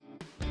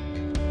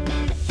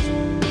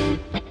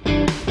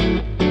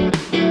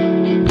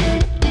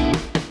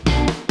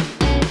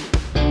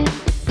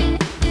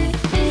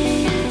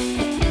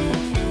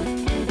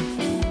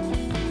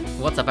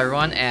up,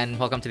 everyone, and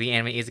welcome to the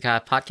Anime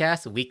Izakaya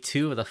podcast, week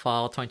 2 of the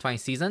fall 2020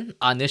 season.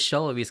 On this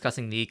show, we'll be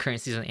discussing the current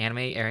season of anime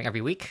airing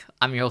every week.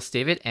 I'm your host,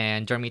 David,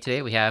 and joining me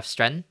today, we have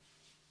Stren.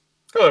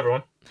 Hello,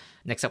 everyone.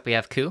 Next up, we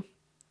have Ku.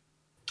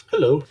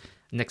 Hello.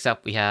 Next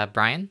up, we have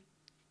Brian.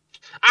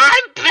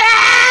 I'm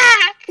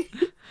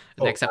back!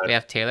 Next up, we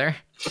have Taylor.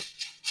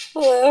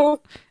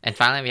 Hello. And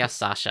finally, we have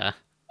Sasha.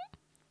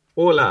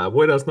 Hola,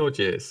 buenas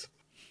noches.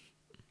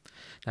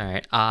 All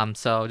right,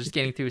 so just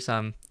getting through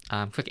some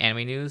quick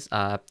anime news.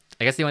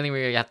 I guess the only thing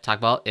we have to talk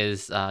about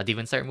is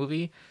Demon Slayer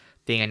movie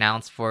being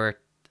announced for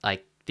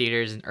like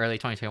theaters in early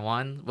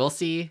 2021. We'll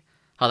see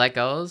how that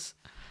goes.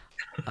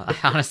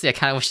 Honestly, I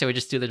kind of wish they would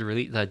just do the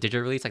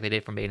digital release like they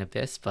did from Made in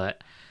Abyss,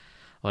 but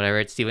whatever.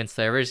 It's Demon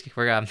Slayer.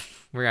 We're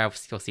gonna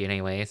still see it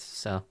anyways.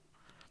 So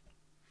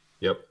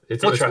Yep,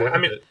 We'll try. I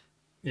mean,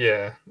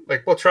 yeah,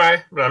 like we'll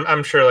try, but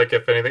I'm sure like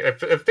if anything,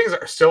 if things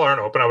still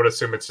aren't open, I would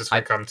assume it's just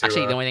gonna come to.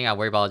 Actually, the only thing I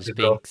worry about is just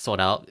being digital. sold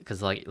out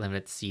because like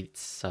limited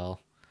seats. So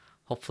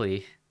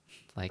hopefully,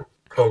 like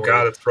Oh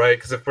god, it's right,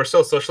 because if we're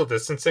still social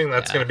distancing,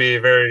 that's Yeah. gonna be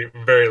very,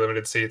 very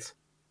limited seats.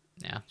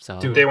 yeah. So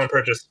Dude. Day one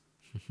purchase.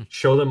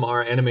 show them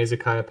our Anime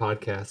Zakaya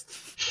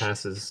podcast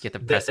passes. get the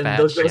press And badge.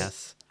 those guys-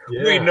 Yes.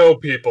 Yeah. We know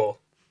people.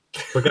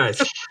 But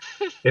guys,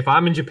 if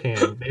I'm in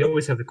Japan, they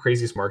always have the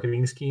craziest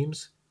marketing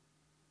schemes.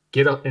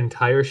 Get an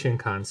entire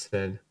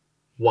Shinkansen,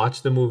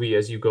 watch the movie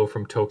as you go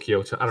from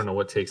Tokyo to, I don't know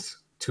what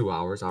takes 2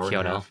 hours, hour and a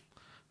Kyoto. half.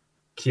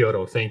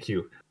 Kyoto, thank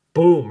you.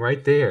 Boom,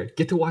 right there.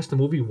 Get to watch the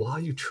movie while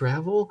you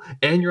travel,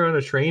 and you're on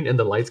a train, and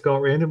the lights go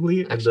out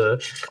randomly, and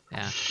the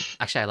Yeah.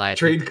 Actually, I lied.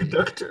 train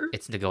conductor.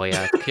 It's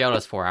Nagoya.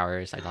 Kyoto's 4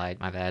 hours. I lied.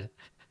 My bad.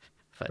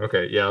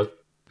 Okay, yeah,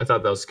 I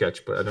thought that was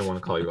sketch, but I didn't want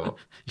to call you out.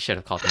 You should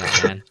have called me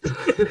out, man.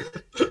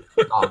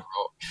 Nah,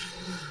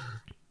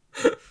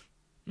 bro.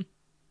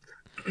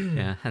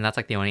 Yeah, and that's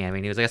like the only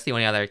anime news. I guess the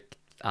only other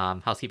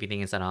housekeeping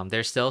thing is that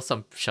there's still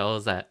some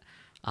shows that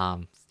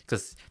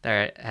because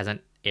there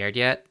hasn't aired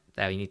yet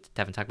that we need to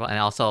haven't talked about, and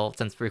also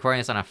since we're recording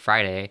this on a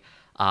Friday,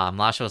 a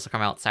lot of shows will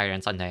come out Saturday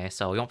and Sunday,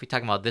 so we won't be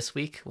talking about this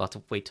week. We'll have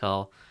to wait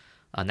till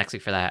next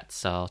week for that.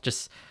 So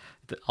just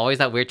always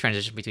that weird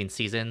transition between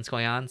seasons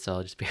going on,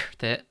 so just bear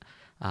with it.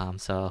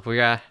 So we're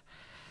gonna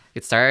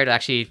get started.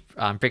 Actually,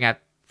 bring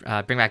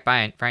back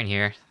Brian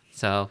here.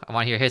 So I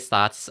want to hear his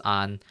thoughts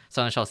on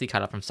some of the shows he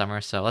caught up from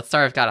summer. So let's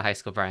start with God of High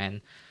School,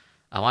 Brian.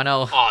 I want to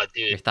know Oh,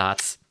 your dude.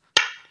 thoughts.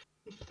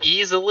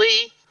 Easily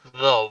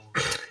the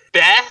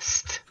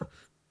best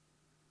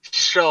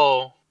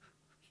show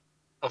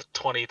of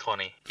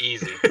 2020.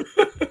 Easy.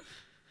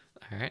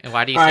 All right, and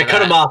why do you All say right,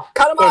 cut him that? off.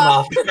 Cut him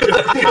off.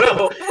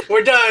 No,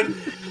 we're done.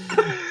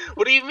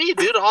 What do you mean,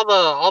 dude? All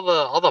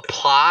the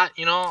plot,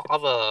 you know, all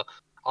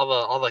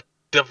the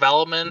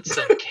developments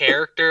and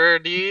character,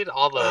 dude.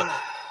 All the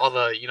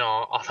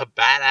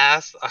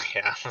badass. Oh,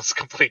 yeah, that's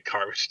complete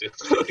garbage, dude.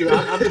 Dude,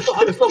 I'm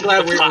so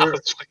glad The plot we're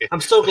was fucking- I'm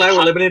so glad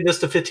we're limiting this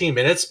to 15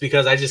 minutes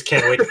because I just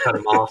can't wait to cut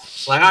him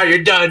off. Like, all right,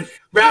 you're done.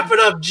 Wrap it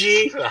up,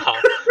 G.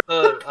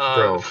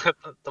 Bro.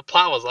 The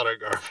plot was utter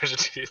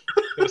garbage, dude.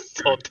 It was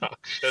so dog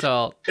shit.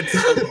 So It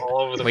was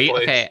all over the were you,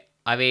 place. okay?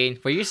 I mean,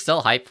 were you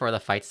still hyped for the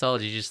fights though?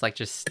 Did you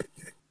just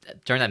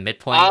during that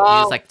midpoint, you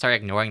Oh. just like start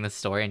ignoring the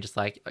story and just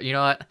like, you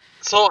know what?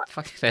 So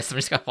Fuck this. I'm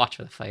just gonna watch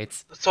for the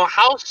fights. So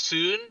how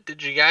soon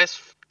did you guys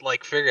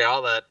like figure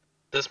out that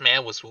this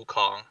man was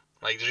Wukong?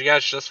 Like, did you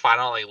guys just find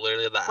out like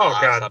literally that? Oh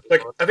last god, episode?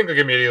 like I think like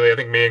immediately, I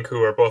think me and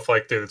Ku are both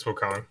like, dude, it's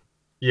Wukong.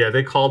 Yeah,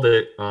 they called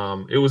it.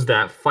 It was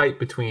that fight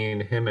between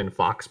him and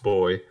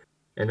Foxboy,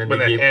 and then When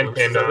they the gave hand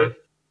glimpses came of down. it.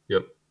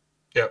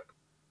 Yep.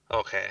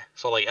 Okay,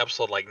 so like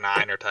episode like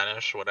 9 or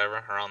 10ish,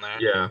 whatever, around there.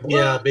 Yeah.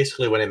 Yeah,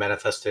 basically when it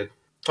manifested.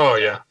 Oh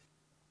yeah.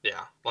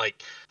 Yeah,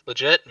 like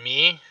legit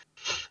me.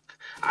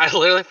 I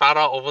literally found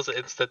out almost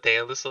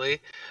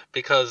instantaneously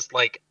because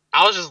like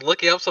I was just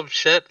looking up some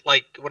shit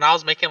like when I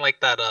was making like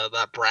that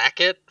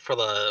bracket for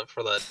the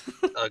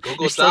Google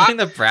You're still Doc. doing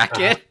the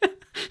bracket.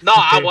 No,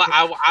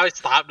 I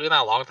stopped doing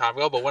that a long time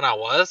ago. But when I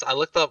was,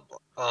 looked up Jim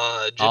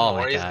Oh my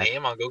Mori's God.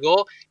 name on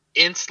Google.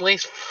 Instantly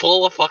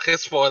full of fucking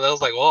spoilers. I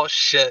was like, "Well,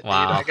 shit,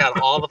 Wow. dude! I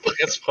got all the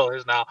fucking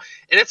spoilers now."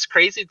 And it's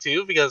crazy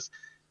too because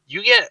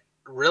you get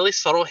really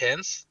subtle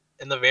hints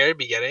in the very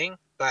beginning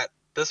that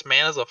this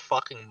man is a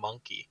fucking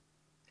monkey.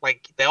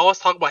 Like they always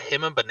talk about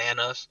him and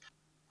bananas.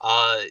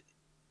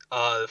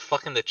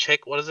 Fucking the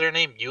chick. What is her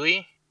name?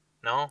 Yui?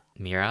 No.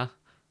 Mira.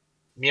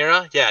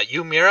 Mira, yeah,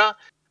 Mira,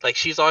 like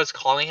she's always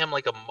calling him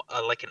like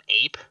like an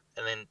ape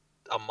and then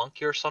a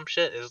monkey or some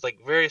shit. There's like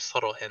very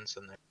subtle hints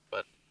in there,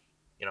 but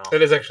you know,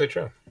 That is actually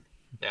true.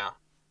 yeah.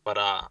 But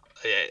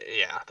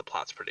yeah, the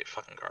plot's pretty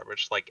fucking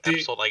garbage. Like Do you-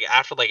 episode, like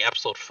after like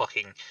episode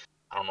fucking,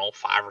 I don't know,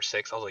 5 or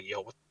 6, I was like,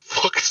 yo, what the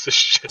fuck is this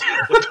shit?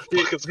 What the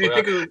fuck is Do you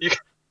going think on? it- You, Do you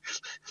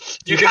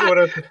you think it got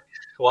would have?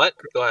 what?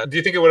 Go ahead. Do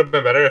you think it would have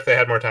been better if they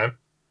had more time,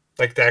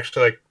 like to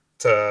actually like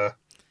to?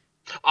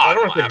 I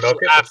don't no, wanna say milk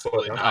it, but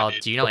absolutely slow not. Oh,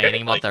 dude. do you know Okay,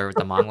 anything about like-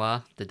 the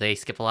manga? Did they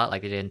skip a lot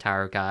like they did in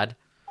Tower of God?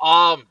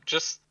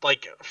 Just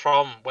like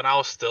from when I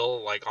was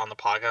still like on the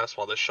podcast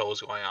while this show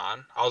was going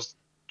on, I was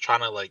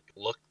trying to like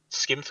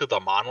skim through the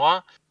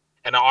manhwa,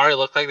 and it already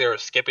looked like they were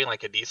skipping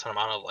like a decent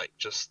amount of like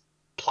just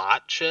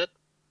plot shit.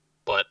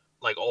 But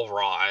like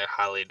overall, I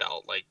highly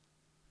doubt like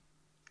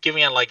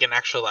giving it like an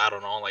extra, I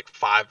don't know, like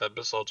 5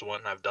 episodes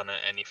wouldn't have done it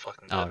any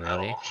fucking good Oh, at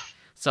really? all.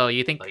 So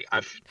you think Like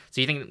so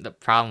you think the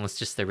problem was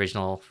just the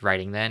original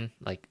writing then?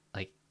 Like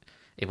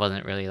it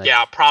wasn't really like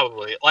yeah,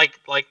 probably like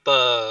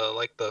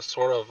the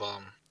sort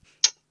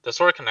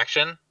of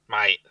connection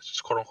my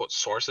quote unquote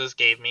sources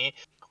gave me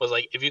was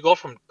like if you go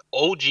from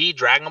OG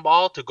Dragon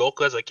Ball to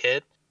Goku as a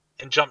kid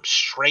and jump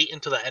straight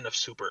into the end of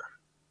Super,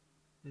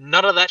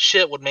 none of that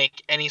shit would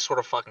make any sort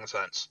of fucking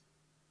sense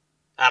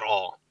at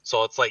all.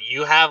 So it's like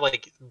you have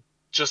like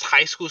just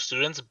high school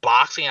students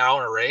boxing out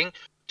in a ring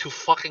to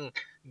fucking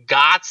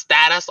god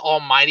status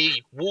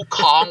almighty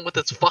Wukong with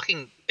its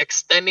fucking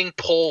extending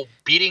pole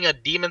beating a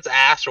demon's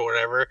ass or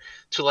whatever,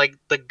 to like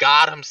the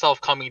god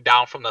himself coming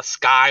down from the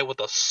sky with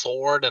a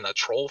sword and a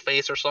troll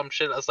face or some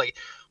shit. I was like,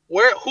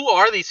 who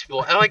are these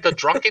people? And like a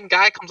drunken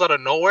guy comes out of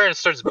nowhere and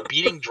starts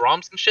beating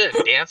drums and shit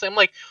and dancing. I'm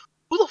like,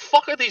 who the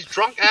fuck are these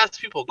drunk ass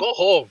people? Go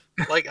home.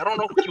 Like, I don't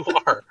know who you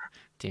are.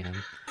 damn.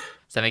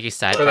 Does that make you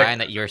sad, So, like- Brian,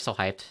 that you were so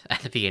hyped at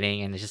the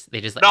beginning and they just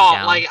let No, you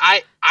down? like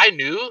I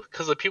knew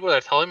because the people that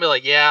are telling me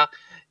like, yeah,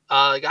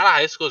 God of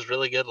High School is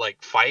really good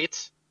like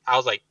fights. I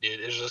was like,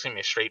 dude, it's just gonna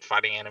be a straight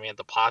fighting anime and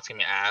the plot's gonna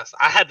be ass.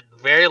 I had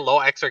very low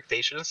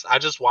expectations. I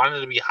just wanted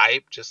to be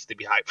hyped just to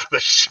be hyped for the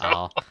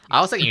show. Oh, I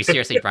was thinking you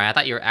seriously, Brian. I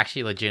thought you were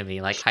actually legitimately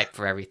like hyped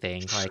for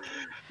everything. Like,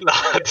 No,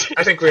 dude.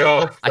 I think we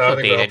all. I feel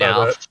think we all baited thought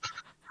now. that.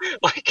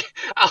 Like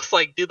I was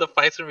like, dude, the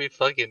fight's gonna be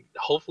fucking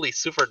hopefully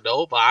super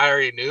dope. But I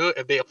already knew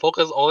if they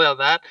focus only on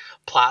that,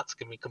 plot's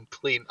gonna be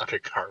complete and utter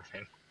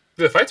garbage.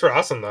 The fights were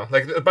awesome though.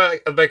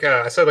 But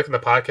I said like in the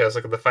podcast,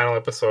 like in the final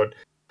episode,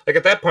 like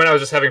at that point I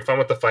was just having fun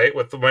with the fight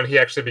with when he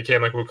actually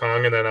became like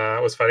Wukong and then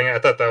was fighting. I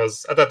thought that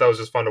was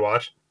just fun to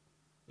watch.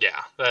 Yeah,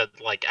 but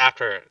like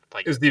after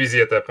like It was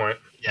DBZ at that point.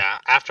 yeah,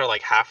 after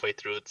like halfway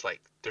through, it's like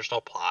there's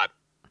no plot.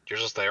 You're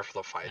just there for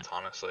the fights,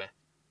 honestly.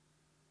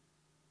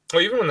 Oh,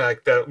 even when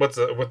like that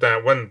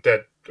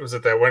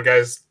that one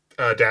guy's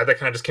dad that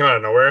kind of just came out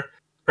of nowhere.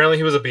 Apparently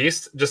he was a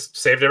beast, just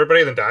saved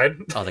everybody, then died.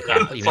 oh, the Yeah,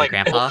 grandpa, it's you mean like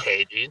grandpa?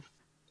 okay, dude.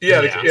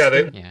 Yeah,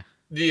 Yeah.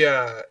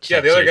 Yeah,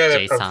 the other guy that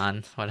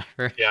Jason,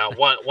 whatever. Yeah,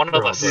 one of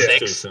Bro, the yeah, six,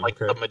 Jason,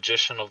 like okay. the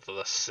magician of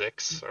the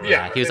six. Or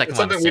yeah, he was like it's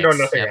one of something the we know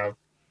six, nothing yep. of.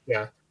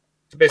 Yeah,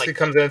 he basically Like-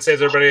 comes in and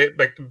saves everybody,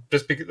 like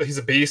just because he's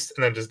a beast,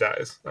 and then just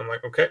dies. I'm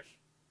like, okay.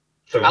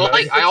 So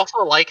I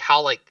also like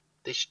how like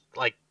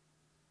like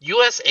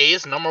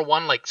USA's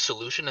 #1 like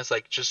solution is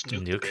like just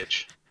nuke, the Nuke.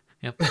 bitch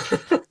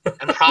Yep.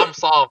 and problem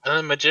solved. And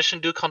then magician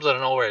dude comes out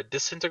of nowhere,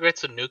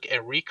 disintegrates the nuke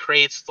and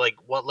recreates like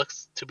what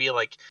looks to be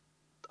like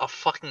a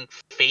fucking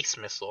face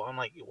missile. I'm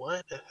like,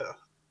 what? I'm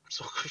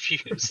so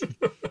confused.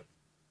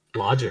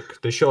 Logic.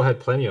 The show had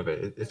plenty of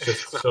it. It's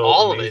just so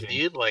all amazing. of it,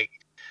 dude. Like,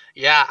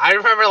 yeah, I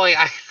remember like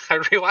I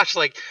rewatched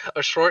like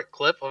a short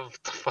clip of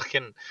the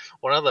fucking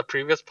one of the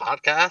previous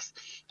podcasts.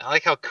 I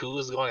like how Koo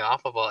is going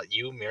off about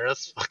you,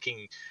 Mira's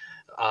fucking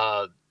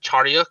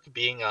Charyuk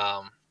being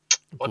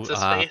what's his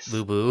face?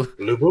 Lubu.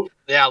 Lubu?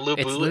 Yeah, It's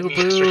Lubu. And Lu you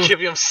guys were Bu.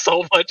 giving him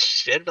so much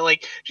shit, but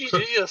like, she's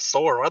using a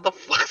sword. Why the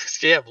fuck does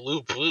she have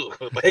Lubu?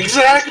 Like,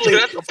 Exactly. you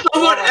have to pull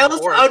Someone out a else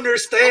horse.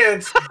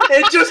 understands.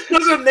 It just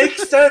doesn't make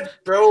sense,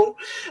 bro.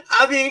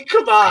 I mean,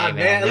 come on,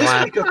 Hey, man, man. they At least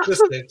want- be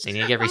consistent. They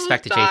need to give I was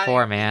respect to dying.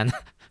 J4, man.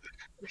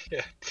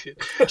 Yeah, dude.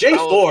 Jay I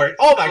was- Ford.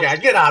 Oh I my was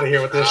god, get out of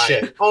here with this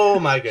dying. shit. Oh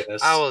my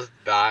goodness. I was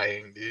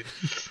dying, dude.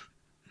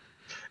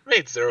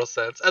 Made zero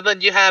sense. And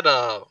then you had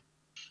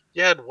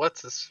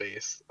what's his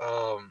face?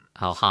 Oh,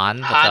 Han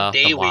with Han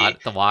the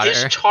Daewee. water.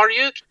 His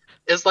Charyuk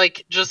is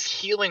like just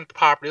healing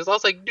properties. I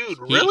was like, dude,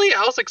 really?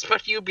 I was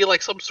expecting you to be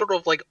like some sort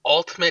of like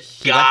ultimate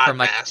He god went from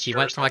like master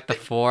or the something.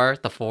 four,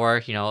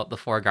 the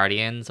four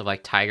guardians of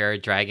like Tiger,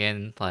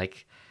 Dragon,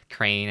 like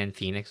Crane and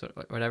Phoenix or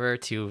whatever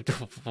to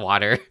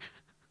water.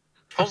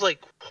 I was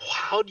like,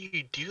 how do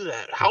you do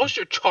that? How is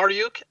your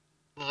Charyuk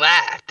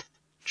that?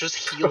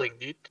 Just healing,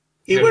 dude.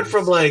 He went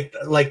from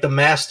like the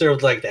master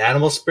of like the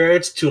animal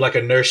spirits to like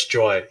a Nurse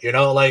Joy, you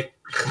know, like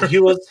he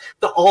was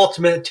the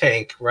ultimate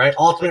tank, right?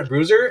 Ultimate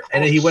bruiser,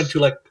 and then he went to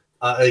like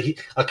a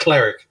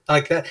cleric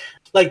like that.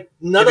 Like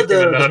none He of the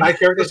became a nun. side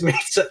characters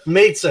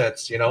made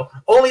sense, you know.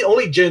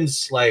 Only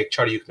Jin's like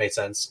Charyuk made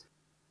sense.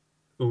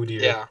 Ooh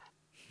dear. Yeah.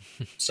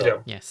 So Yeah.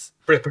 Yes.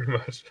 pretty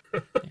much.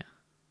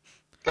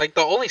 Like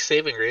the only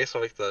saving grace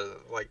of like the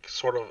like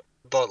sort of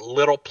the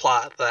little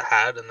plot that I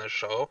had in the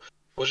show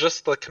was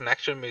just the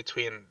connection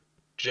between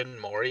Jin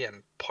Mori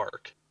and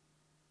Park.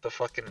 The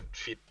fucking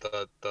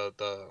the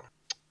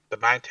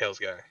Ninetales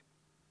guy.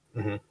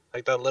 Mhm.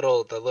 Like the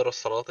little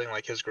subtle thing,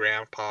 like his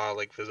grandpa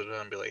like visited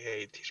him and be like,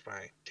 hey, teach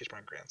my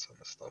grandson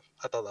this stuff.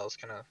 I thought that was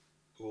kinda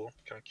cool,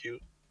 kinda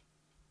cute.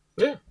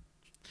 All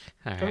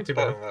Not right. too I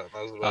bad. thought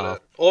that was about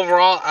it.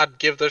 Overall, I'd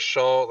give this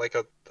show like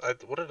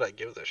what did I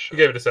give this show? You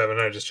gave it a 7.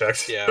 I just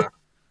checked. Yeah.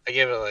 I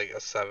gave it like a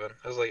 7.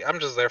 I was like, I'm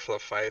just there for the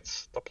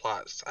fights. The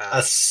plot's a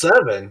ass.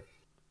 7.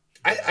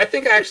 I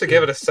think I actually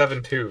gave it a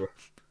 7 too.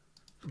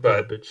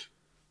 But Garbage.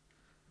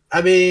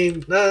 I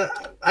mean, I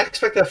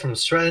expect that from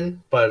Sren,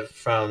 but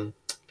from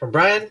From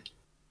Brian?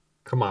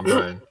 Come on,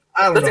 Brian.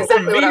 I don't That's know.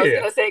 exactly what I was me.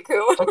 gonna say,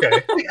 Koo. Okay.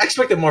 I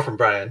expected more from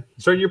Brian.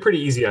 So you're pretty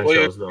easy on Well,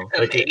 shows, though. An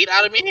Like, 8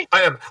 out of me?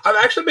 I am. I've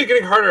actually been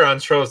getting harder on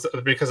shows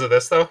because of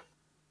this, though.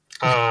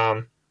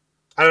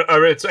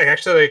 It's like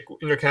actually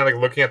like kind of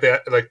like looking at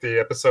the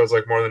episodes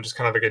like more than just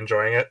kind of like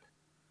enjoying it.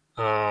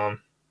 Kind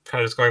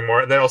of just going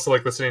more, and then also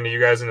like listening to you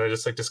guys and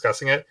just like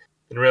discussing it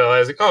and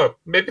realizing, oh,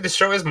 maybe the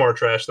show is more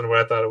trash than what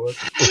I thought it was,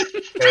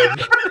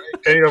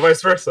 and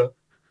vice versa.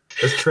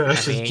 as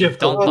trash I mean, as Jeff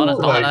don't Goldblum.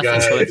 let my us God.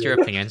 influence your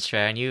opinions,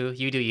 Sharon. You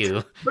do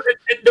you. But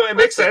it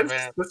makes Listen, sense.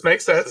 man. This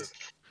makes sense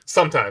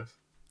sometimes.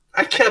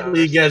 I can't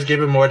believe you guys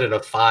gave him more than a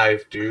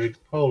 5, dude.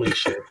 Holy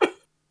shit.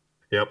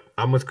 Yep,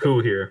 I'm with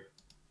Koo here.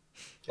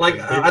 Like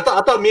I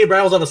thought me and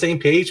Brian was on the same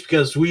page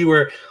because we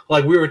were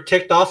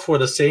ticked off for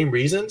the same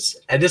reasons,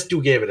 and this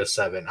dude gave it a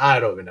 7. I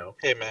don't even know.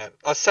 Hey man,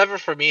 a 7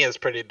 for me is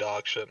pretty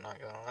dog shit. Not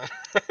gonna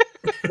lie.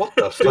 What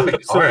the fuck?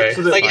 Dude, so- All right.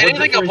 so the- Like what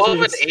anything above an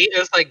differentiates- 8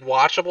 is like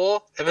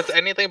watchable. If it's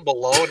anything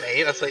below an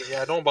 8, that's like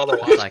yeah, don't bother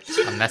It's watching. like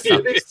a messed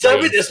up. Dude,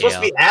 7 rating is supposed to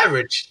scale. be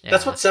average.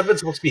 That's Yeah. what 7 is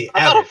supposed to be.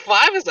 I thought a Average.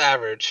 5 is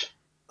average.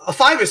 A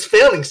 5 is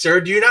failing,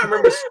 sir. Do you not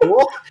remember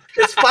school?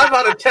 It's 5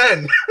 out of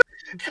 10.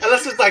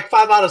 Unless it's like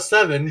 5 out of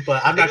 7,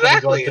 but I'm not going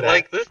to go Exactly. into that.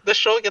 Like this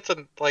show gets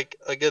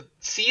a good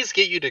C's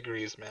get you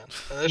degrees, man.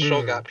 And this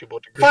show got people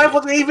degrees. 5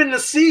 wasn't even a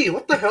C.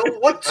 What the hell?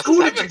 What A school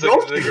did you 7's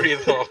go a degree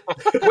to?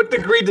 though. What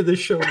degree did this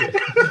show get?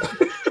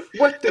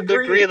 What The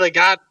degree? degree that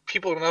got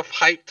people enough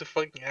hype to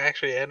fucking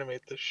actually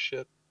animate this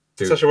shit.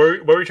 Dude, Sasha,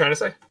 what were you trying to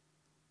say?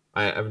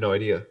 I have no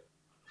idea.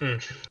 Hmm.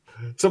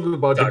 Something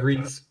about Talk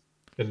degrees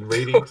and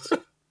ratings.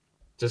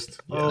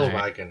 Just yeah. Oh Alright.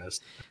 my goodness.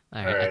 All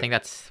right, I Alright. think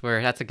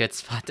that's a good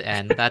spot to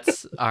end.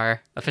 That's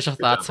our official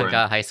thoughts on Brian.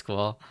 God High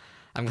School.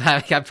 I'm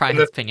glad we got Brian's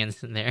the-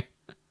 opinions in there.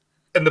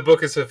 And the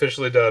book is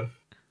officially done.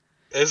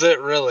 Is it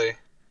really?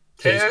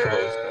 Case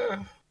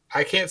closed.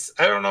 I can't.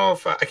 I don't know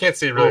if I can't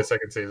see really Oh. a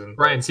second season.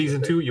 Brian,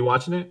 season 2, you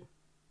watching it?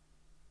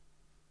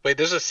 Wait,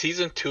 there's a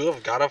season 2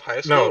 of God of High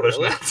School? No, there's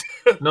really?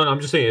 not. No, I'm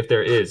just saying if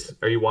there is.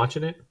 Are you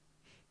watching it?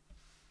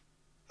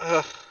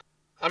 I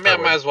mean, I I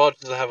would. might as well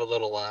just have a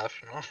little laugh,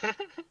 you know?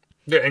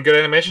 Yeah, and good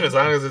animation as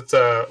long as it's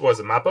was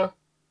it Mappa?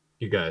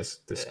 You guys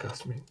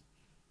disgust me.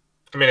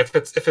 I mean, if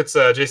it's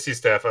JC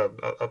staff, I'll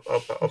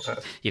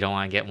pass. You don't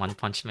want to get One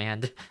Punch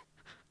Man.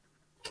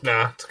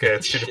 Nah, it's okay.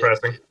 It's too Shit.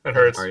 depressing. It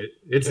hurts. All right,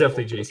 it's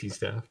definitely JC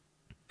Staff.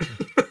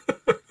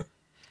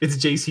 It's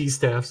JC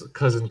Staff's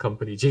cousin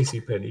company,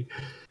 JC Penney.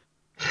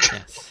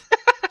 Yes.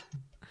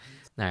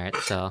 All right,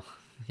 so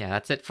yeah,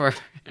 that's it for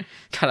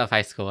Cut Off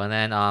High School, and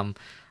then I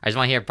just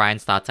want to hear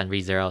Brian's thoughts on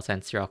ReZero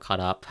since you're all caught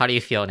up. How do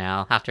you feel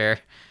now after?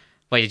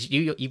 Wait,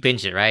 you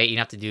binged it, right? You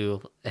don't have to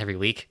do every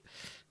week.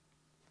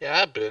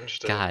 Yeah, I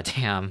binged it. God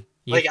damn.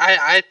 You- Like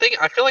I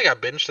feel like I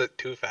binged it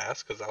too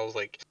fast because I was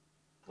like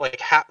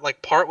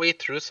partway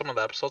through some of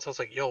the episodes, I was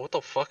like, "Yo, what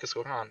the fuck is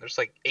going on?" There's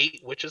like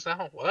 8 witches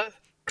now. What?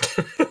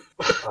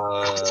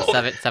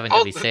 seven I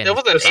deadly was- sins. It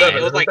wasn't 8. seven,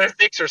 It was like isn't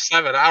 6 or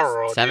 7. I don't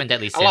know. Seven dude.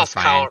 deadly I sins, lost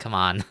Brian. count. Come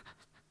on.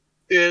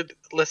 Dude,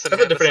 listen,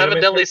 That's a man, the different 7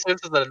 anime Deadly for-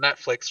 Sins is the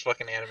Netflix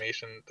fucking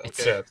animation.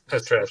 It's- Okay,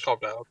 that's trash. calm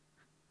down.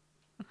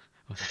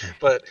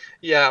 But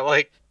yeah,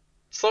 like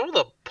some of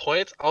the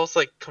points, I was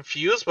like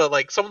confused, but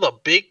like some of the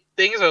big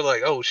things are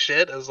like, oh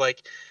shit, is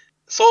like,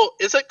 so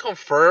is it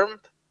confirmed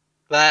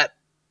that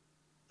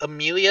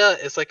Amelia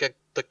is like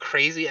the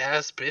crazy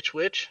ass bitch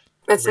witch?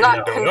 It's We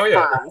not don't know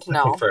yet. confirmed,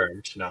 no.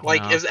 Confirmed. No.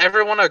 Like, No. is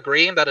everyone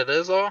agreeing that it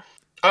is though?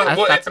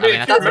 Well, That's, I mean, if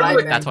you that's remember, what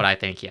like, that's what I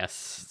think.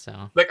 Yes.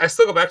 So like I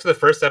still go back to the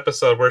first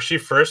episode where she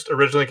first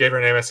originally gave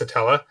her name as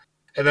Satella,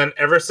 and then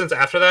ever since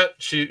after that,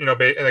 she when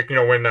when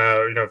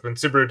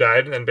Subaru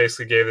died and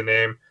basically gave the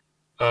name,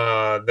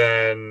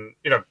 then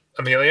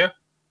Amelia.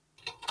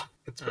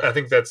 I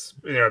think that's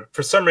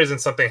for some reason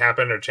something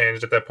happened or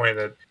changed at that point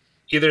that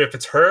either if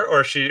it's her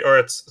or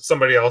it's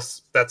somebody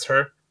else that's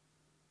her.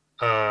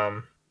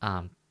 Brian,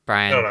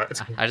 I don't know,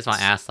 it's- I just want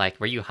to ask, like,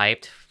 were you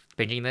hyped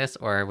binging this,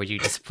 or were you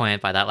disappointed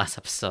by that last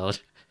episode?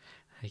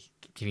 Like,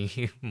 giving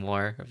you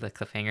more of the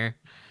cliffhanger.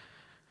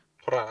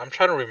 Hold on, I'm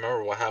trying to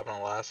remember what happened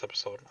in the last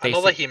episode. I know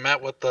that Basic- he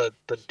met with the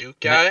Duke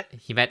He guy.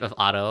 He met with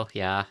Otto,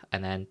 yeah,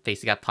 and then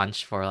basically got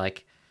punched for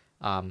like,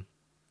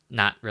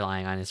 not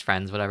relying on his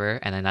friends, whatever,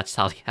 and then that's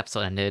how the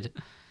episode ended.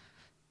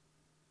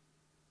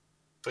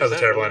 That was a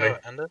terrible ending. how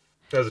it ended?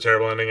 That was a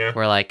terrible ending. Yeah.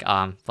 Where like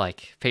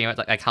pretty much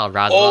like how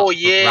Roswell Oh,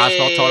 yeah,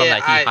 Roswell told him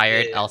that he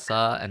hired yeah.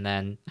 Elsa, and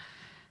then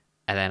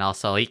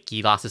also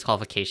he lost his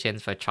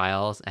qualifications for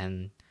trials,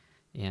 and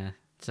yeah,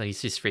 so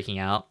he's just freaking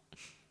out.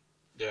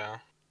 Yeah.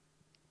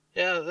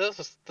 Yeah,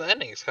 the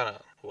ending is kind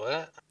of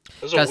what?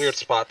 This is a 'Cause- weird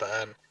spot to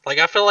end. Like,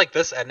 I feel like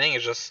this ending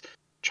is just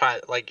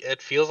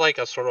it feels like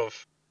a sort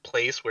of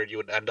place where you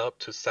would end up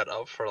to set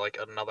up for like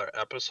another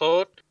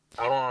episode.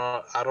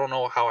 I don't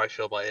know how I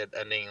feel about it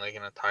ending like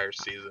an entire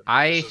season.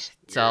 It's just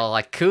weird. So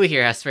like Koo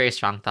here has very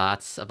strong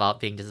thoughts about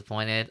being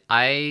disappointed.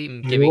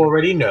 I'm You giving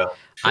already know.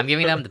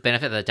 them the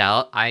benefit of the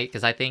doubt.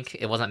 Because I think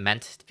it wasn't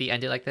meant to be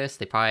ended like this.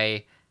 They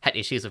probably had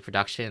issues with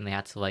production, and they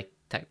had to like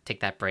take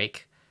that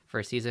break for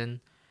a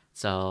season.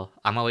 So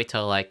I'm gonna wait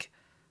till like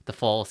the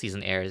full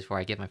season airs before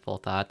I give my full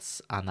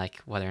thoughts on like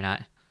whether or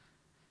not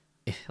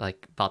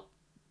like about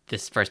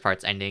this first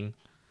part's ending.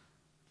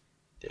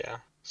 Yeah.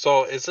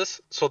 So this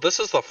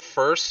is the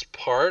first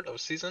part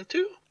of season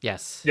 2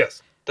 Yes.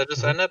 Yes. that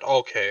just Mhm. ended?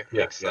 Okay,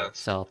 Yeah, makes yeah. sense.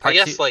 So I part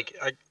guess two, like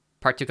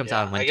part two comes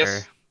out in I winter.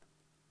 guess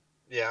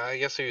I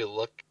guess if you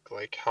look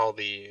like how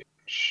the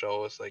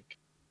show is like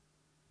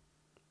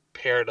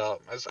paired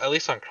up, as at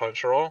least on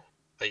Crunchyroll,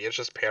 like it's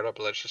just paired up,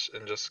 but it's just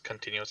in just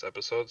continuous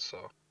episodes.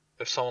 So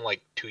if someone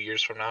like 2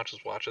 years from now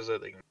just watches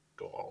it, they can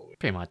go all the way.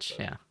 Pretty much,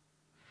 So- yeah.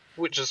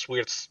 Which is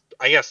weird.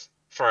 I guess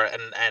for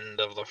an end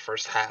of the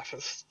first half,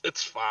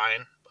 it's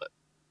fine.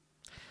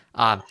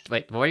 But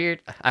Wait, what are your?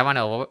 I want to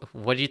know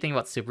what do you think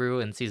about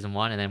Subaru in season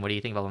 1, and then what do you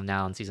think about him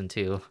now in season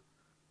 2?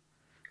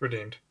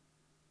 Redeemed.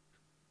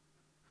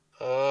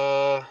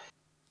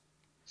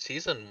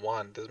 Season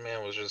 1, this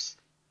man was just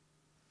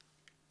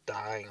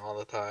dying all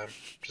the time.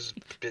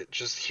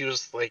 Just he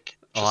was like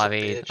Oh, just I a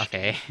mean, bitch.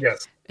 okay,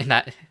 Yes. and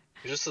that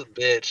He's just a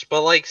bitch.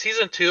 But like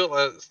season 2,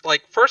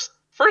 like first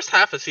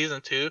half of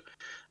season 2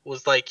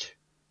 was like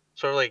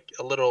sort of like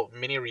a little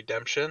mini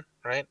redemption,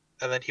 right?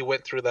 And then he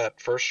went through that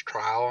first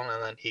trial,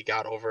 and then he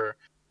got over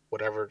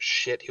whatever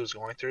shit he was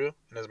going through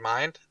in his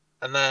mind.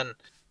 And then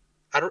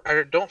I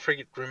don't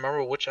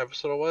remember which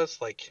episode it was,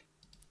 like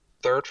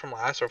third from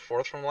last or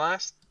fourth from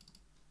last,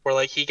 where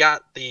like he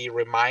got the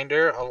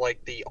reminder of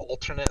like the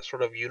alternate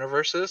sort of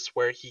universes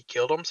where he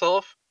killed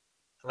himself,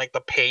 and like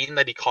the pain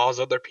that he caused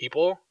other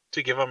people,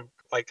 to give him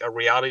like a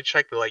reality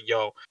check. Be like,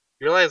 yo,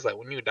 you realize that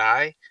when you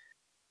die,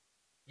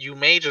 you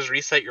may just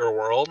reset your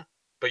world,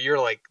 but you're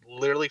like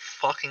literally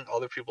fucking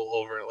other people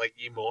over, like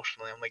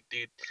emotionally. I'm like,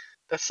 dude,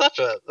 that's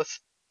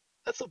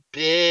a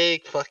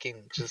big fucking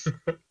just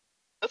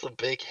that's a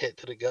big hit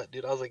to the gut,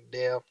 dude. I was like,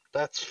 damn,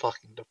 that's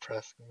fucking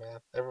depressing, man.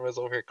 Everyone's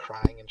over here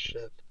crying and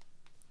shit.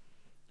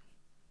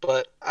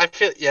 But I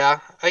feel,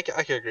 I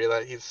can agree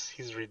that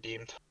he's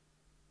redeemed.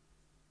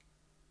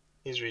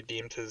 He's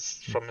redeemed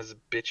from his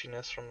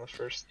bitchiness from the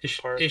first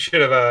part. He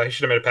should have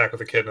made a pact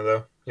with Echidna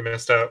though. He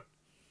missed out.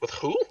 With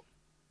who?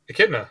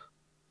 Echidna.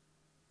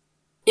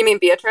 You mean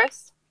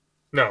Beatrice?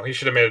 No, he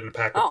should have made a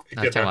pact Oh. with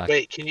No, it's Echidna.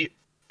 talking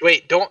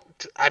Wait, don't.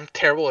 I'm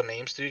terrible at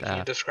names, dude. Can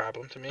you Uh, describe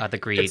them to me? the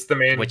Greed, It's the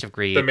main Witch of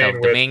Greed, the main the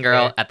witch, main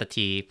girl yeah. at the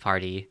tea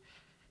party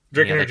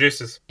Drinking her other-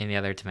 juices. in the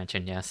other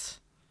dimension. Yes,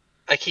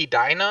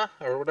 Echidna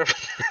or whatever.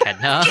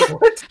 Echidna.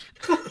 What?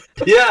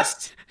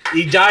 Yes,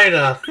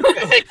 Edina.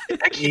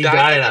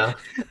 Echidna.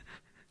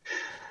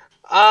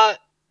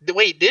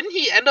 Wait, didn't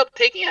he end up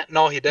taking it?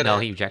 No, he didn't. No,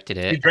 he rejected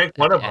it. He drank at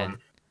one the of end.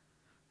 them.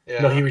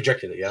 Yeah. No, he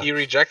rejected it. Yeah. He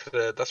rejected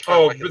it. That's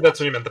probably Oh, why he that's lost.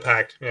 what you meant. The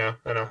pact. Yeah,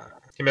 I know.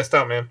 He missed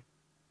out, man.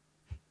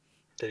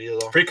 Did he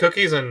though? Free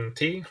cookies and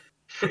tea.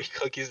 Free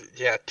cookies.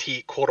 Yeah,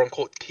 tea, quote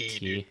unquote tea, dude.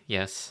 Tea.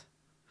 Yes.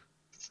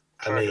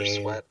 I Trying to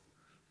mean, sweat.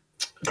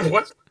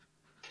 What?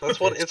 That's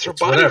what It's- it's her it's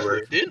body whatever.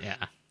 for, dude. Yeah.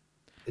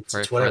 it's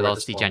For whatever at those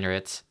this point.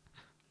 degenerates.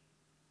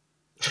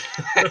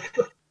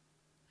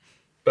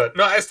 But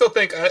no, I still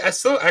think I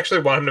still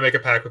actually want him to make a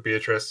pact with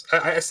Beatrice.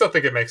 I still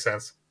think it makes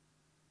sense.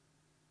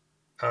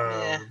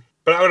 Yeah.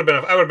 But I would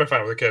have been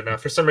fine with Echidna.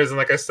 For some reason,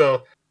 like I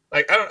still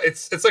like I don't.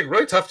 It's like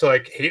really tough to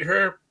like hate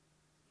her,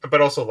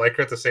 but also like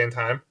her at the same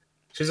time.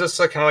 She's just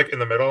like kind of like in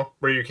the middle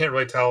where you can't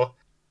really tell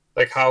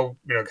like how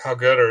how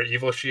good or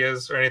evil she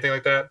is or anything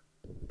like that.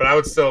 But I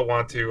would still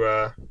want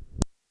to.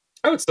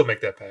 I would still make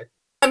that pact.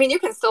 I mean, you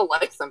can still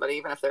like somebody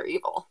even if they're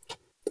evil.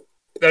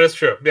 That is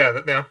true. Yeah,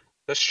 yeah.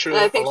 That's true.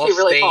 And I think love she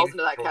really Stain falls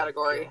into that for-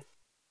 category.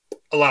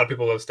 A lot of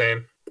people love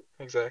Stain.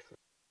 Exactly.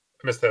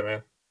 I miss that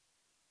man.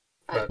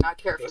 I do not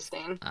care for Yes.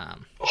 Stain.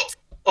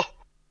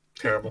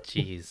 Terrible.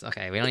 Jeez.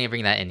 Okay, we don't need to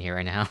bring that in here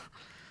right now.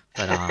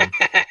 But I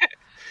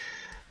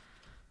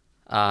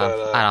don't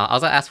know. I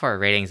was gonna ask for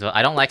ratings, but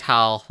I don't like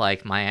how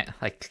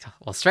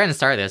Stratton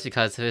started this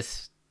because of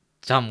his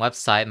dumb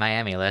website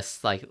Miami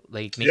List. Like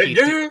they make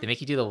they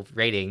make you do the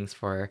ratings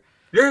for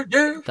Yeah.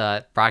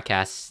 the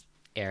broadcast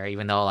air,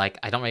 even though like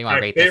I don't really want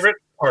to My rate this. favorite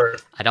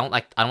part. I don't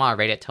want to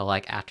rate it till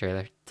like after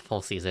the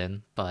full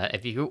season. But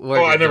if you were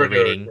Oh, I to give never a do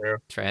it. rating, Yeah.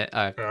 Trent,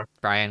 Yeah.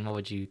 Brian, what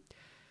would you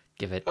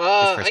give it?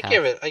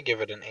 I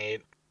give it an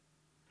 8.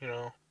 You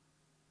know.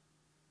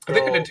 I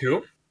think I So- did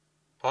too.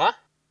 Huh?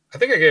 I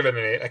think I gave it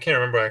an 8. I can't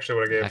remember actually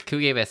what I gave. Ku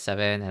gave it a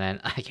 7, and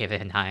then I gave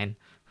it a 9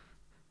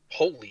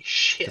 Holy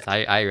shit.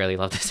 because I really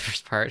love this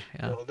first part.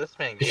 Yeah. Well, this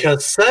man gave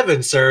Because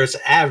 7, sir, is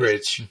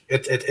average.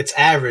 It's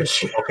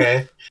average.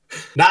 Okay.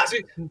 Not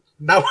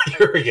what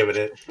you were giving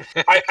it.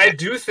 I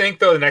do think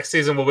though the next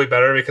season will be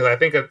better because I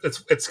think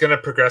it's going to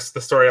progress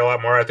the story a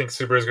lot more. I think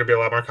Subaru is going to be a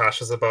lot more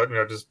cautious about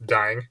just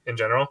dying in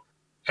general.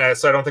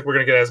 So I don't think we're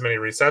going to get as many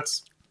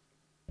resets,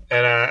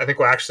 and I think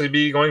we'll actually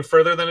be going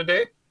further than a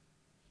day,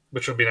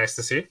 which would be nice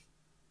to see.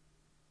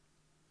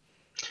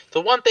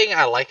 The one thing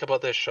I like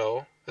about this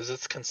show is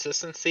its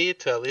consistency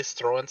to at least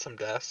throw in some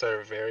deaths that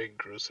are very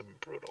gruesome and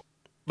brutal.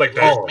 Like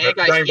Oh, dying, This man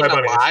got dying by eaten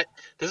bunnies. alive.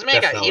 This man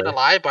got Definitely. eaten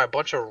alive by a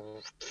bunch of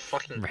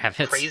fucking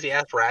Rabbits. crazy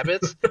ass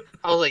rabbits.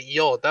 I was like,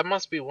 yo, that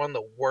must be one of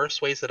the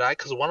worst ways to die.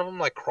 Because one of them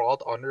like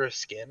crawled under his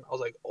skin. I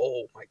was like,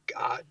 oh my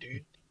god,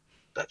 dude.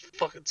 That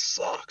fucking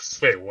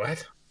sucks. Wait,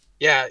 what?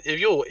 Yeah, if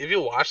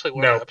you watch like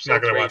one No, of the not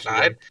episodes gonna where he watch it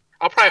died, again.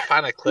 I'll probably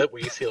find a clip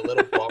where you see a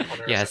little bump on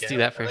her Yeah, let's skin, do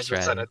that and for then just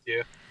send Shred. it to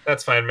you.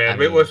 That's fine, man. I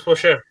Wait, mean- we'll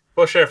share.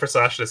 We'll share for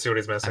Sasha to see what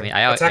he's missing. mean,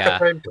 Attack yeah. on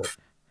Titan.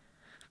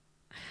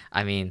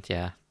 I mean,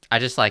 yeah. I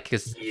just like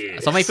because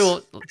Yes. so many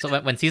people.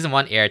 So when season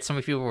 1 aired, so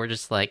many people were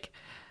just like,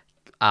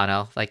 I don't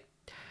know, like.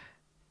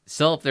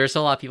 Still, there's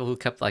still a lot of people who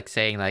kept like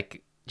saying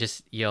like,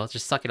 just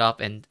just suck it up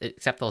and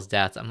accept those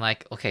deaths. I'm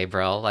like, okay,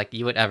 bro, like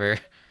you would ever,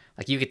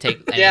 like you could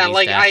take any Yeah, of these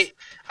like deaths.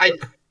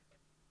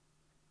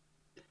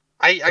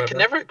 I can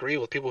never agree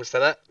with people who say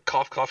that.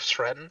 Cough, cough,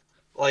 shredding.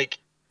 Like,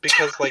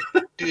 because, like,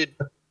 dude,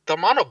 the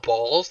amount of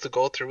balls to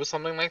go through with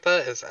something like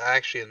that is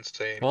actually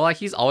insane. Well, like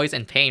he's always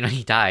in pain when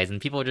he dies,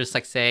 and people are just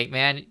like saying,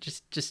 man,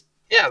 just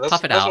Yeah, that's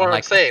tough it what out. I'm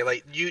Like, saying.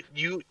 Like, you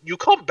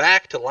come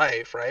back to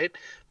life, right?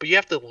 But you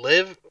have to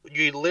live.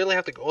 You literally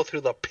have to go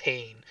through the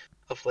pain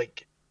of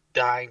like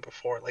dying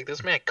before. Like,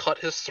 this man cut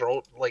his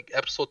throat like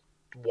episode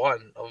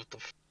 1 of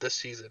this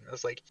season.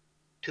 It's like,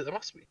 dude, that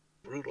must be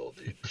brutal,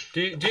 dude.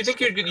 Do you think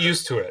you'd get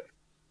used to it?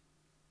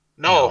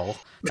 No.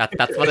 That's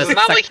what It's the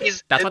not like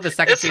he's. that's what the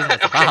second it's season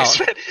not- is about.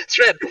 Shred.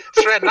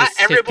 Not It's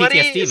just everybody.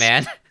 PTSD,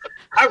 man.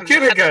 I'm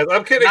kidding, guys.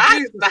 I'm kidding.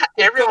 Jesus. Not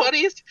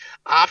everybody's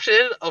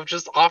option of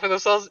just offing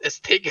themselves is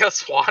taking a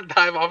swan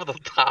dive off of the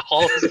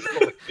hall.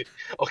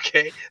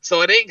 Okay,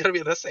 so it ain't gonna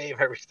be the same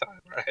every time,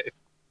 right?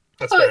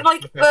 That's So, fair.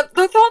 like, Okay.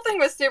 the whole thing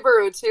with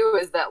Subaru, too,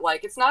 is that,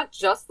 like, it's not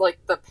just, like,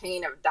 the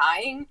pain of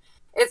dying.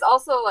 It's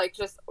also, like,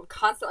 just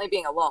constantly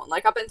being alone.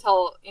 Like, up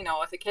until,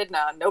 with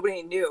Echidna,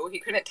 nobody knew. He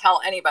couldn't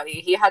tell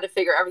anybody. He had to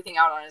figure everything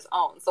out on his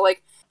own. So,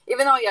 like,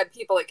 even though he had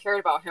people that cared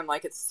about him,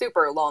 like, it's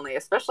super lonely,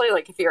 especially,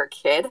 like, if you're a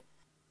kid.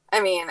 I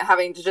mean,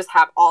 having to just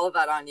have all of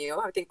that on you,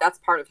 I think that's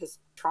part of his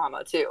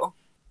trauma, too.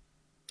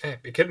 Hey,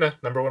 Echidna,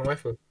 #1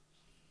 waifu.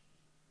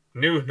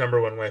 New #1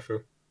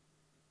 waifu.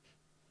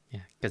 Yeah,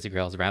 because the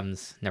girls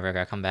Rems never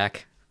gonna come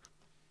back.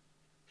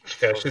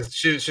 Okay,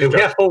 she's Hey, we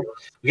have hope.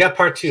 We got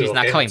part 2. She's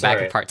not okay? coming It's back all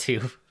in right. part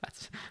 2.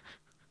 That's,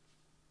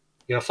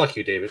 Fuck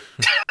you, David.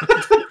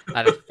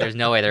 there's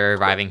no way they're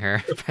reviving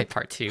her by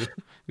part 2.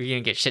 We're gonna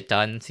get shit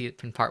done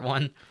in part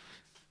 1.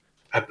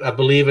 I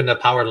believe in the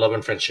power of love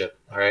and friendship.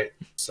 All right,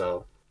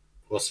 so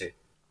we'll see.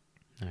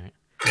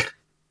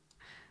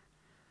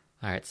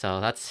 All right. So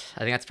I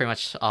think that's pretty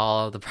much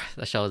all the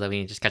shows that we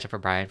need to just catch up for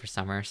Brian for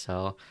summer.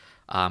 So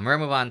we're gonna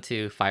move on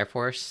to Fire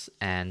Force,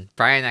 and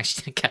Brian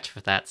actually didn't catch up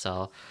with that.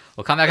 So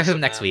we'll come back with him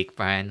next week,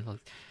 Brian.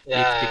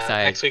 Yeah,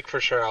 excited. next week for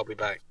sure. I'll be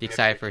back. Be Next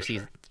excited week for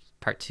season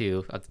part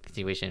 2 of the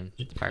continuation.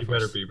 You of Fire better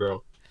Force. be,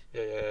 bro.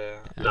 Yeah.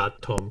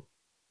 Not Tom.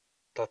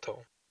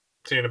 Tato.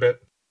 See you in a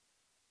bit.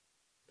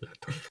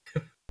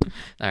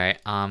 All right.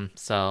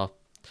 So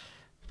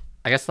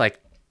I guess like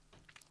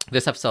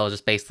this episode is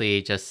just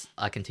basically just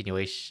a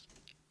continuation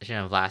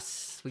of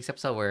last week's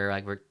episode where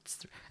like we're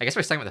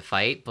starting with a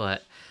fight,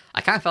 but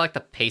I kind of felt like the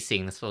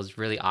pacing this was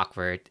really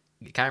awkward.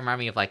 It kind of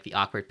reminded me of like the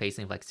awkward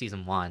pacing of like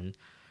season 1,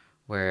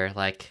 where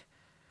like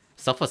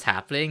stuff was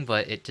happening,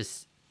 but it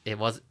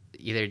was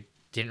either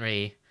didn't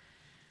really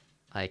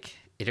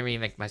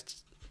make much.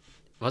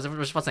 It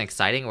just wasn't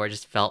exciting, or it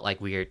just felt like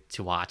weird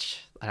to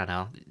watch. I don't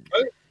know.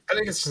 I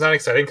think it's just not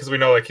exciting because we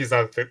know like he's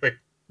not like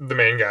the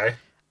main guy.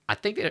 I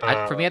think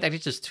for me, I think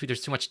it's just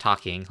there's too much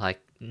talking. Like,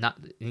 it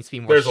needs to be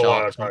more There's a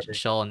lot of talking.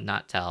 show and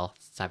not tell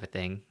type of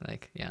thing.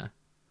 Like, yeah.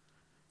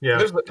 Yeah,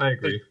 There's- I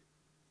agree.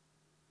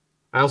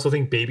 I also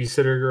think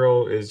Babysitter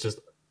Girl is just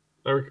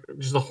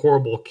a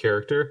horrible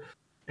character,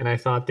 and I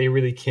thought they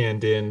really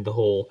canned in the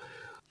whole,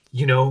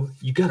 you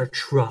gotta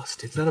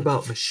trust. It's not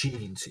about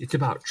machines. It's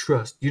about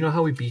trust. You know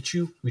how we beat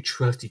you? We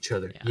trust each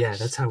other. Yeah, Yeah,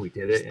 that's how we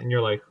did it. And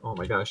you're like, oh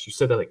my gosh, you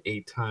said that like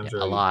 8 times A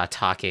already. lot of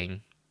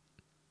talking.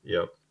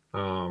 Yep.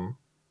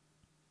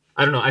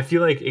 I don't know. I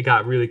feel like it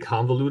got really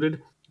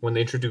convoluted when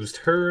they introduced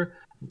her,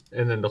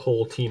 and then the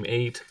whole Team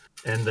 8,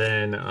 and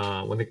then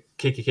when the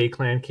KKK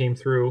clan came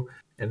through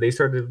and they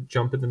started to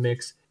jump in the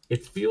mix.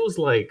 It feels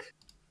like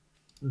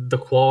the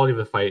quality of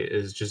the fight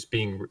is just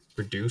being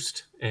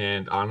reduced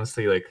and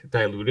honestly like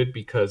diluted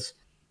because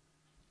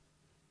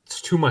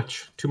it's too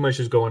much. Too much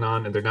is going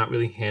on, and they're not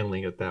really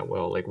handling it that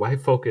well. Like, why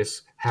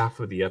focus half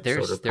of the episode?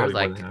 There's or probably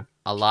more like than half?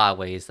 a lot of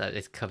ways that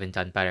it could have been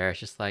done better. It's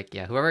just like,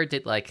 yeah, whoever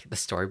did like the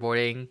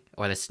storyboarding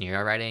or the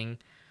scenario writing,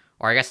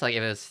 or I guess like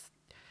if it was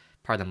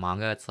part of the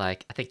manga, it's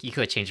like I think you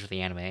could have changed with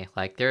the anime.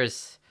 Like,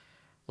 there's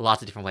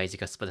lots of different ways you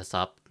could split this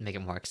up, make it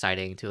more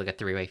exciting to like a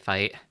 3-way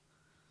fight.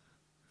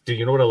 Dude,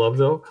 you know what I love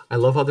though? I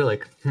love how they're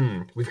like,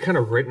 we've kind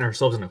of written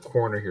ourselves in a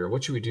corner here.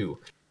 What should we do?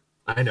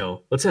 I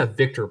know. Let's have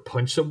Victor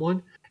punch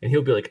someone, and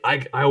he'll be like,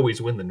 I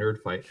always win the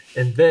nerd fight.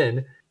 And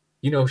then,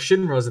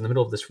 Shinra's in the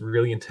middle of this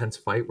really intense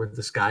fight where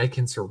this guy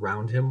can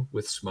surround him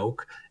with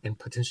smoke and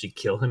potentially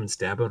kill him and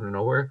stab him out of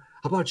nowhere.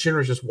 How about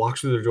Shinra just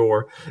walks through the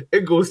door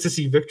and goes to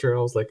see Victor?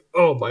 I was like,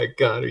 oh my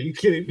god, are you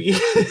kidding me?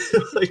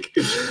 Like,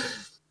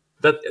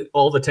 that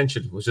all the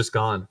tension was just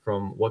gone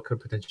from what could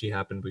potentially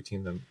happen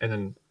between them. And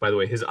then, by the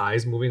way, his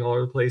eyes moving all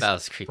over the place. That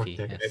was Fuck creepy.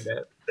 that guy,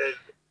 Yes.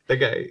 that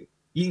guy,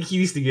 he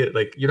needs to get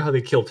like, you know how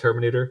they kill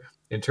Terminator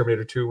in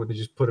Terminator 2 when they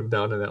just put him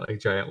down in that like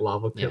giant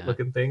lava pit Yeah.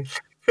 looking thing.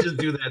 Just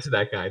do that to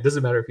that guy. It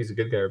doesn't matter if he's a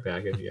good guy or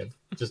bad guy in the end.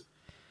 Just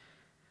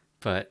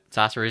But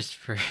Sasori's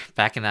for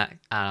back in that,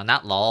 I don't know,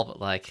 not lull, but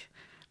like,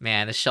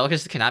 man, the show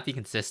just cannot be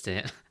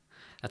consistent.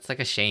 That's like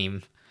a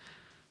shame.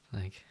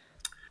 Like,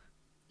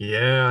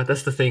 yeah,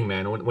 that's the thing,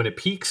 man. When it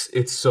peaks,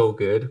 it's so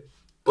good,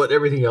 but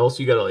everything else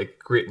you gotta like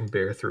grit and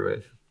bear through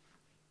it.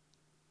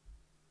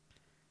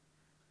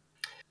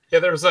 Yeah,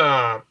 there's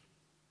what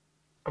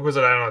was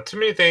it? I don't know. Too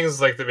many things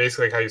like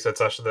basically like how you said,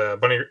 Sasha, the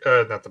bunny,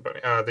 not the bunny,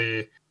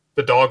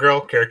 the doll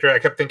girl character. I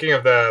kept thinking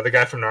of the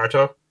guy from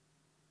Naruto,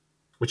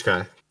 Which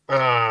guy?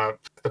 the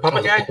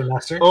puppet the guy. Puppet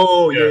Master.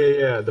 Oh Yeah.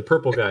 yeah, the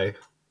purple guy.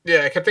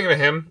 Yeah, I kept thinking of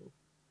him.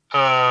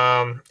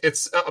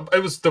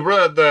 It was the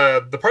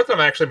part that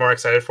I'm actually more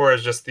excited for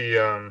is just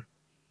the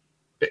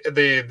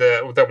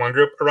that one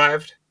group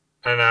arrived,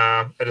 and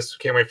I just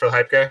can't wait for the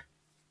hype guy.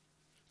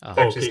 oh,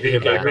 Oh, Actually, okay, see yeah,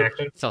 him back in yeah.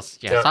 action. so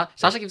yeah, Yeah.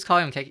 Sasha keeps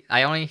calling him cake.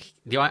 I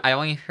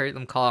only heard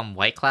them call him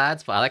White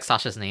Clads, but I like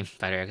Sasha's name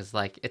better because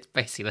like it's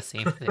basically the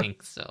same thing.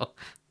 So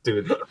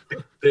Dude,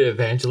 the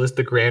evangelist,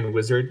 the grand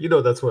wizard. You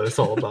know that's what it's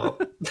all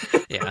about.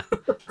 yeah,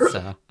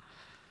 so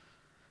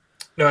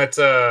No, it's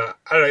I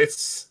don't know.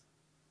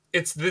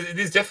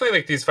 These definitely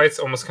like these fights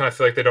almost kind of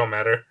feel like they don't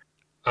matter.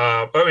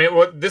 I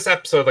mean, this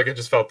episode like it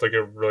just felt like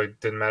it really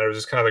didn't matter. It was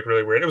just kind of like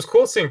really weird. It was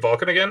cool seeing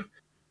Vulcan again.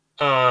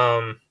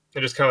 And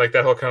just kind of like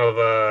that whole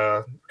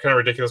kind of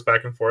ridiculous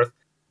back and forth.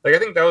 Like I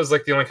think that was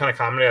like the only kind of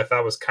comedy I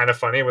thought was kind of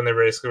funny when they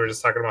basically were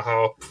just talking about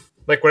how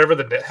like whatever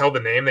the hell the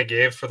name they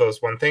gave for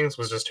those one things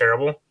was just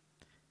terrible.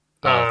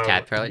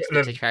 Caterpillar. and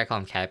then- They try to call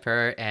him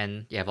Caterpillar,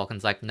 and yeah,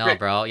 Vulcan's like, no, Right.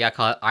 bro, you gotta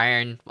call it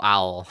Iron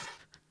Owl.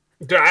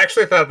 Dude, I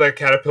actually thought that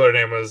caterpillar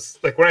name was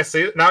like when I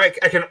see it now. I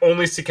can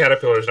only see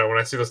caterpillars now when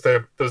I see those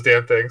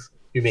damn things.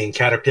 You mean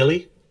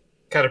Caterpillar?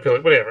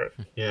 Caterpillar, whatever.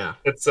 Yeah,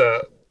 It's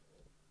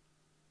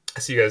I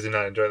see you guys did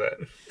not enjoy that.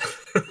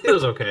 it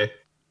was okay.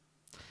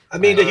 I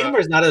mean, the Uh, humor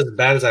is not as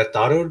bad as I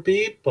thought it would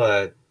be,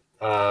 but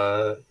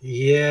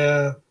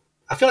yeah,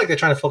 I feel like they're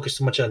trying to focus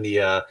too much on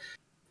the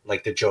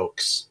like the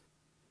jokes.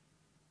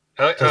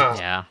 I like,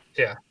 Yeah.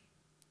 yeah.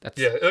 That's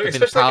yeah, the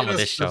especially problem in with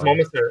this show. those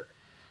moments there.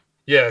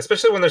 Yeah,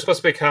 especially when they're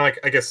supposed to be kind of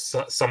like I guess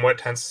somewhat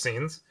tense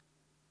scenes,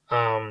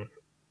 or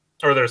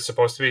they're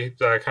supposed to be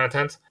kind of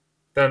tense.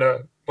 Then oh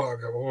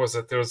God, what was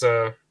it? There was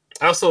I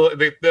also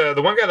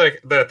the one guy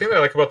the thing that I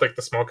like about like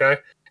the smoke guy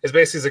is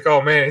basically he's like,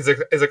 oh man, he's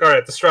like all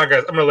right, the strong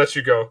guys, I'm gonna let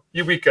you go,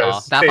 you weak guys.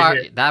 Oh, that stay part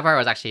here." that part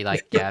was actually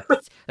like, yeah,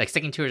 like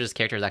sticking to his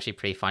character was actually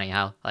pretty funny.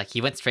 How like he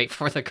went straight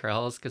for the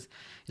girls because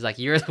he's like,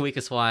 you're the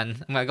weakest one,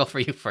 I'm gonna go for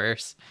you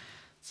first.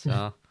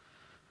 So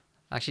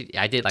actually,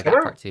 I did like that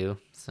Sure. part too.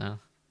 So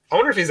I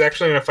wonder if he's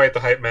actually gonna fight the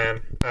hype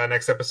man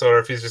next episode, or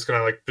if he's just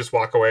gonna like just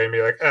walk away and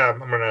be like, I'm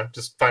gonna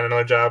just find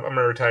another job, I'm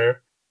gonna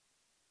retire.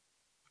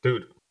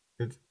 Dude,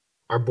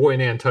 our boy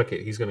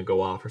Nantucket, he's gonna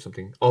go off or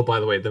something. Oh, by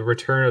the way, the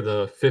return of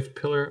the fifth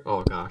pillar.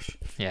 Oh gosh,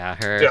 yeah,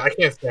 her. Yeah, I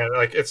can't stand it.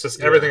 Like it's just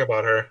Yeah. everything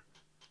about her.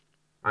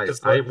 I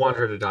It's I like- want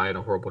her to die in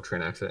a horrible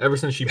train accident. Ever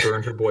since she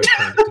burned her boy's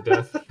planet to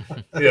death.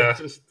 Yeah.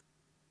 Just,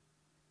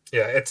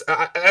 Yeah, it's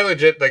I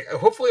legit like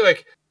hopefully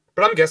like,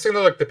 but I'm guessing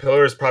though like the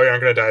pillars probably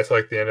aren't gonna die till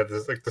like the end of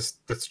this like this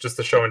just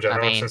the show in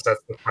general mean- since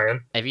that's the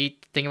plan. If you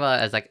think about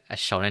it as like a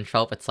shonen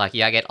trope, it's like you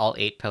gotta get all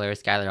 8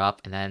 pillars gathered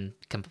up and then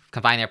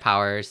combine their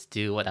powers,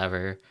 do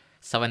whatever,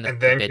 summon And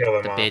then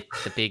kill them all. the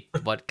big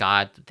what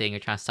god thing you're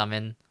trying to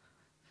summon.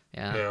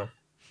 Yeah. Yeah.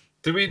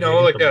 Do we we gotta know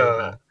get like the mole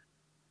back.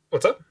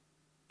 what's up?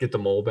 Get the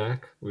mole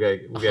back. We gotta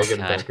Oh, get him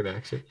God. back in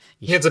action.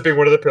 He ends up being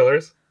one of the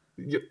pillars.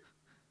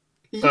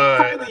 He's Uh,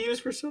 probably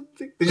used for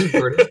something. They just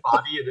burn his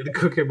body and then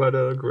cook him on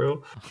a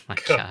grill. Oh my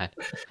God.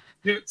 god.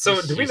 Dude,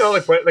 so do we know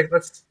like what like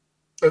let's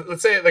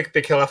say like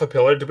they kill off a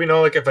pillar. Do we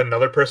know like if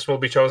another person will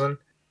be chosen?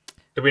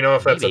 Do we know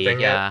if that's a Maybe, thing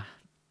yet? yeah.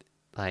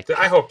 Like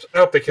I hope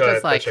they kill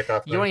because that like chick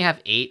off. you then. only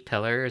have 8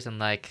 pillars and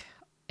like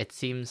it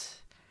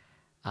seems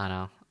I don't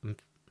know.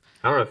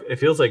 I don't know. It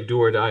feels like do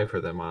or die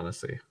for them,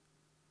 honestly.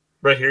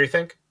 Right here, you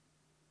think?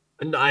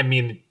 And I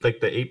mean, like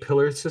the 8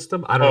 pillar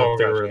system. I don't know Oh, if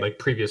there were gotcha. like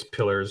previous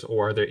pillars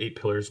or are there 8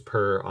 pillars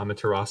per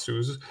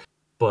Amaterasu's,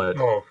 but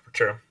Oh,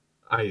 true.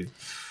 I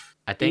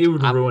it think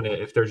would I'm- ruin it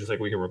if they're just like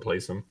we can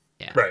replace them.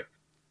 yeah. Right.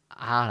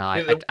 I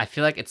don't know. I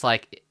feel like it's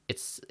like it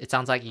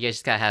sounds like you guys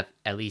just gotta have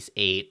at least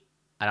 8.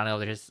 I don't know.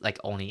 There's like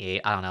only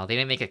 8. I don't know. They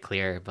didn't make it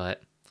clear,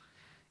 but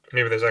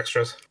Maybe there's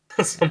extras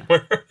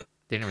somewhere.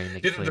 they didn't really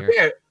make Dude, it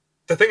clear.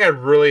 the thing I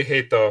really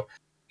hate though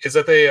is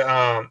that they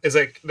is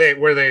like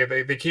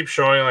they keep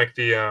showing like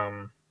the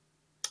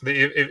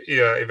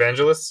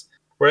evangelists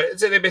where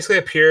they basically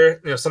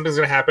appear, something's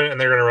gonna happen and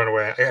they're gonna run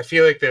away. I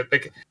feel like that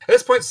like at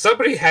this point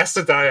somebody has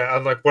to die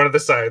on like one of the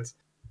sides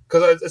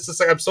because it's just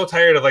like I'm so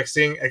tired of like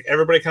seeing like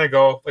everybody kind of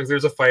go like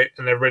there's a fight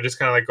and everybody just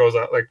kind of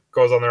like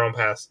goes on their own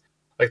path.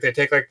 Like they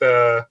take like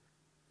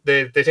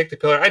they take the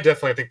pillar. I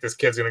definitely think this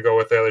kid's gonna go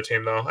with the other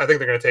team though. I think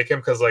they're gonna take him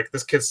because like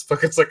this kid's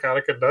fucking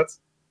psychotic and nuts.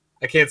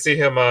 I can't see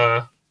him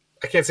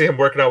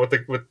working out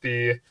with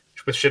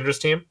Shindra's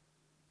team.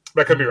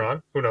 That could be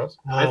wrong. Who knows?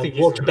 I think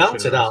he's well, gonna to go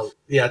balance it Shinra's. out,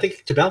 yeah, I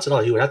think to balance it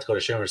out, he would have to go to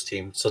Shimmer's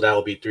team. So that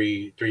would be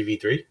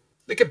 3v3.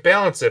 They could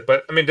balance it,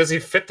 but I mean, does he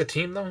fit the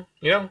team though?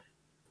 You know?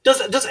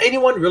 Does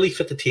anyone really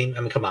fit the team? I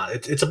mean, come on,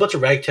 it's a bunch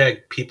of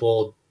ragtag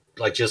people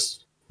like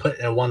just put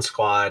in one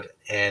squad,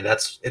 and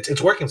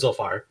it's working so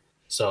far.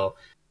 So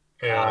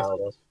Yeah.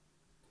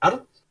 I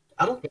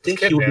don't think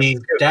good, he would man. be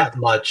It's good. that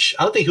much.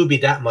 I don't think he would be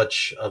that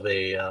much of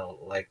a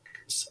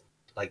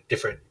like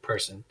different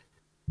person.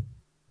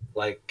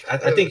 Like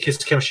I think his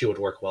chemistry would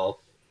work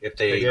well if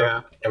they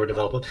Yeah. ever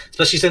develop him,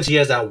 especially since he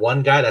has that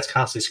one guy that's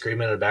constantly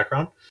screaming in the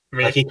background. I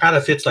mean, Like he kind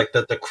of fits like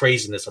the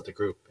craziness of the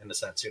group in a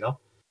sense, you know.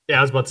 Yeah,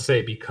 I was about to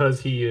say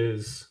because he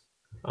is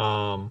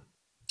a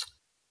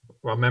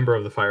member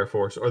of the Fire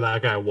Force, or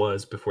that guy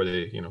was before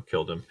they,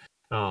 killed him.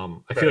 I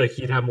feel Right. like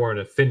he'd have more an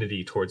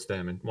affinity towards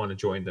them and want to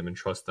join them and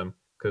trust them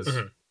because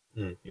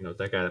Mhm.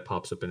 that guy that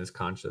pops up in his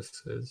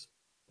conscious is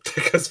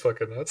that's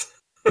fucking nuts.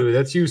 dude.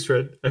 That's you,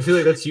 Shred. I feel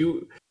like that's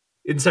you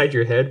inside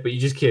your head, but you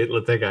just can't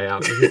let that guy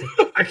out. You're just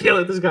like, I can't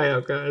let this guy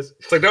out, guys.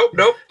 It's like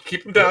nope.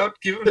 Keep him down.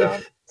 Keep him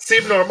down.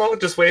 Seem normal.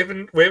 Just wave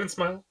and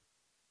smile.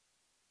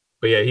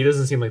 But yeah, he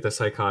doesn't seem like the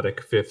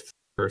psychotic fifth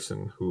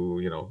person who,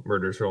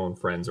 murders her own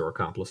friends or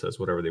accomplices,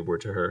 whatever they were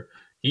to her.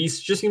 He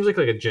just seems like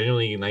a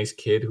genuinely nice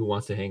kid who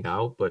wants to hang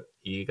out, but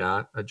he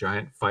got a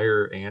giant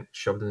fire ant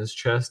shoved in his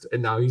chest,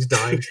 and now he's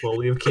dying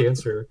slowly of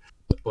cancer.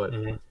 But,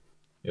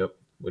 yep,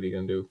 what are you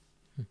going to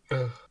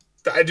do?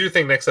 I do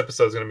think next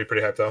episode is going to be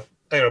pretty hyped, though. I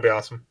think it'll be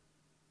awesome.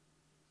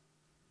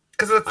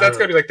 Because that's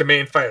got to be like the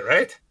main fight,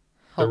 right?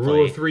 The rule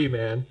Hopefully. of 3,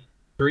 man.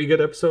 3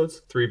 good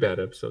episodes, 3 bad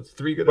episodes.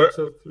 3 good Where-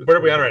 episodes. What are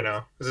we 3 on bad right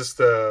now? Is this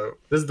the...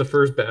 This is the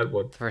first bad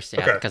one. First,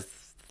 yeah, Okay. because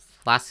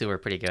last two were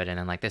pretty good, and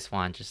then like this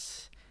one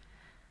just.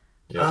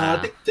 Yeah. I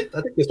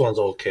think this one's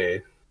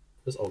okay.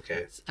 It's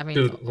okay. I mean,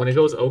 Dude, when it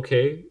goes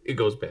okay, it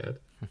goes bad.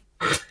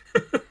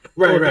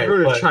 Right, Or right. They go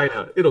to but-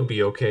 China, it'll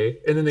be okay.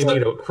 And then they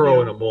meet a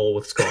crow and a mole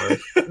with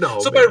scars. No.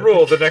 so man. by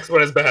rule, the next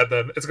one is bad.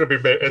 Then it's gonna be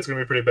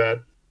pretty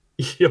bad.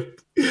 Yep.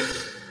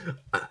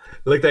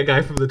 Like that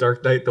guy from The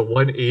Dark Knight, the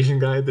one Asian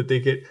guy that they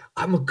get.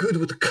 I'm good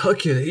with the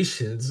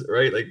calculations,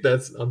 right? Like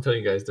I'm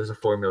telling you guys, there's a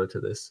formula to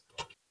this.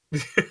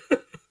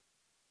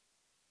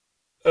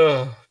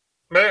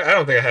 Man, I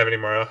don't think I have any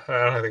more.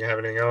 I don't think I have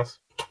anything else.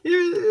 Yeah,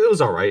 it was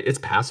all right. It's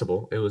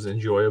passable. It was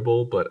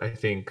enjoyable, but I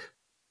think,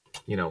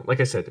 like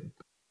I said,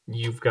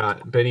 you've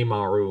got Benny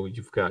Maru,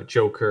 you've got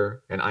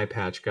Joker, and Eye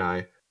Patch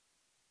Guy.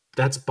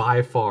 That's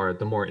by far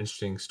the more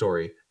interesting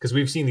story because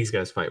we've seen these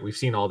guys fight. We've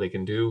seen all they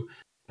can do,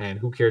 and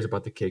who cares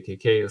about the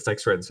KKK? It's like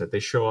Shredden said. They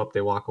show up,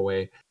 they walk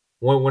away.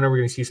 When are we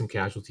going to see some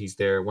casualties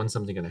there? When's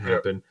something going to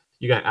happen?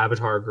 You got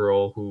Avatar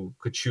Girl who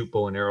could shoot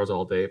bow and arrows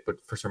all day, but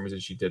for some reason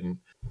she didn't.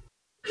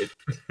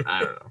 I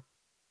don't know.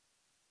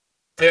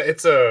 Yeah,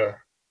 it's a.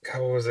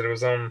 God, what was it? It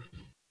was oh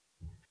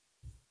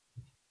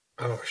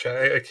shit,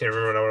 I can't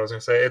remember now what I was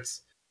gonna say.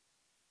 It's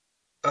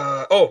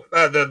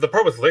the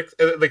part with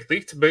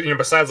leaked, but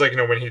besides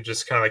when he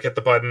just kind of hit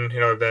the button,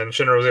 then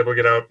Shinra was able to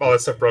get out, all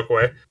that stuff broke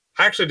away.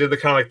 I actually did the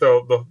kind of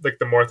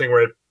the more thing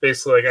where it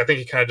basically I think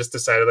he kind of just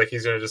decided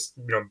he's gonna just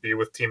be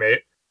with Team 8,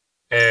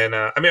 and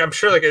I mean I'm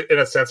sure in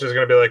a sense there's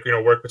gonna be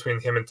work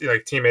between him and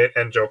Team 8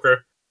 and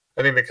Joker.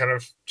 I think they kind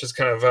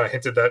of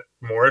hinted that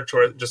more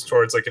towards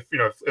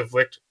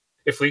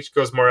if Leech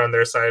goes more on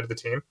their side of the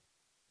team,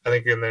 I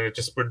think, and then it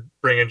just would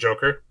bring in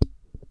Joker.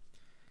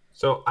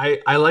 So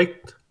I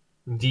liked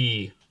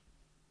the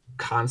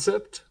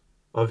concept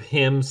of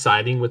him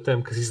siding with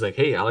them because he's like,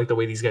 hey, I like the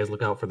way these guys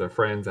look out for their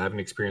friends. I haven't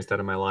experienced that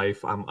in my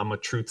life. I'm a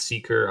truth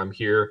seeker. I'm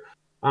here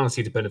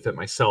honestly to benefit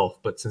myself.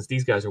 But since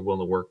these guys are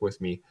willing to work with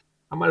me,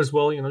 I might as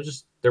well,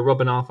 just they're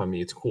rubbing off on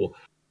me. It's cool.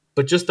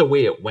 But just the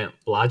way it went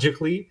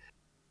logically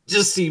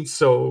just seems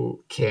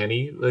so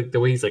canny. Like the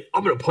way he's like,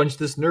 I'm gonna punch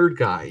this nerd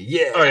guy.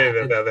 Yeah. Oh yeah,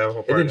 that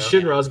whole part. And then yeah.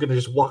 Shinra's gonna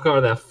just walk out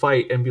of that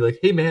fight and be like,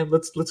 "Hey man,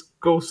 let's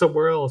go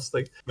somewhere else."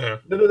 Like Yeah.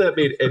 none of that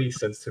made any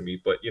sense to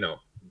me. But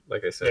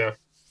like I said,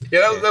 Yeah,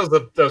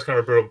 that was kind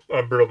of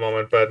a brutal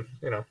moment, but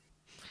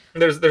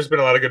there's been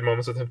a lot of good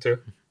moments with him too.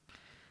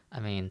 I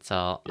mean,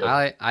 so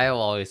Yep. I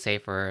will always say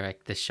for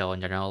this show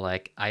in general,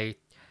 I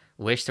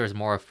wish there was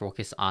more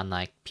focus on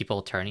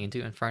people turning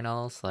into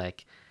infernals.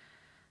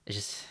 It's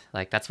just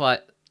that's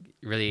what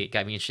really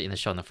got me interested in the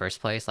show in the first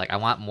place. I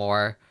want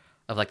more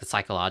of the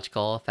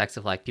psychological effects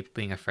of people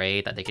being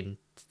afraid that they can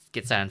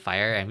get set on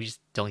fire, and we just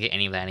don't get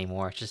any of that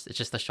anymore. It's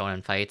just the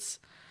shonen fights.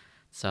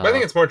 So But I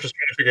think it's more just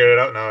trying to figure it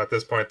out now at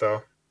this point,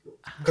 though,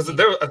 because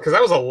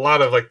that was a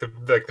lot of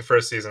the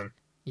first season.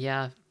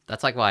 yeah,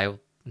 that's what I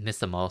miss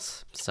the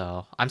most.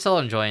 So I'm still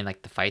enjoying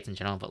the fights in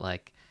general, but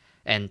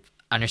and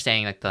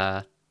understanding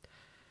the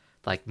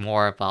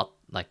more about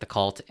the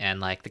cult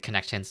and the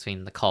connections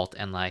between the cult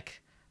and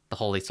the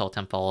Holy Soul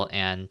Temple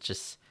and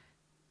just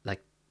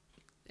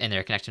and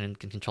their connection and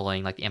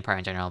controlling the Empire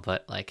in general.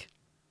 But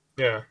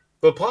Yeah,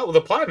 the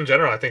plot in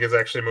general I think is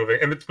actually moving,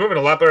 and it's moving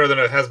a lot better than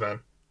it has been.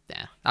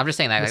 yeah, I'm just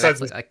saying that Besides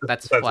that's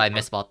besides what I the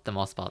miss the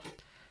most about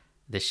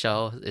this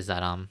show is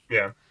that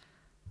Yeah.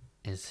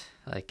 is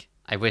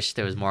I wish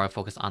there was more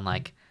focus on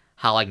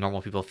how like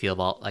normal people feel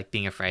about like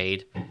being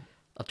afraid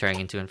of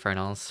turning into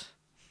infernals.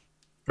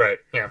 Right.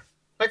 Yeah.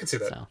 I can see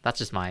that. So that's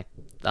just my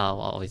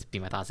that'll always be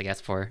my thoughts, I guess,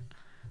 for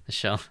the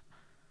show.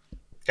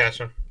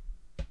 Gotcha.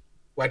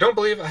 Well, I don't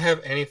believe I have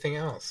anything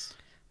else.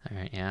 All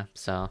right, yeah.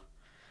 So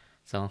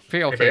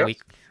pretty Anybody okay else?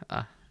 week.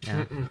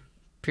 Yeah,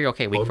 pretty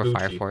okay week All for Gucci.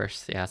 Fire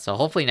Force. Yeah. So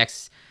hopefully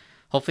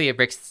it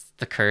breaks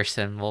the curse,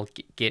 and we'll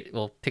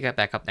we'll pick it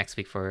back up next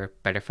week for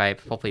better fight.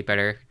 Hopefully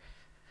better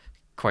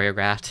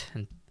choreographed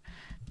and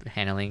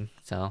handling,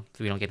 so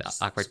we don't get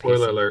awkward. Spoiler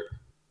pacing. alert.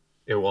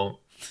 It won't.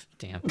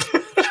 Damn.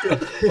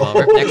 Well,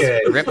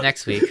 rip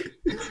next week.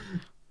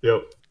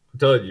 Yep. I'm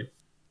telling you.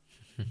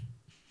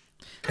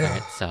 All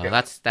right, so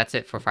that's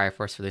it for Fire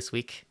Force for this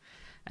week,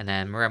 and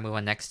then we're gonna move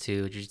on next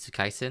to Jujutsu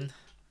Kaisen.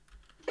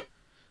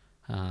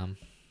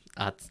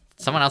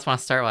 Someone else want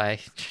to start while I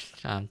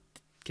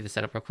get this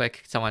set up real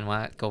quick? Someone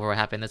want to go over what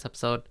happened this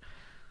episode?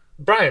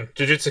 Brian,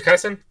 Jujutsu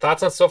Kaisen,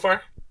 thoughts on so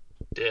far?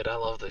 Dude, I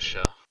love this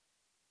show.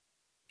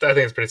 I think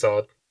it's pretty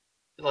solid.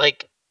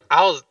 Like,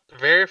 I was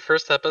very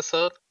first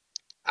episode,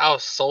 I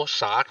was so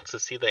shocked to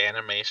see the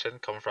animation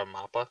come from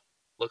Mappa.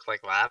 Look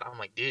like that. I'm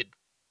like, dude,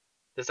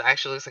 this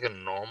actually looks like a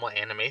normal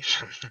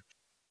animation.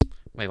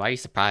 Wait, why are you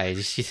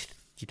surprised?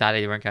 You thought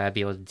they weren't gonna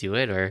be able to do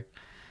it, or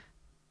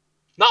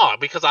No,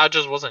 because I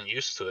just wasn't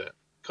used to it.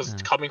 Because Oh.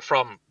 coming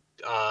from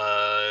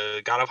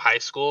God of High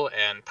School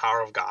and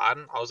Tower of God,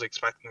 I was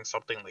expecting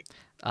something like,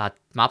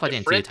 Mappa didn't do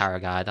Different? Tower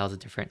of God. That was a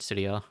different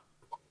studio.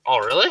 oh,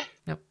 really?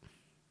 Yep.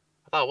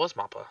 I thought it was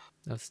Mappa.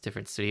 That was a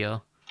different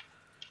studio.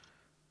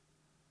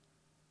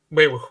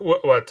 Wait,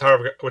 what Tower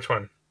of God? Which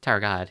one? Tower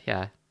of God,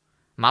 yeah.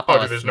 Mappa Oh,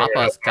 dude, was there's no way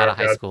Mappa was Tower God of of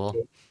High God-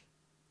 School.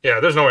 Yeah,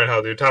 there's no way in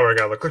hell, dude. Tower of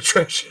God look like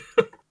trash.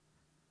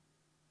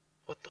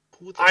 What the?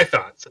 Who I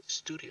thought. It's a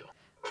studio.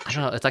 I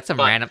don't know. It's like some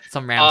But, random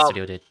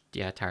studio did.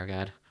 Yeah, Tower of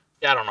God.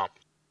 Yeah, I don't know.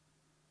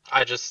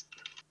 It just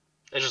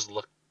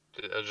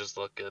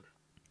looked good.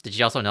 Did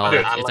you also know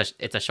Dude, that I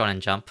it's a Shonen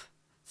Jump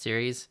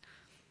series?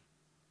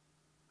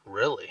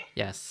 Really?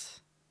 Yes.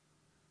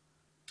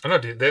 I don't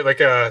know, dude. They, like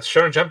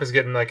Shonen Jump is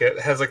getting like it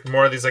has like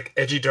more of these like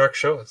edgy, darker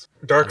shows.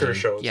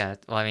 Yeah.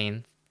 Well, I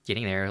mean,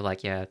 getting there.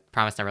 Like, yeah,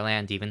 Promised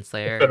Neverland, Demon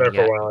Slayer. Been there we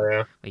for a got- while,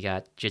 yeah. We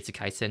got Jujutsu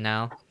Kaisen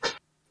now.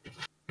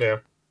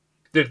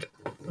 Dude,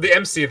 the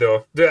MC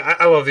though, dude,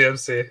 I love the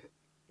MC.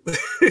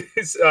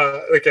 He's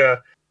like I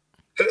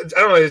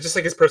don't know, it's just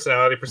like his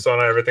personality,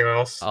 persona, everything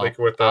else. Oh, like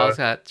with I was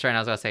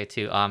gonna say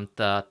too.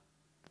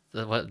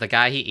 The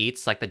guy he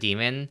eats, like the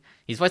demon,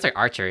 he's voiced like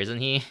Archer, isn't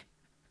he?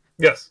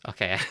 yes,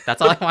 Okay,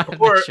 that's all I wanted to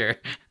Or- make sure.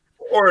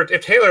 or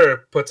if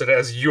Taylor puts it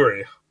as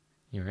Yuri.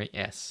 You're right.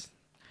 Yes.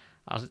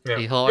 Yeah.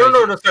 He'll No, always-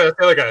 no, sorry, that's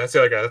the other guy. That's the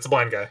other guy. That's the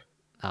blind guy.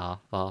 Oh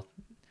well,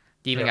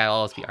 demon Yeah. guy will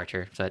always be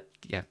Archer. But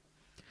yeah.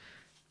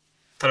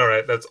 I know,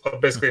 right? That's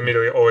basically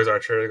immediately always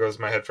Archer. It goes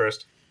in my head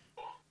first.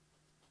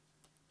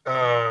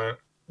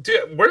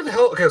 Dude, where the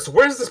hell? Okay, so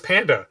where's this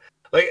panda?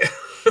 Like,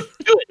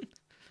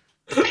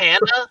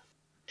 Panda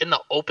in the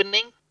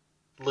opening,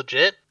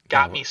 legit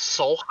got Oh. me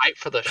so hyped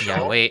for the show.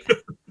 Yeah. Wait.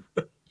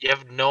 You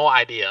have no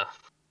idea.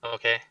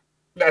 Okay.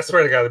 I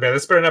swear to God, man,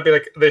 this better not be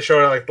like they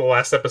showed it like the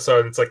last episode.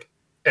 And it's like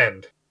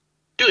end.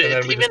 Dude, And then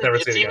it's we just even never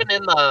it's see it even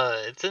in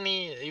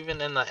the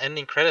even in the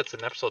ending credits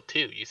in episode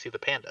 2. You see the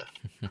panda.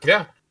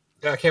 Yeah,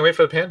 I can't wait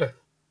for the panda.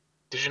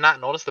 Did you not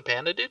notice the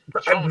panda, dude?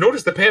 What's I wrong with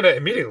noticed the panda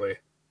immediately.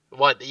 you?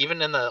 What?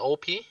 Even in the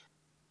OP?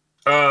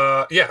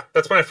 Yeah,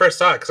 that's when I first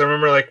saw it because I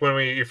remember like when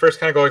you first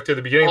kind of go like through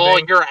the beginning. Oh,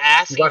 thing. you're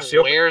asking watched the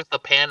open- where's the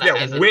panda? Yeah,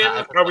 as in when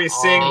the are we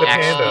seeing The the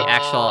actual, panda?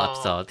 actual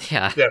episode.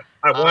 Yeah. Yeah,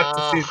 I want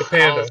to see the I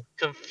panda. was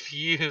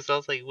confused. I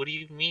was like, what do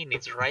you mean?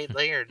 It's right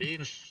there,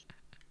 dude.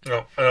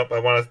 No, I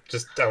want to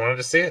wanted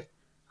to see it.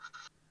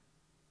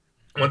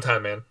 One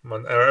time, man.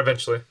 Or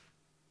eventually.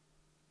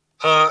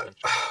 What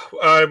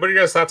are your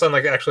guys' thoughts on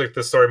like actually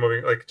the story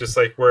moving, like just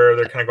like where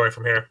they're kind of going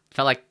from here?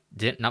 Felt like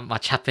not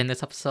much happened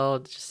this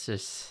episode.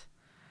 Just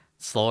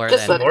slower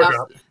Just than setting up.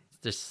 Lord,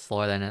 just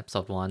slower than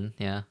episode 1.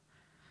 Yeah.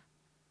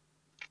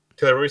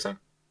 Taylor, what were you saying?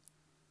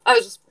 I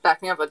was just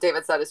backing up what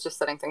David said. It's just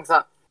setting things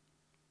up.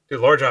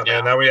 Dude, lore drop, Yeah.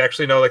 man. Now we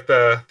actually know like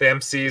the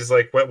MC's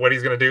like what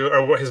he's gonna do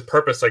or what his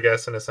purpose, I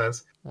guess, in a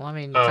sense. Well, I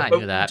mean, you but kind of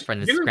knew that when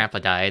his you- grandpa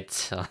died.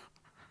 So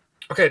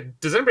Okay,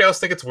 does anybody else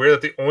think it's weird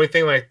that the only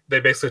thing like they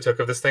basically took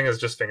of this thing is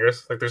just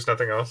fingers? Like there's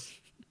nothing else.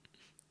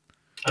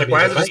 I Like mean, why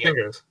there is it might- just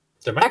fingers?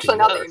 there might be Actually,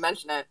 now more. that you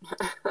mention it,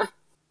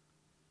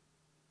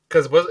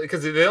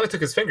 Because they only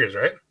took his fingers,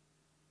 right?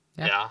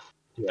 Yeah. Yeah.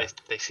 Yeah.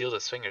 They sealed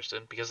his fingers,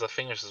 dude, because the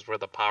fingers is where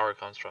the power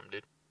comes from,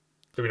 dude.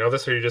 Do we know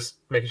this, or are you just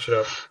making shit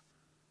up?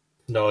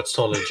 No, it's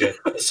totally legit.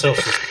 So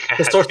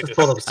the sources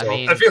told them so. I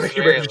mean, I feel like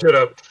you're making shit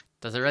up.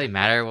 does it really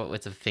matter what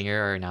it's a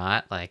finger or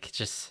not? Like,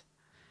 it's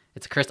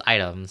a cursed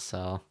item.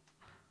 So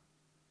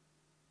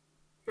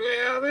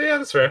Yeah,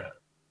 that's fair.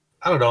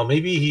 I don't know.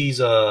 Maybe he's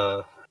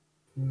pulling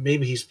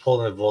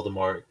a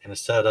Voldemort, and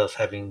instead of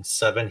having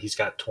 7, he's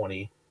got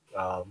 20,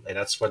 and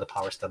that's where the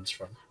power stems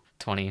from.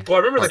 20. Well, I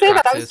remember like say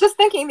that. I was Horcruxes. just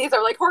thinking these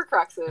are like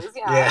Horcruxes.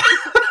 Yeah.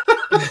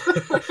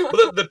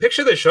 well, the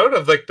picture they showed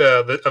of like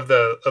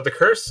the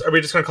curse. Are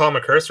we just gonna call him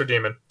a curse or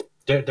demon?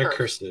 They're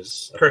Curse.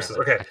 curses. Curses.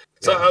 Okay.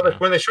 So Yeah. like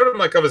when they showed him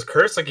like of his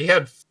curse, like he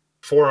had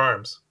 4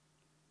 arms.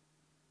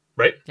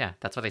 Right? Yeah,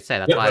 that's what they said.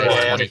 That's Yeah, why that's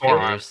there's why 20 it's 4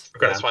 fingers.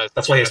 Okay. Yeah,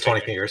 that's why he has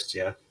 20 fingers.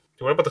 Yeah.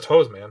 Dude, what about the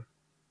toes, man?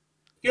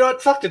 You know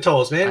what? Fuck the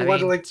toes, man. I What,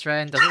 mean, like,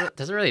 Stren,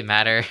 doesn't really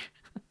matter.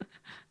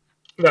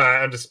 No,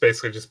 I'm just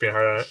basically just being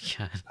hard on it.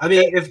 Yeah. I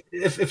mean,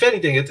 if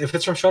anything, if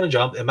it's from Shonen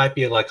Jump, it might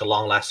be like a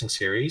long lasting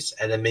series,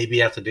 and then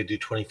maybe after they do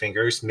 20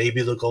 fingers,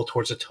 maybe they'll go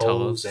towards the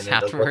toes, Toes and then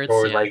they'll go afterwards,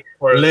 toward yeah. like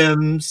Or,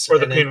 limbs, or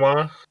the and then,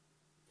 Pinwa.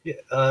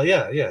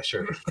 yeah,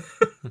 sure.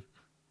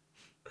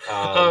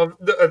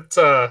 It's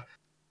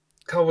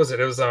how was it?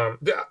 It was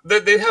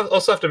they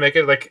also have to make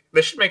it like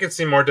they should make it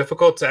seem more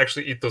difficult to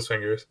actually eat those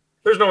fingers.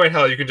 There's no way in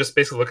hell you can just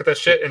basically look at that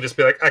shit and just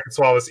be like, I can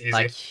swallow this easy.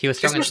 Like he was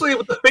strong. Especially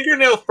with the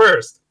fingernail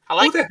first. I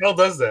like Who the hell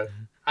does that?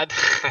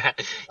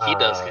 he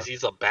does because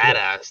he's a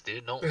badass,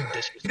 dude. No,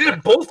 He did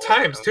it both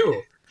times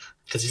too.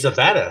 Because he's a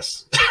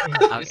badass.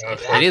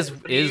 It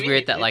is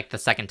weird that like the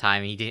second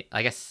time he did.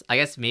 I guess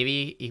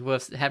maybe he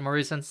would have had more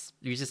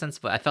resistance,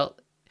 but I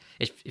felt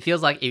it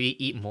feels like if you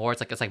eat more,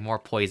 it's like more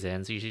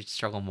poison, so you should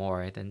struggle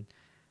more than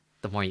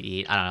the more you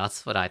eat. I don't know.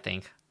 That's what I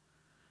think.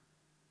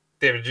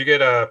 David, did you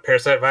get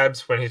Parasite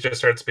vibes when he just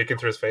started speaking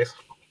through his face?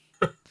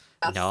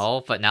 Yes.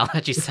 No, but now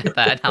that you said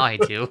that, now I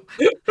do.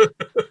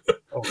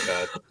 Oh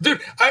god. Dude,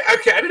 I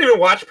didn't even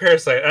watch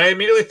Parasite, and I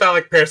immediately thought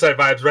like Parasite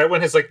vibes right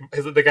when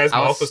the guy's I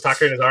mouth was- was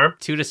talking in his arm.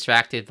 Too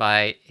distracted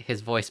by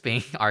his voice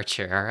being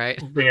Archer. All right.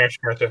 Being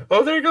actually gotcha.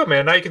 Oh, there you go,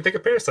 man. Now you can think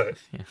of Parasite.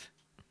 Yeah.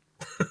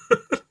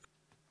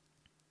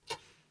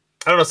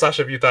 I don't know,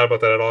 Sasha, if you thought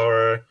about that at all,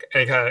 or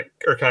kind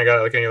of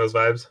got like any of those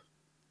vibes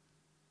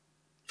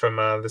from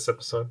this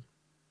episode.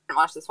 Didn't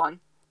watch this one.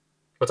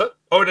 What's up?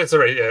 Oh, it's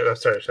already. Yeah, I'm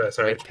sorry.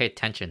 Wait, pay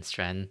attention,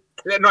 Stren.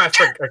 Yeah, no, I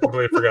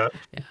completely forgot.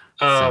 Yeah,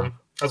 I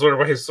was wondering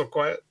why he's so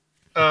quiet.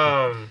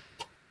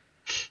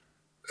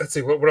 Let's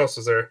see. What else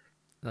was there?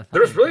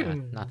 There was really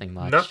nothing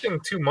much. Nothing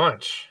too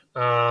much.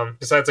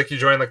 Besides, like you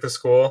join like the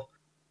school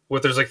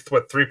with there's like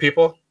 3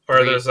 people,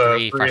 or there's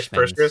three first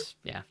freshmen. years.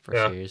 Yeah,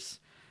 first years.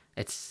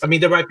 It's I mean,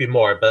 there might be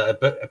more,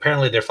 but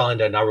apparently they're following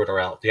the Naruto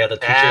route. They had the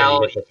teacher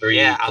and you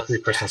get the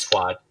 3-person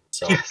squad.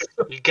 So Yes,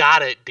 we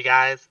got it,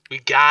 guys. We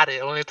got it.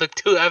 It only took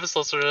 2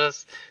 episodes for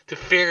us to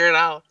figure it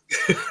out.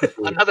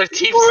 Another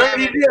team You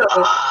already 7. know.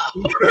 Ah.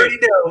 you already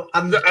know.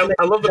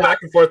 I love the back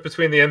and forth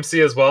between the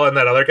MC as well and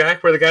that other guy,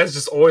 where the guy's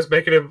just always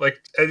making him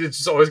like, it's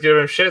just always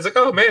giving him shit. It's like,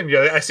 oh man,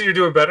 yeah, I see you're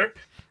doing better.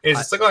 And he's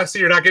just like, oh, I see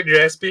you're not getting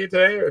your SP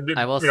today.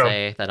 I will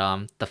say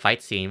that the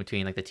fight scene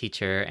between like the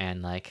teacher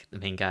and like the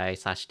main guy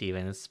 /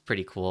 Steven is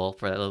pretty cool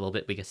for a little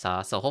bit we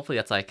saw. So hopefully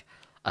that's like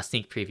a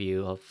sneak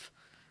preview of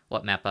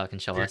what Mappa can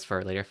show us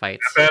for later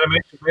fights.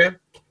 animation, man.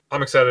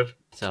 I'm excited.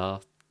 So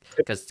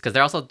because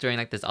they're also doing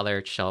like this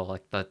other show,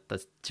 like the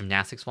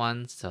gymnastics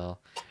one. So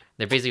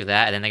they're busy with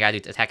that, and then they gotta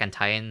do Attack on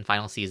Titan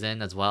final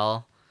season as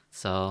well.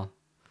 So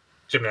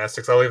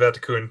Gymnastics. I'll leave that to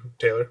Kuhn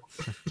Taylor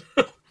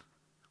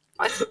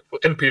What?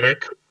 and Peter.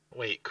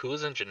 Wait,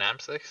 Ku's in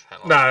gymnastics? I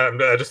don't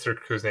Nah, I just threw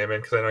Kuhn's name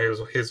in because I know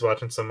he was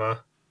watching some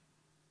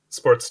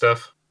sports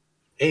stuff.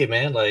 Hey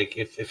man, like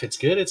if it's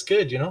good, it's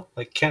good. You know,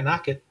 like can't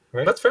knock it,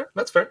 right? That's fair.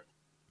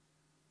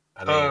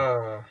 I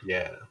mean,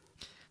 yeah.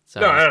 so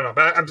No, I don't know,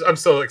 but I'm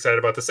still excited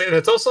about this, and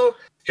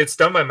it's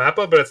done by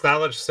Mappa, but it's not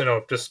like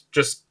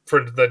just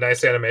for the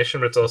nice animation,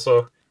 but it's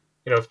also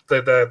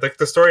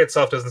the story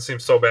itself doesn't seem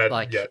so bad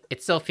like yet.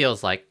 it still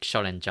feels like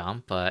Shonen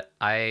Jump, but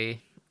I'm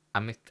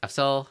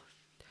still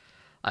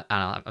I don't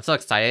know, I'm so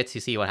excited to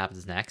see what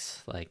happens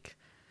next. Like,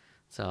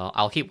 so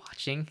I'll keep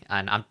watching,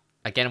 and I'm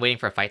again waiting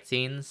for fight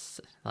scenes,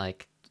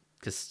 like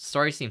because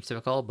story seems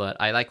typical, but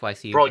I like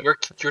YC. Bro, you're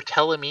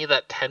telling me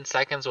that 10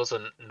 seconds was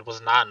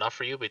not enough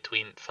for you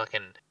between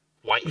fucking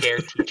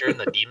white-haired teacher and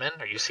the demon?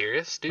 Are you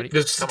serious, dude? It's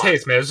just a Come on.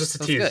 taste, man. It's just a It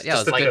was tease. good. Yeah,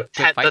 Just it was a good.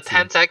 tip. Fight The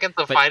 10 scene. seconds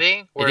of But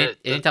fighting?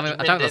 It didn't tell me. I'm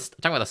demon talking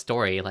did- about the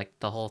story, like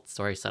the whole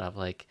story setup.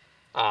 Like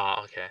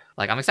Oh, okay.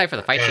 I'm excited for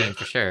the fight Yeah. scene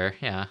for sure.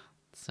 Yeah.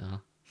 So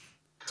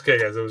It's okay,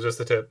 guys. It was just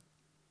a tip.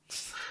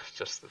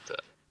 Just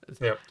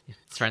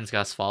Stren's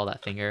gotta swallow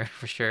that finger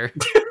for sure.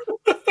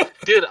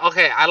 Dude,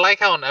 okay, I like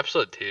how in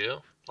episode 2,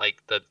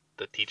 like the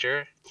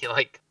teacher,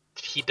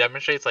 he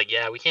demonstrates like,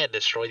 yeah, we can't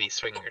destroy these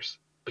fingers,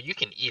 but you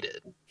can eat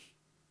it.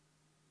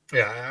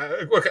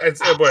 Yeah. Look,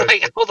 it's, I boy,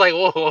 was like,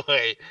 whoa,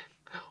 wait,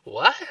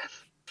 what?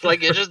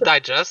 Like it just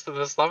digests in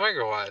the stomach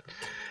or what?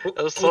 It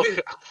was so.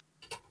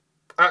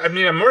 I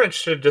mean, I'm more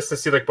interested just to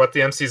see like what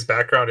the MC's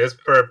background is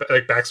or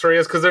like backstory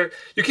is, because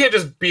you can't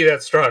just be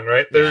that strong,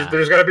 right? Yeah.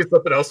 There's got to be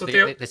something else with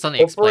you. They still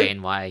hopefully.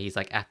 explain why he's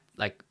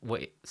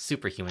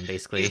superhuman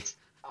basically.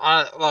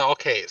 Well,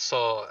 okay,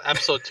 so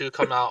episode 2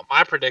 come out.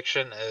 My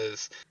prediction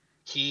is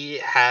he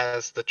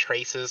has the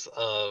traces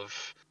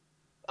of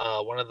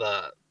one of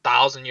the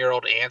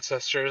 1,000-year-old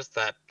ancestors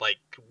that like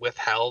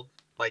withheld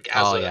like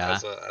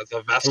as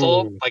a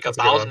vessel, Ooh, like a that's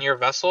a good one. 1,000-year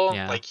vessel.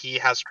 Yeah. Like he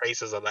has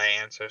traces of that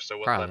ancestor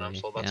within him. Probably,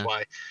 So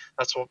yeah.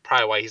 that's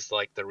probably why he's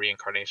like the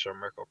reincarnation of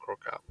Mirko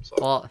Crocop. So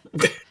Well,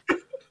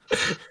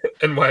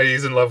 And why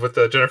he's in love with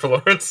Jennifer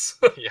Lawrence.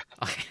 okay.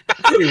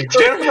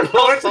 Jennifer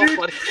Lawrence, so dude.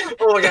 funny.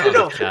 Oh my god, Oh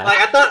no! my God. Like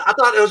I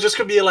thought it was just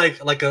gonna be like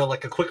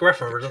a quick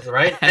reference,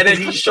 right? And then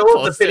he The showed the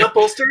poster. pinup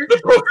poster.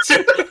 The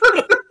poster.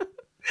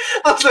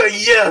 I was like,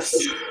 yes,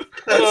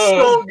 that's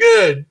Oh. so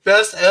good.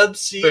 Best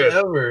MC Dude.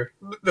 ever.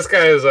 This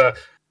guy is I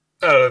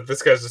don't know.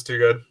 This guy's just too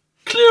good.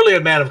 Clearly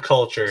a man of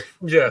culture.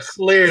 Yes.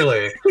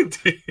 Clearly.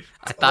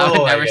 I thought Oh I'd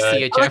my never God.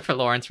 see a Jennifer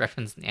Lawrence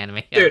reference in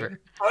anime Dude. ever.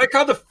 I like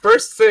how the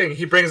first thing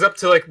he brings up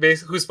to like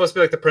basically who's supposed to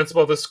be like the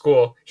principal of the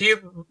school, he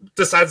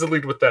decides to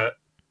lead with that.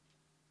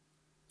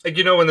 Like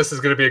you know when this is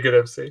gonna be a good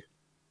MC.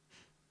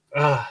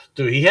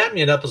 Dude, he had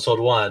me in episode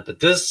 1, but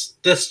this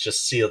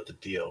just sealed the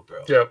deal,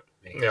 bro. Yep.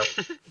 Man, Yep.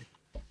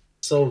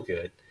 so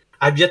good.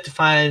 I've yet to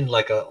find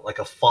like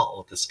a fault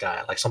with this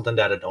guy, like something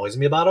that annoys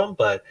me about him.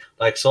 But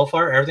like so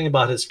far, everything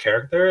about his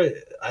character,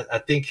 I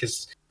think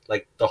his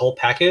like the whole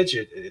package,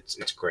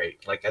 it's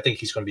great. Like I think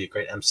he's going to be a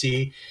great MC.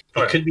 He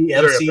Oh, yeah. could be He's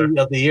very MC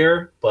up of the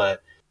year,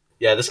 but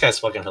yeah, this guy's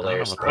fucking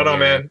hilarious. about I don't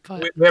know, man.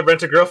 But- We have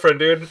Rent a Girlfriend,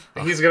 dude.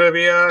 He's gonna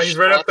be he's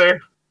right up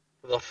there.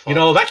 The fuck? You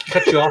know, if I could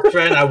cut you off,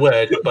 friend, I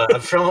would. But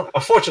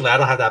unfortunately, I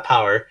don't have that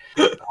power.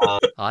 Oh,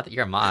 I thought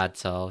you're a mod,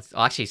 so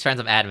actually, he's friends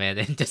of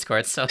admin in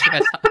Discord, so he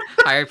has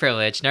higher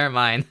privilege. Never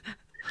mind.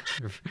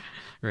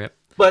 Rip.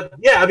 But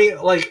yeah, I mean,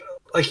 like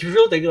if you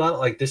really think about it,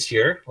 like this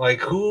year,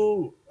 like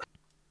who?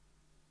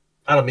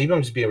 I don't know. Maybe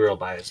I'm just being real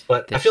biased,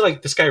 but I feel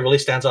like this guy really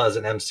stands out as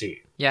an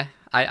MC. Yeah,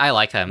 I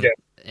like him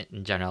Yeah.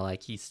 in general.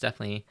 Like he's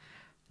definitely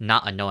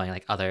not annoying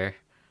like other,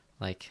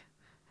 like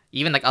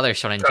even like other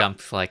Shonen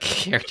Jump like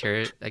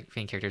characters, like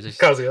main characters. Are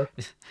Kazuya.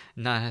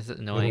 not as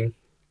annoying,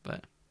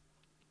 but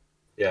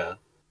Yeah.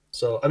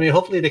 So I mean,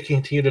 hopefully they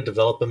continue to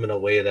develop him in a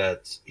way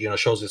that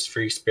shows his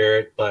free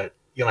spirit, but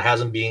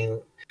has him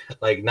being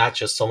like not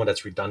just someone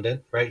that's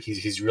redundant, right?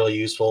 He's really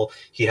useful.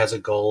 He has a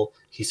goal.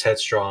 He's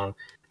headstrong.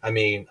 I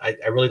mean, I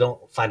really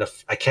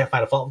I can't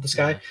find a fault with this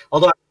guy. Yeah.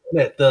 Although I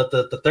admit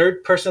the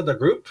third person of the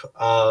group,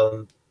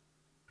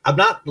 I'm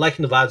not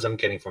liking the vibes I'm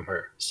getting from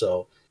her.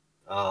 So,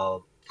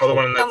 Oh, the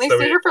one You that's only that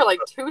see we, her for like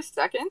 2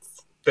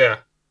 seconds. yeah.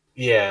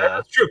 yeah,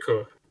 That's true,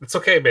 cool. It's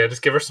okay, man.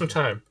 Just give her some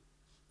time.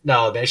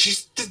 no, man,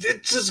 it's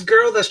this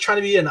girl that's trying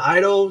to be an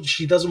idol.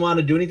 She doesn't want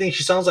to do anything.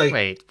 She sounds like,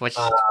 wait,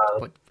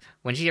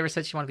 when she ever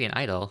said she wanted to be an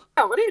idol?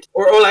 Yeah, what are you?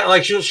 or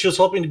like she was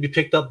hoping to be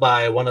picked up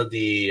by one of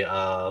the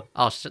Oh,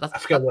 that's, I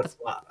forget what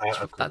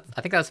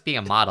I think that was being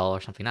a model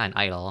or something, not an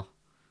idol.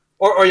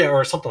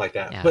 or something like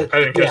that. Yeah. But I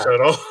didn't catch that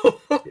at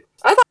all.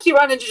 I thought she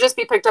wanted to just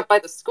be picked up by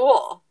the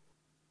school.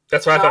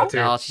 That's what I No? thought too.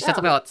 No, she said Yeah.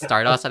 something about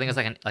Stardust. I think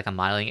it's like a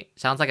modeling.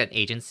 Sounds like an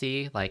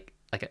agency, like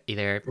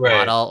either Right.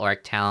 model or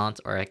like talent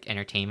or like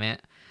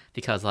entertainment.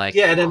 Because like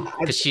yeah, and then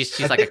because she's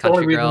I like a think the only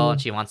country girl reason-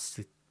 and she wants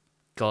to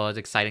go to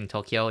exciting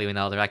Tokyo, even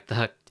though they're like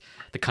the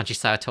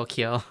countryside of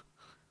Tokyo.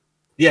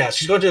 Yeah,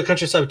 she's going to the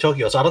countryside of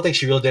Tokyo, so I don't think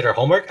she really did her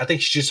homework. I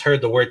think she just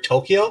heard the word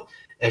Tokyo,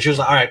 and she was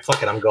like, "All right,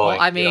 fuck it, I'm going."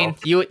 Well, I mean,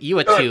 you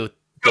would Go. too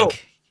Go.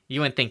 think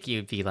you wouldn't think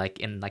you'd be like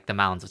in like the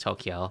mountains of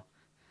Tokyo.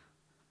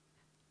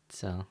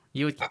 So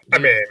you would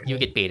you would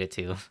get baited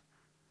too.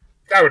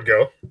 I would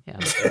go. Yeah.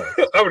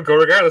 I would go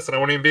regardless, and I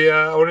wouldn't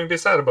even be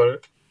sad about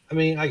it. I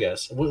mean, I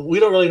guess we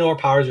don't really know her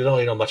powers. We don't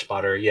really know much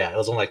about her. Yeah, it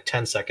was only like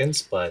 10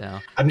 seconds, but So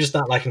I'm just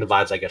not liking the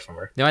vibes I get from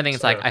her. the only thing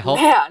is like So- I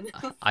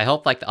Man,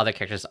 hope like the other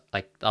characters,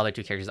 like the other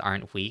two characters,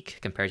 aren't weak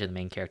compared to the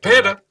main character.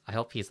 Panda. Like, I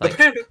hope he's The like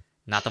panda.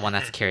 not the one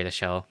that's carry the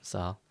show.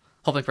 So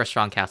hoping for a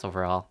strong cast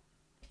overall.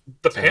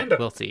 The So, panda.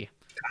 we'll see.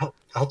 I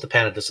hope the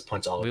panda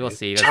disappoints all of We you. will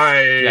see.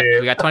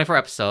 We got 24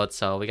 episodes,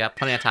 so we got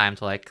plenty of time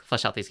to like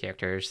flesh out these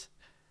characters.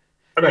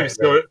 I'm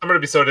gonna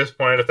be so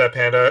disappointed if that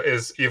panda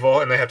is evil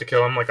and they have to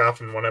kill him like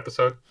off in one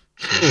episode.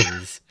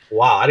 Jeez.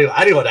 Wow, I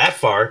didn't go that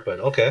far, but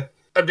okay.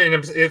 I mean,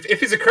 if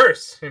he's a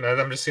curse,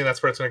 I'm just seeing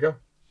that's where it's gonna go.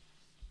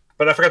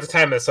 But I forgot to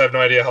time this, so I have no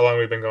idea how long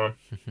we've been going.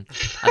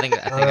 I think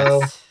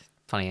that's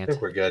plenty I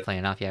think we're good. plenty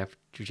enough. Yeah,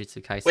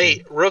 Jujutsu Kaisen.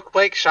 Wait, real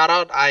quick, shout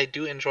out. I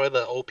do enjoy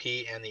the OP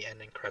and the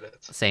ending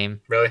credits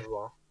Same. Really? as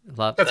well.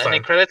 Love. That's The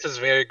ending fine. credits is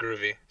very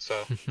groovy, so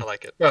I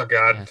like it. Oh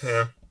God, Yes.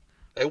 yeah.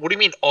 What do you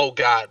mean? Oh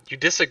God, you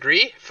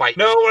disagree? Fight.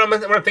 No,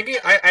 when I'm thinking,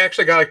 I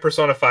actually got like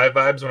Persona 5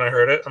 vibes when I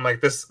heard it. I'm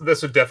like, this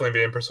would definitely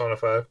be in Persona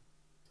 5.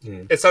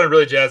 Hmm. It sounded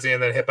really jazzy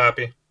and then hip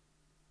hoppy.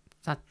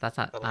 That's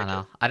not. I I like don't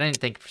know. I didn't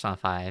think Persona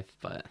 5,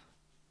 but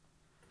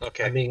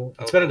Okay. I mean,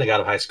 it's better than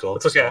God of High School.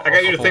 It's okay. I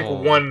got you to think Oh.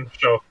 one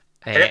show.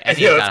 hey, I think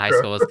Yeah, God that's High true.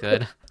 School was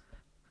good.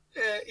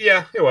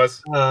 Yeah, it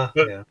was.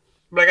 Yeah.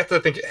 But I got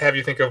to have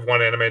you think of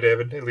one anime,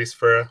 David, at least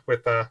for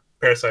with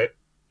Parasite.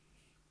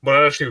 One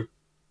out of two.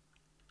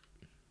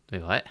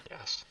 Wait, what?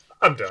 Yes.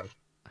 I'm done.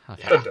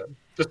 Okay. I'm done.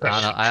 Just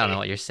I don't know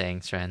what you're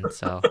saying, Sren.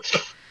 So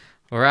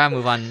we're gonna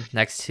move on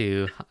next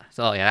to.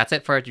 So yeah, that's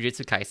it for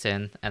Jujutsu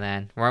Kaisen, and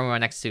then we're gonna move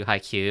on next to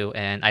Haikyuu.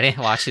 And I didn't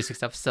watch this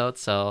week's episode,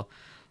 so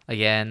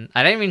again,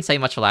 I didn't even say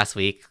much for last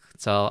week.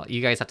 So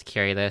you guys have to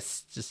carry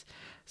this. Just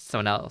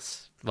someone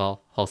else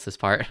will host this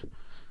part.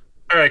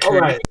 All right. All Cool.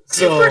 right, You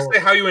so- first say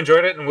how you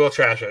enjoyed it, and we'll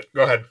trash it.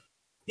 Go ahead.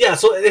 Yeah,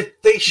 so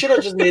they should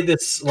have just made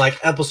this like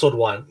episode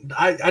 1.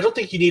 I don't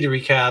think you need to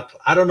recap.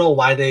 I don't know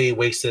why they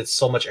wasted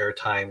so much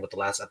airtime with the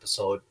last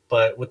episode,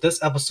 but with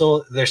this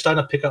episode, they're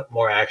starting to pick up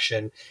more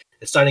action.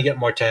 It's starting to get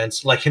more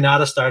tense. Like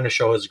Hinata's starting to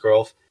show his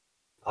growth.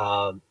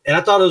 And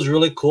I thought it was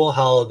really cool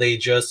how they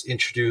just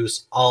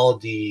introduced all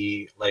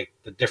the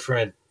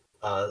different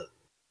I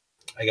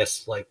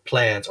guess like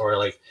plans or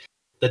like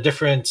the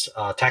different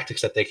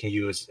tactics that they can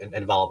use in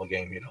a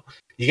game.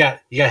 You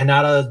got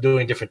Hinata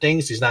doing different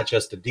things. He's not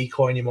just a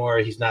decoy anymore.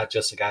 He's not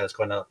just a guy that's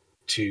going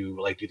to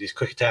like do these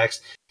quick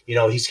attacks.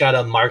 He's got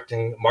him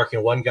marking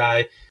one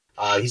guy.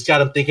 He's got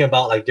him thinking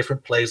about like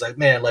different plays. Like,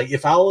 man, like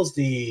if I was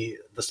the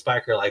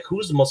spiker, like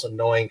who's the most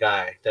annoying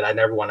guy that I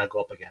never want to go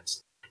up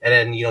against? And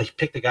then he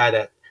picked the guy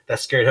that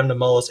scared him the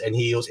most, and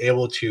he was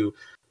able to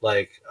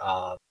like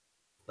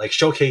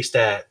showcase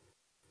that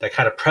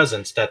kind of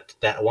presence that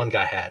one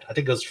guy had. I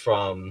think it was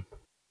from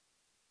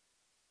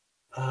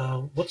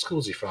what school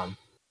is he from?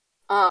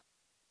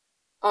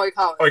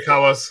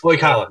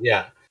 Oikawa,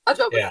 yeah.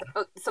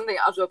 Something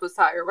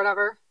Ajopusai or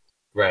whatever.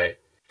 Right.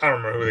 I don't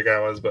remember who the guy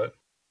was, but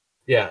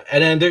yeah.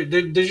 And then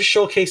they're just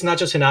showcasing not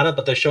just Hinata,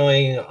 but they're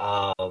showing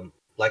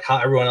like how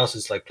everyone else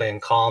is like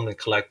playing calm and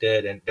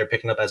collected, and they're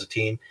picking up as a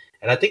team.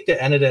 And I think they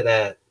ended it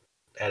at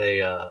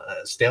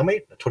a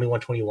stalemate, a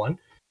 21-21.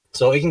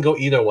 So it can go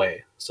either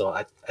way. So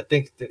I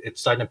think it's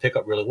starting to pick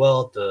up really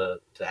well. The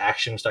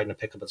action is starting to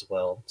pick up as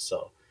well.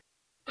 So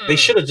they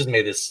should have just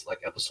made this like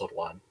episode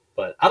 1.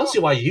 But I don't see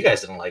why you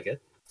guys didn't like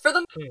it.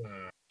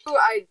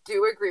 I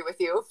do agree with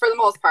you. For the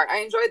most part, I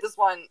enjoyed this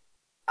one.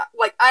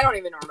 Like, I don't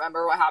even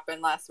remember what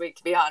happened last week,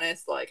 to be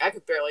honest. Like, I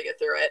could barely get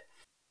through it.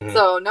 Mm-hmm.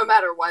 So no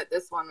matter what,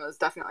 this one was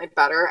definitely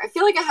better. I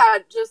feel like it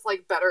had just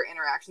like better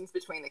interactions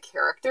between the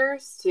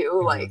characters too.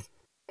 Mm-hmm. Like,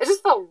 it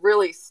just felt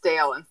really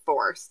stale and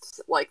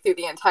forced, like through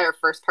the entire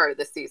first part of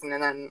this season,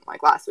 and then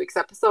like last week's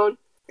episode,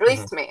 at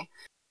least to me.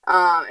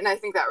 And I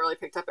think that really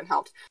picked up and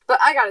helped. But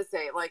I gotta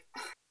say, like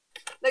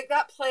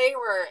that play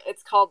where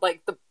it's called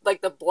like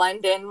the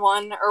blend in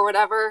one or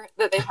whatever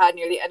that they had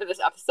near the end of this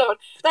episode,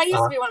 that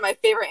used to be one of my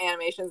favorite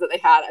animations that they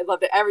had. I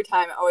loved it every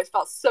time. It always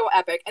felt so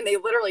epic, and they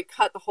literally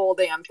cut the whole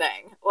damn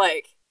thing.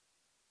 Like,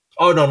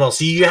 oh no!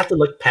 See, you have to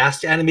look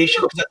past the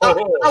animation. I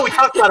thought we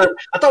talked about it.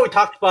 I thought we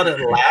talked about it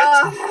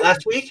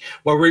last week,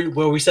 where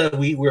we said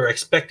we were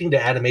expecting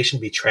the animation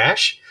to be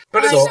trash.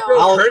 But it still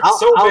hurts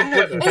so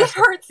bad. It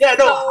hurts. Yeah,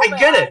 no, so I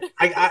get it.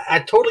 I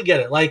totally get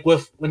it. Like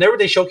whenever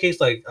they showcase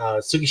like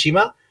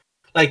Tsukishima,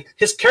 like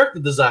his character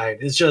design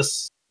is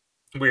just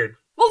weird.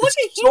 Well, look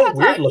at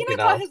Hinata.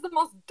 Hinata has the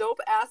most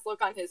dope ass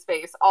look on his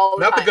face all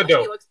the time. Not the good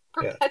dope. He looks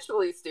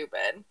perpetually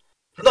stupid.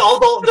 No,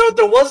 although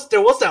there was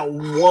that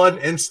one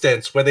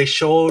instance where they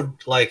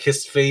showed like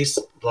his face,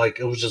 like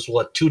it was just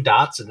 2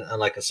 dots and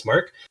like a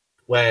smirk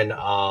when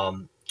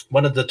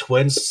one of the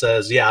twins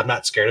says, "Yeah, I'm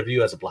not scared of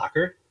you" as a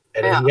blocker,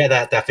 and then he had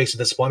that face of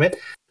disappointment.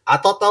 I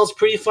thought that was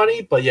pretty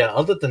funny, but yeah,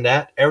 other than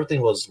that,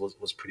 everything was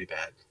pretty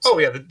bad. So. Oh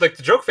yeah, the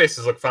joke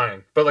faces look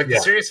fine, but like the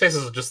serious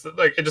faces are just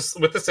like it just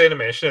with this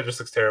animation, it just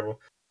looks terrible.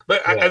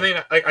 But I mean,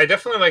 like I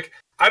definitely like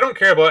I don't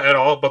care at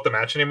all about the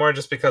match anymore,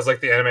 just because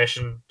like the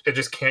animation it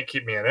just can't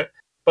keep me in it.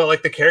 But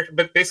like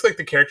basically like,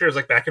 the character is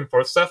like back and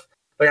forth stuff.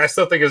 Like I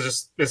still think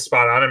is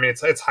spot on. I mean,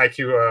 it's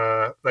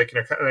haiku, like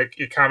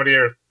like comedy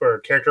or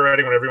character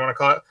writing, whatever you want to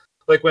call it.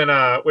 Like when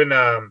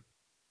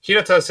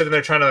Hinata is sitting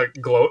there trying to like,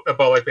 gloat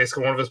about like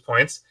basically one of his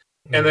points,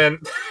 and then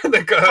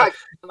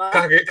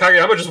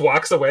Kageyama just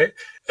walks away,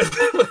 and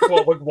then,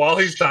 while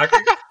he's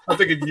talking, I'm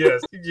thinking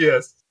yes.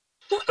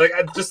 Like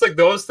just like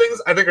those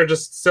things, I think are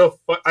just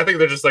still. I think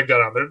they're just like dead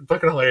on. They're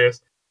fucking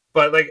hilarious.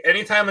 But like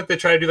anytime that they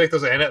try to do like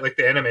those like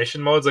the animation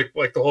modes, like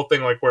the whole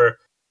thing, like where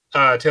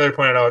Taylor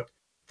pointed out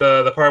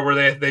the part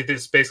where they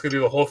just basically do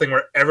the whole thing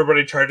where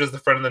everybody charges the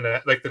front of the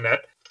net, like the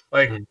net.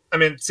 Like I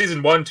mean,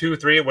 season 1, 2,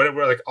 3,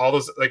 whatever. Like all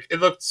those, like it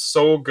looked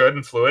so good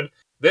and fluid.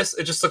 This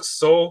it just looks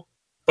so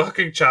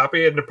fucking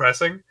choppy and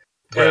depressing.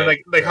 Right. And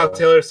like how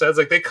Taylor says,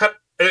 like they cut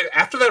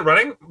after that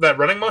running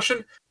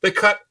motion, they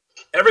cut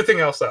everything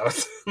else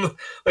out.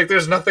 Like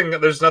there's nothing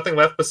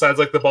left besides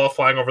like the ball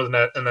flying over the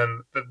net, and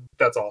then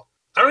that's all.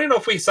 I don't even know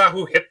if we saw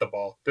who hit the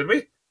ball. Did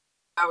we?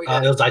 Oh, we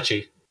did. It was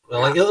Aichi.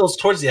 Well, like it was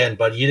towards the end,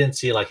 but you didn't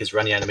see like his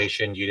running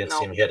animation. You didn't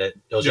see him hit it.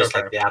 It was just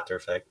like the after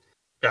effect.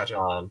 Gotcha.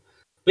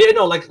 But yeah,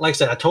 no, like I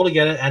said, I totally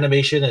get it.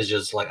 Animation is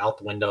just like out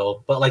the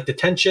window. But like the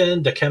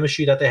tension, the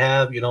chemistry that they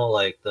have,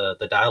 like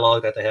the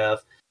dialogue that they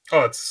have.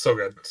 Oh, it's so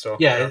good. So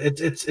yeah.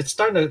 It's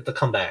starting to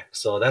come back.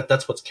 So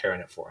that's what's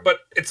carrying it for him. But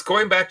it's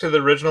going back to the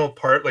original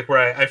part, like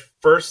where I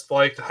first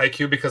liked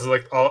Haikyuu because of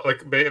like all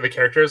like the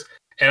characters.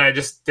 And I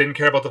just didn't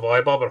care about the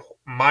volleyball, but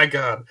my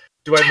God,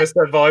 do I miss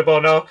that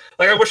volleyball now?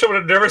 Like, I wish I would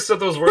have never said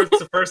those words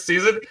the first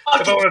season.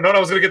 If I would have known I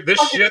was going to get this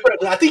shit.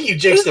 I think you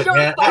jinxed it,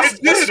 man. I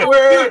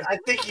swear, I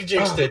think you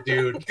jinxed it,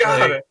 dude.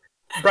 God,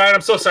 Brian, I'm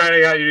so sorry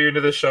I got you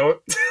into this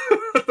show.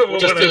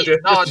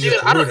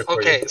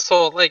 Okay,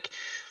 so, like,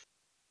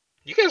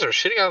 you guys are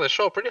shitting on the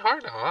show pretty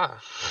hard now, huh?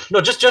 No,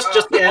 just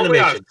the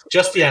animation.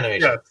 Just the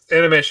animation. Yeah,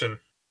 animation.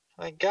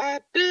 Like,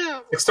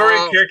 goddamn. The story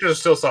and characters are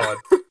still solid.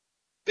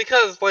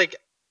 Because, like,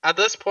 at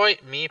this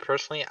point, me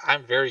personally,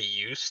 I'm very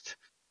used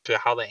to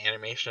how the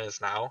animation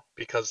is now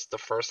because the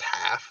first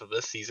half of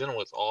this season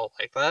was all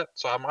like that.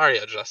 So I'm already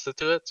adjusted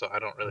to it, so I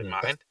don't really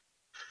mind.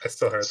 I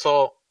still heard.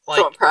 So So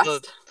like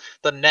impressed.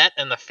 the net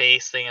and the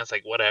face thing is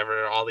like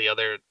whatever. All the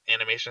other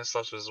animation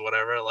stuff was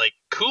whatever. Like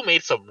Ku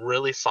made some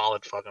really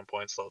solid fucking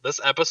points though. This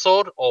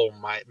episode, oh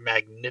my,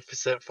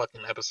 magnificent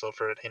fucking episode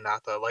for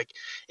Hinata. Like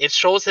it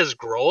shows his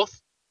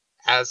growth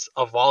as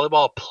a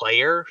volleyball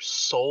player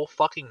so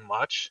fucking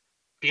much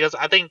because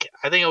I think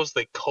it was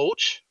the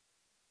coach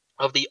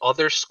of the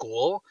other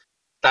school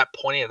that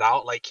pointed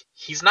out like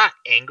he's not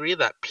angry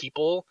that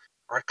people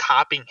are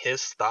copying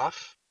his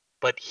stuff,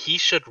 but he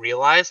should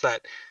realize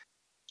that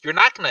you're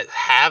not going to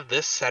have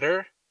this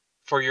setter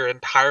for your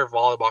entire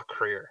volleyball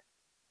career.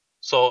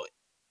 So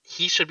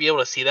he should be able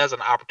to see that as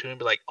an opportunity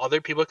to be like, other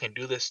people can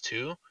do this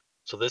too.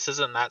 So this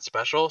isn't that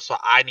special. So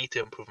I need to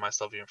improve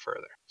myself even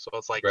further. So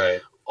it's like,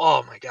 Right.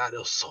 oh my god, it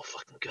was so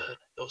fucking good.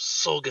 It was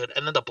so good.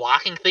 And then the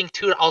blocking thing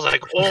too, I was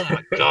like, oh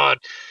my god,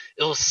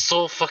 it was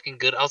so fucking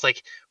good. I was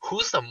like,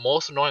 who's the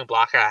most annoying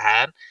blocker I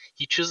had?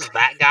 He chooses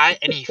that guy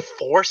and he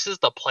forces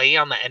the play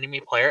on the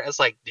enemy player. It's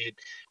like, dude,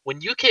 when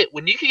you can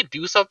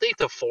do something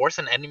to force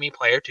an enemy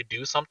player to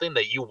do something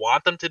that you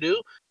want them to do,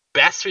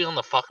 best feeling in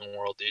the fucking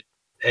world, dude.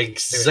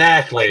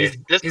 Exactly.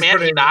 This man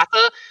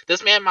Hinata,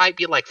 this man might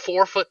be like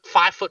 4 foot,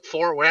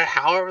 5'4", whatever,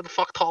 however the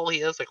fuck tall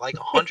he is, like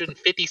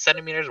 150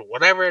 centimeters,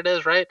 whatever it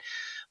is, right?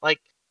 Like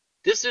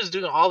this dude's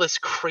doing all this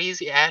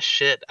crazy ass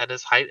shit at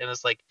his height, and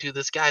it's like, dude,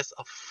 this guy's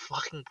a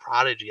fucking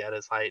prodigy at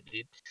his height,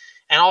 dude.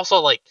 And also,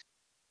 like,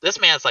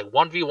 this man's like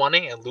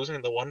 1v1ing and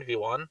losing the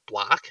 1v1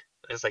 block.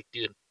 It's like,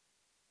 dude,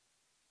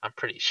 I'm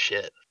pretty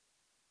shit.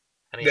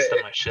 I need to step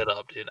my shit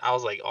up, dude. I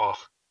was like, oh.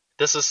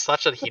 This is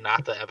such a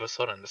Hinata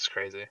episode, and it's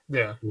crazy.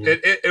 Yeah,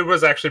 it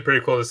was actually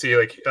pretty cool to see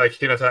like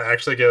Hinata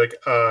actually get like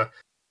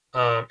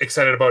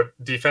excited about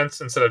defense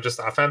instead of just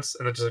offense,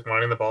 and then just like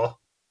wanting the ball.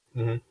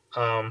 Mm-hmm.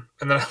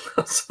 And then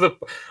also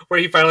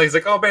where he's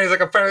like, oh man, he's like,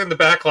 I'm finally in the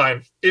back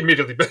line.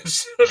 Immediately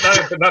bench,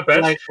 not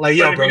bench. Like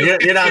yo, bro,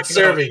 you're not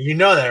serving. You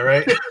know that,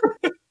 right?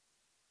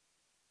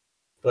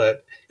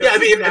 But yeah, I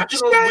mean,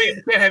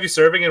 we can't have you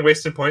serving and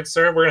wasting points,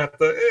 sir. We're gonna have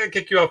to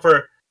kick you out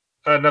for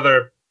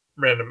another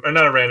random, or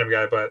not a random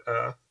guy, but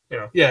you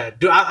know. Yeah,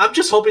 dude, I'm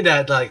just hoping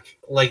that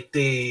like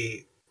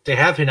they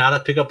have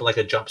Hinata pick up like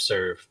a jump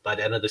serve by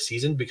the end of the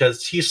season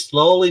because he's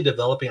slowly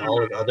developing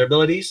all of the other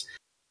abilities.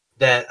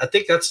 That I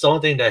think that's the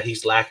only thing that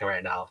he's lacking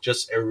right now.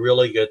 Just a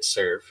really good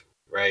serve,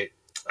 right?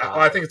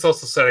 I think it's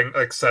also setting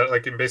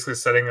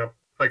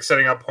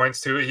up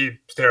points too. He's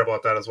terrible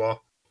at that as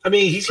well. I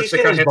mean, he's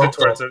getting hinted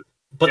towards it,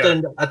 but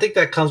then I think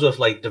that comes with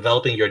like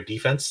developing your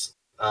defense.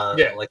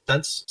 Like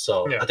sense.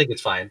 So I think it's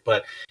fine.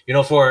 But you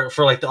know, for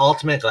like the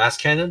ultimate glass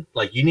cannon,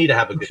 like you need to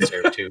have a good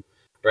serve too,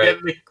 right?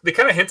 Yeah, they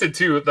kind of hinted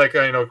too, like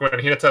you know, when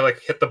Hinata like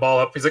hit the ball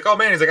up, he's like, "Oh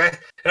man," he's like, "It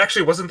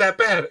actually wasn't that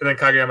bad." And then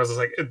Kageyama's just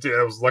like, "Dude,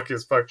 I was lucky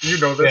as fuck." You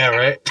know this, yeah,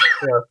 right?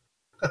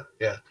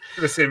 Yeah.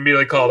 This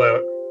immediately called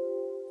out.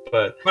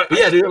 But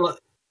yeah, dude.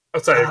 Oh,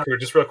 sorry,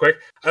 just real quick.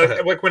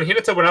 Like when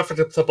Hinata went off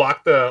to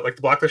block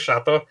the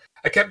shot, though,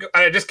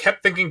 I just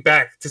kept thinking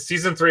back to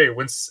season 3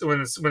 when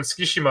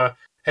Tsukishima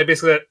had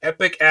basically that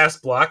epic ass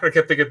block. I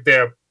kept thinking,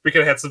 damn, we could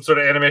have had some sort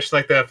of animation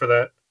like that for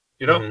that,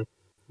 you know? Mm-hmm.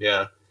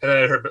 Yeah. And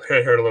then it hurt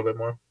a little bit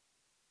more.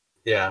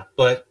 Yeah,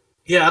 but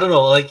yeah, I don't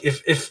know. Like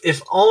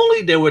if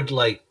only they would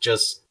like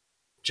just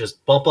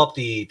bump up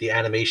the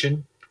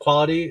animation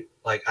quality.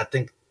 Like I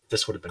think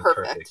this would have been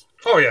perfect.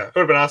 Oh yeah, it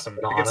would have been awesome.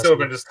 It could still have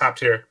been just top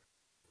tier.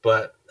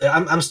 But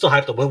I'm still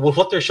hyped with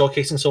what they're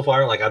showcasing so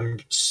far. Like I'm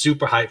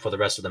super hyped for the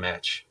rest of the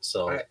match.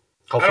 So I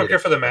don't care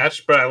for the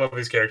match, but I love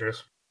these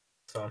characters.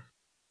 So.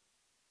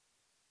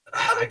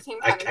 Other team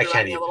kind of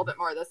grew me a little bit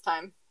more this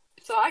time,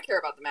 so I care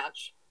about the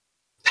match.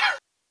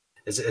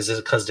 Is it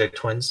because they're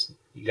twins?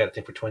 You got to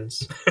think for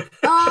twins.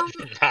 No,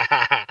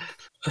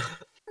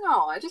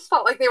 I just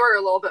felt like they were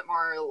a little bit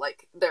more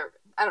like their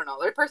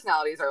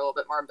personalities are a little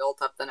bit more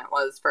built up than it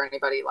was for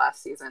anybody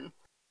last season.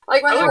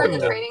 Like when they were in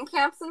the training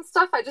camps and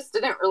stuff, I just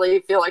didn't really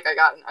feel like I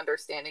got an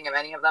understanding of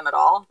any of them at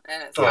all,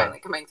 and it's finally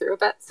coming through a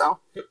bit. So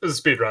it was a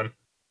speed run.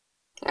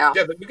 Yeah,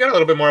 we got a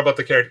little bit more about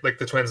the character, like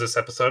the twins this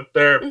episode.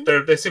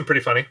 They seem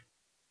pretty funny.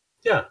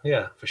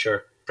 Yeah, for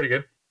sure. Pretty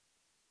good.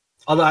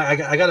 Although I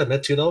gotta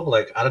admit too, though,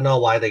 like I don't know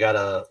why they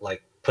gotta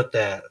like put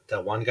that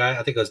one guy.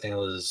 I think his name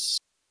was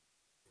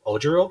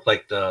Ojiro,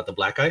 like the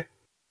black guy.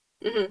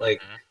 Mm-hmm.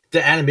 Like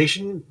the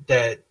animation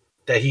that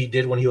he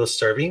did when he was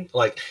serving,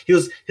 like he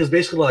was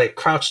basically like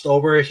crouched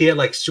over. He had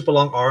like super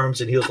long arms,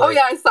 and he was like, oh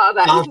yeah, I saw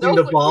that. Bouncing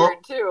the ball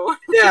weird too.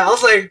 Yeah, I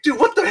was like, dude,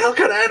 what the hell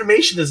kind of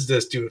animation is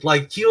this, dude?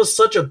 Like he was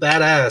such a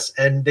badass,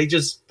 and they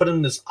just put him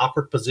in this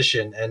awkward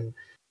position, and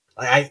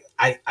I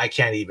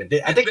can't even.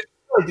 I think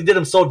they did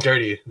him so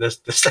dirty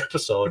this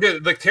episode. Yeah,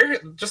 like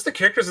just the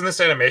characters in this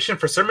animation,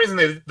 for some reason,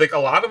 they like a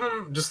lot of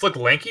them just look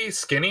lanky,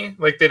 skinny.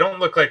 Like they don't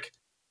look like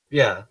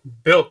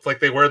built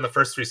like they were in the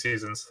first 3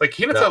 seasons. Like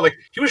Hinata, like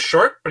he was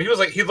short, but he looked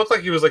like he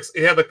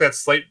had like that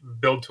slight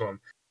build to him.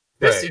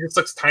 This he just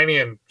looks tiny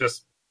and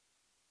just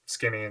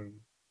skinny and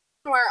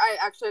where I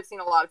actually have seen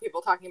a lot of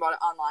people talking about it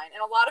online,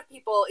 and a lot of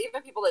people,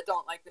 even people that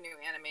don't like the new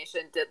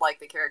animation, did like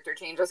the character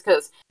changes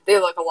because they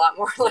look a lot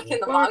more like in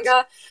the What?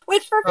 manga.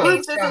 Which for Oh,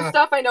 faces and God.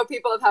 stuff, I know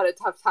people have had a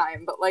tough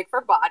time, but like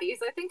for bodies,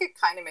 I think it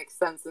kind of makes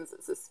sense since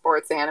it's a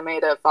sports anime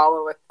to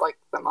follow with like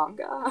the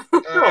manga.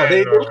 No,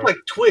 they look like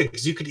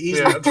twigs. You could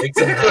easily Yeah.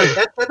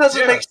 exactly. That doesn't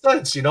Yeah. make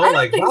sense, you know. I don't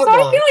Like think so. I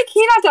volleyball feel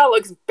like Hinata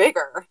looks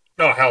bigger.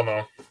 No, hell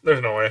no.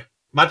 There's no way.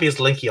 might be his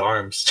linky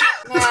arms.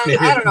 Man,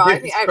 I don't know. I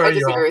think I Sorry,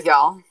 disagree y'all. with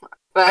y'all.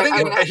 But I think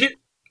I mean,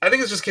 I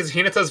think it's just because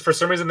Hinata's for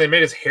some reason they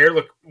made his hair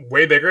look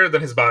way bigger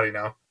than his body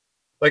now.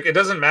 Like it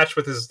doesn't match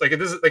with his like it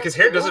doesn't like his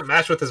hair doesn't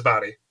match with his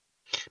body.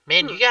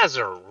 Man, you guys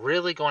are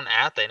really going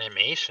at the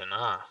animation,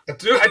 huh?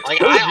 Dude, Like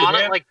told I you,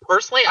 honestly, man. like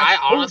personally, I I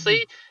told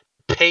honestly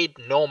paid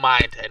no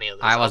mind to any of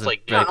this. I was wasn't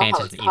like, really don't know paying how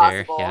attention it's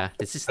either. possible. Yeah,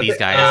 it's just I these think-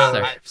 guys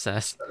are I-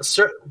 obsessed.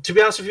 To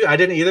be honest with you, I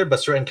didn't either, but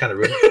certain kind of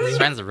ruined it for me.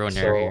 Friends are ruined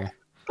So- here.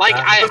 like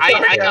I'm I just I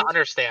sorry, can guys.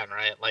 understand,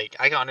 right? Like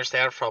I can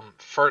understand from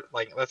first,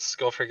 like let's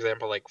go for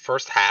example, like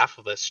first half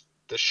of this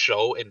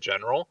show in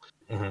general.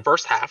 Mhm.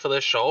 First half of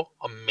this show,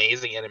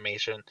 amazing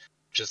animation,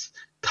 just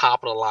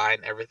top of the line,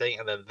 everything,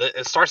 and then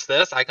it starts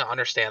this. I can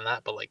understand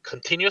that, but like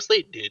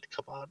continuously, dude,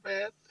 come on,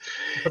 man,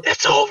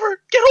 it's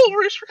over. Get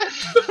over it, Shred.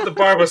 The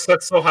bar was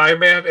set so high,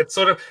 man. It's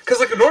sort of because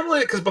like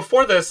normally because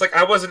before this, like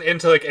I wasn't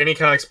into like any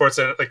kind of like sports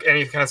like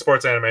any kind of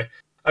sports anime.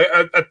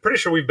 I'm pretty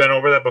sure we've been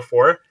over that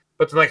before,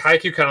 but then like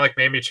Haikyuu kind of like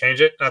made me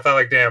change it, and I thought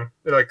like damn,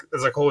 like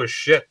it's like holy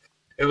shit,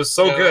 it was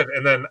so Yeah. good,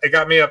 and then it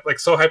got me up like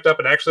so hyped up,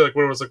 and actually like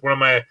when it was like one of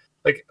my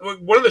like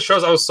one of the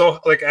shows I was so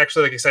like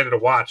actually like excited to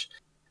watch,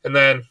 and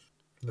then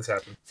this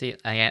happened. See,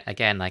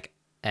 again, like,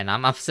 and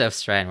I'm opposite of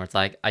Strand, where it's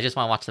like I just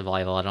want to watch the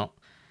volleyball. I don't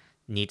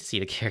need to see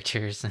the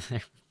characters and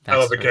their I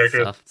love the backstory and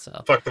characters. stuff.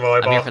 So Fuck the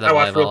volleyball. I'm here for the I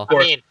watched Real volleyball. I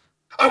Sport. mean,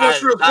 I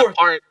watched Real that Sport.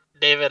 part,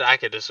 David, I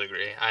could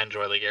disagree. I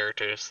enjoy the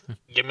characters.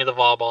 Give me the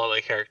volleyball,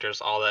 the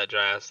characters, all that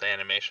jazz, the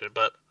animation.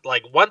 But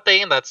like one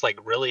thing that's like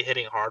really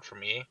hitting hard for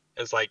me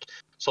is like,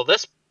 so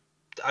this,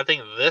 I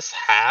think this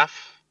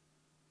half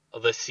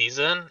of the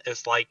season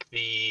is like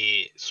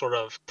the sort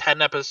of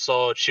 10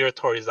 episode Shiro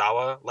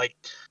Torizawa like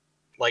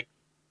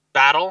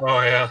battle.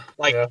 Oh yeah,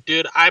 Like, yeah.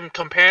 dude, I'm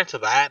comparing to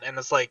that, and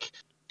it's like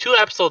 2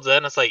 episodes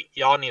in, it's like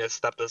y'all need to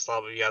step this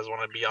up if you guys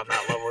want to be on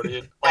that level,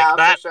 dude. Like Yeah, for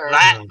that, sure.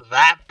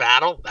 that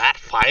battle, that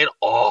fight,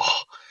 oh,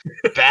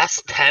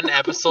 best 10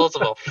 episodes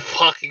of a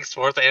fucking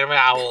sports anime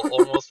I will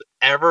almost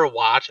ever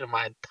watch in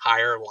my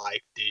entire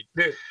life,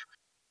 dude.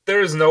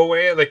 There's no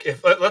way like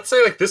if let's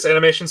say like this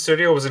animation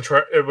studio was in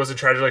charge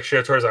of like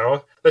Shiro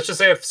Torizawa. Let's just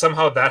say if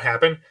somehow that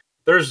happened,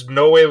 there's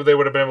no way they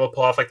would have been able to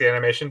pull off like the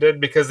animation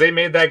did because they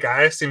made that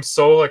guy seem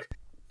so like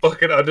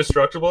fucking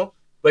indestructible.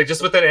 Like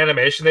just with that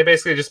animation, they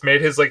basically just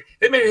made his like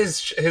they made his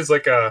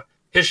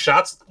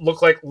shots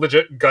look like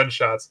legit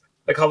gunshots.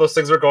 Like how those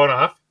things were going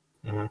off.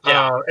 Mhm.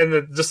 Yeah. And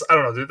then just I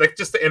don't know, dude, like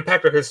just the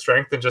impact of his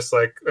strength and just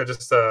like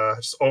just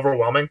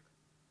overwhelming.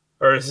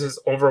 Or his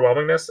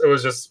overwhelmingness, it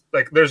was just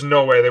like there's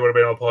no way they would have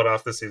been able to pull it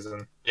off this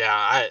season.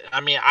 Yeah, I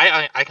mean,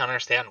 I can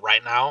understand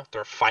right now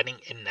they're fighting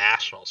in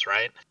nationals,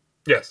 right?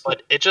 Yes,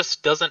 But it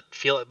just doesn't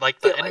feel like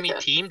the Feel like enemy it.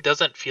 team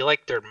doesn't feel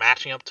like they're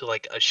matching up to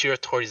like a Shiro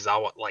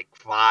Torizawa like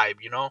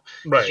vibe, you know?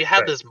 'Cause right. you have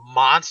right. this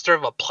monster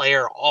of a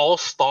player, all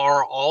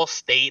star, all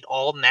state,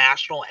 all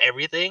national,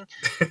 everything.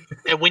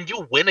 And when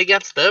you win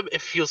against them,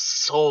 it feels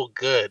so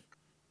good.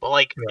 But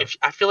like Yeah. if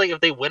I feel like if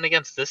they win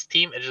against this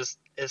team,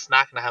 it's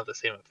not gonna have the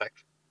same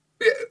effect.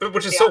 Yeah,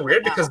 which is Yeah, so right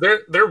weird now. because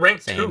they're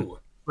ranked Same. 2.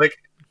 Like,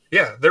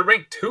 yeah, they're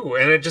ranked 2,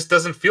 and it just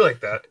doesn't feel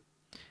like that.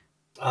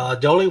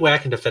 The only way I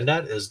can defend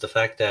that is the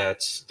fact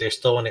that they're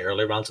still in the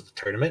early rounds of the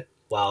tournament,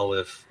 while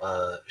with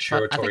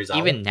Shiro But I think Torizawa,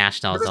 even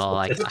nationals, though,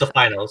 like, it's the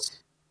finals.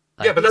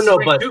 like, Yeah, but No, that's no,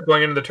 ranked but- 2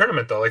 going into the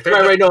tournament though. Like, they're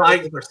Right, no,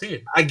 they're the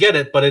seed. I get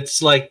it, but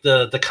it's like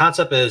the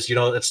concept is, you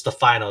know, it's the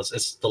finals.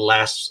 It's the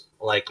last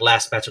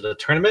match of the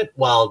tournament,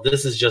 while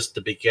this is just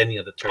the beginning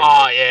of the tournament.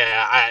 Oh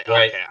yeah,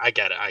 Right. okay, I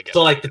get it.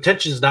 So like the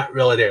tension is not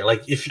really there.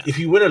 Like if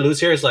you win or lose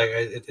here, it's like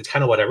it's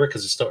kind of whatever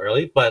because it's still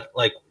early. But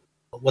like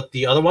with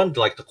the other one,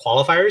 like the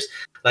qualifiers,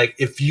 like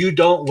if you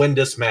don't win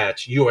this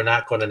match, you are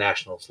not going to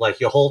nationals. Like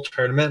your whole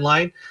tournament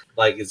line,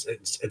 like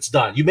it's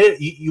done.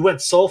 You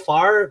went so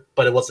far,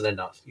 but it wasn't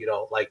enough. You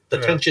know, like the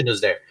Yeah. tension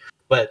is there.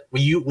 But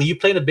when you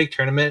play in a big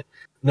tournament,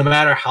 no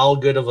matter how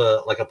good of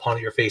a like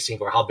opponent you're facing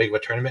or how big of a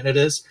tournament it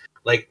is,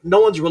 like no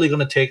one's really going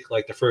to take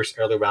like the first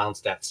early rounds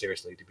that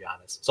seriously, to be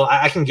honest. So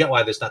I can get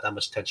why there's not that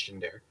much tension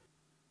there.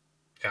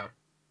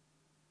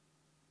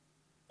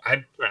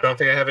 I don't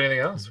think I have anything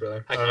else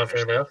really. I don't know if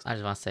anybody else. I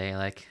just want to say,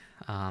 like,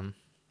 I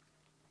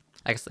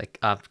guess, like,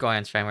 going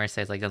on stream where it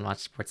says, like, doesn't watch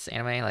sports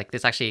anime, like,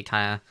 this actually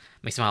kind of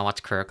makes me want to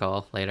watch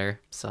Kuroko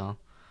later, so.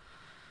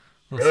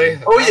 we'll Really?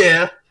 see. Oh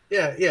yeah.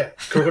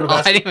 Kuroko no Oh, I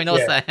Basket. didn't even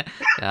notice Yeah. that.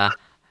 Yeah.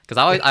 Because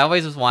I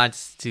always just wanted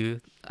to,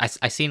 I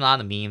seen a lot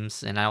of the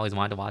memes, and I always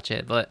wanted to watch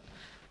it, but,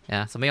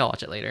 yeah, so maybe I'll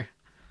watch it later.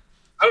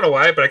 I don't know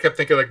why, but I kept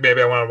thinking like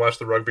maybe I want to watch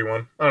the rugby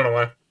one. I don't know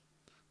why.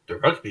 The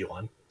rugby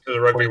one. There's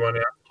a rugby one,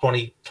 yeah.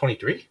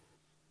 2023.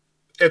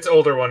 It's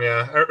older one,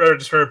 yeah. I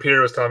just remember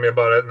Peter was telling me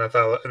about it, and I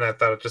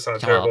thought it just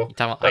sounded terrible. You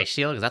talking about Ice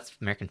Shield? Because that's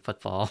American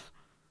football.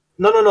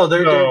 No.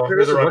 There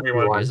there's is a a rugby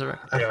one. There's a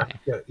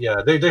Yeah.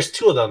 Yeah. There's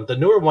two of them. The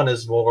newer one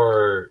is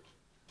more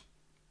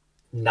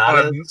not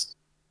as.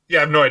 Yeah,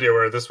 I have no idea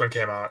where this one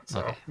came out, so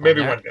Okay, maybe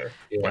well, one day.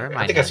 Yeah, Never I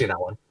mind think I've then. seen that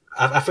one.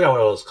 I forgot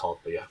what it was called,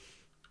 but yeah.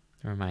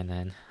 Never mind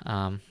then.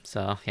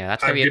 So yeah,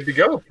 that's I'm gonna be good to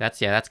go. That's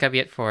gonna be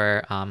it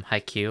for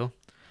Haikyuu.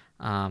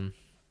 And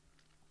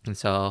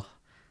so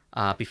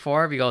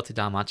before we go to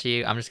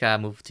Danmachi, I'm just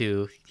gonna move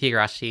to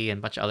Higurashi and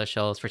a bunch of other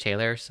shows for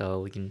Taylor,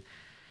 so we can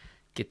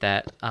get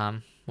that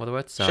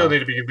So She'll need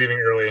to be leaving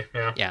early.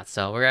 Yeah. yeah,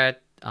 so we're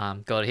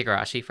gonna go to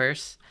Higurashi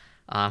first.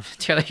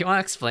 Taylor, you want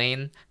to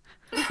explain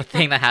the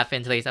thing that happened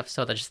in today's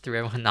episode that just threw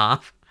everyone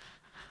off?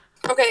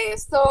 Okay,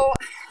 so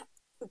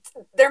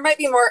there might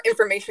be more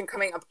information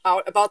coming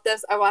out about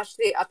this. I watched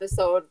the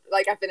episode,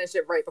 like I finished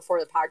it right before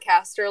the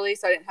podcast early,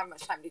 so I didn't have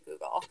much time to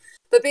Google.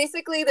 But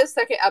basically, the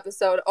second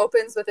episode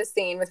opens with a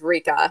scene with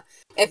Rika.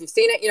 If you've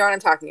seen it, you know what I'm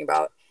talking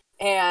about.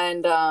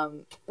 And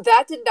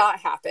that did not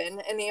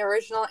happen in the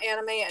original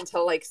anime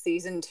until like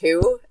season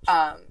 2.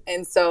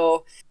 And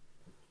so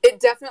it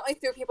definitely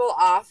threw people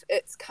off.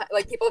 It's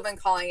like people have been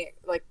calling it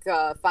like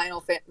Final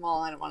Fantasy. Well,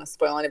 I don't want to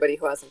spoil anybody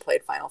who hasn't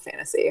played Final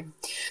Fantasy,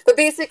 but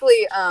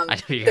basically,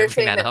 they're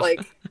saying that like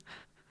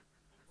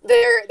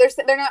they're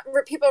not.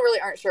 People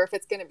really aren't sure if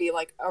it's going to be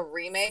like a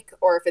remake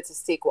or if it's a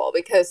sequel,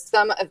 because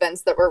some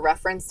events that were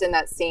referenced in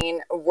that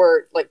scene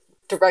were like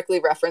directly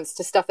referenced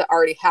to stuff that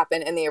already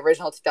happened in the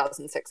original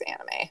 2006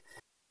 anime.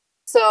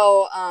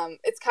 So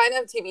it's kind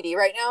of TBD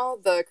right now.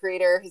 The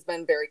creator has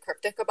been very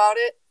cryptic about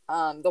it.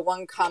 The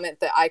one comment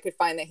that I could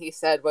find that he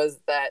said was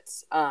that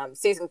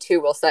episode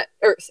 2 will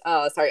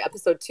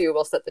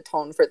set the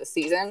tone for the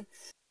season.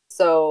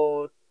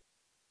 So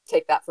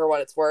take that for what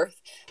it's worth.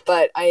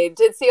 But I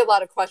did see a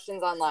lot of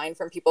questions online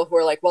from people who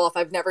are like, well, if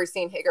I've never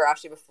seen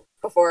Higurashi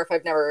before, if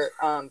I've never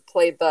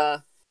played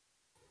the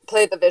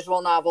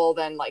visual novel,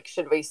 then like,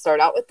 should we start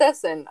out with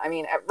this? And I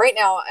mean, right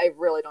now, I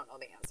really don't know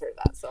the answer to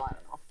that. So I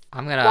don't know.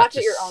 I'm gonna watch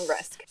at your own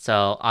risk.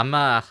 So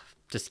I'm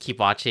just keep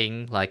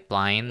watching like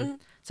blind,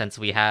 since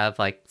we have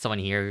like someone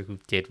here who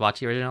did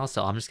watch the original.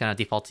 So I'm just gonna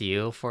default to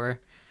you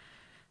for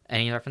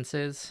any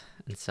references.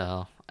 And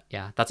so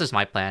yeah, that's just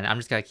my plan. I'm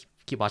just gonna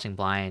keep watching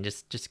blind.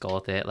 Just go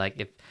with it.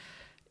 Like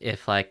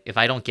if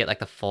I don't get like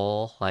the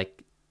full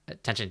like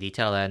attention to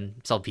detail, then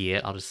so be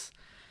it. I'll just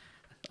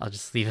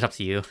leave it up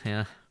to you.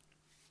 Yeah.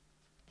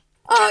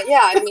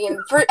 Yeah, I mean,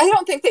 I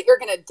don't think that you're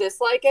gonna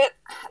dislike it.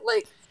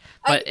 Like,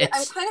 but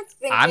I'm kind of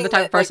thinking I'm the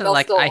type of person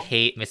like, I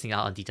hate missing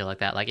out on detail like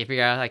that. Like if you're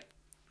gonna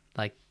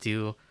like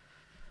do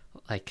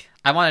like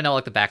I want to know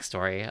like the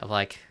backstory of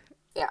like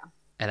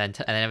and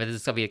then if this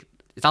is gonna be,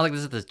 it's not like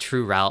this is the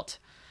true route,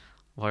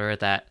 or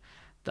that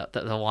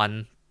the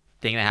one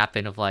thing that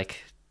happened of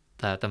like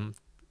the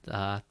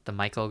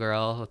Michael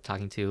girl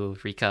talking to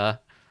Rika.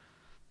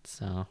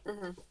 So.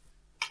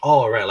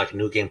 Oh, right, like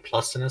New Game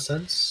Plus in a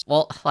sense.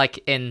 Well,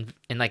 like in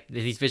like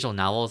these visual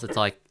novels, it's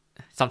like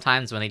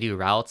sometimes when they do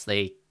routes,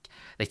 they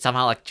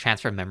somehow like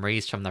transfer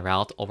memories from the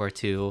route over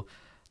to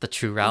the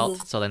true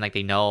route. So then like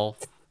they know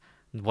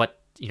what,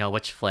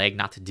 which flag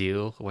not to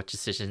do, which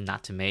decision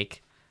not to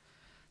make.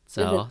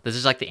 So this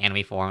is like the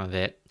anime form of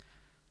it.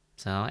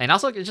 So, and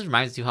also it just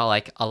reminds you how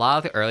like a lot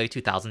of the early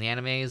 2000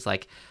 animes,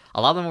 like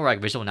a lot of them were like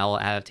visual novel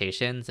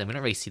adaptations, and we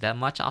don't really see that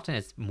much. Often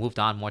it's moved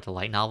on more to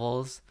light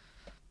novels.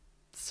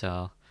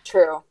 So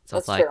true. So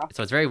it's like,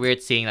 so it's very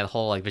weird seeing that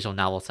whole like visual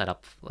novel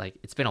setup. Like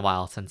it's been a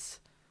while since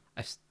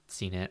I've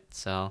seen it.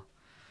 So,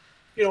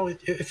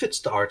 if it's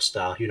the art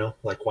style,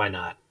 like why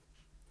not?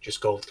 Just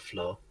go with the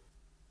flow.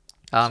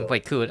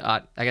 Wait, cool.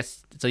 I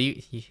guess so.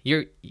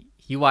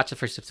 You watched the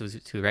first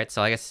episode too, right?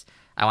 So I guess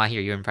I want to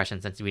hear your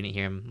impression since we didn't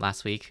hear him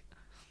last week.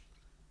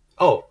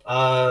 Oh,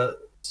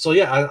 so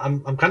yeah,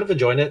 I'm kind of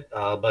enjoying it,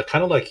 but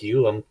kind of like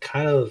you, I'm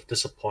kind of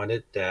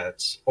disappointed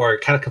or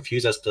kind of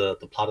confused as to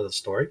the plot of the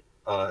story.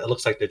 It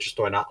looks like they're just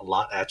throwing out a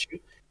lot at you,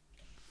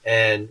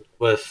 and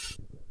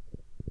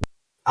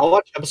I'll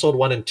watch episode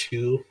 1 and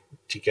 2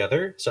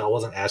 together, so I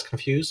wasn't as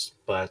confused.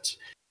 But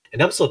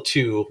in episode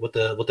 2, with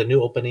the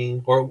new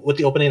opening, or with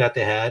the opening that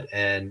they had,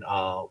 and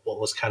what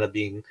was kind of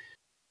being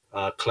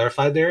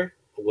clarified there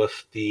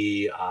with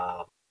the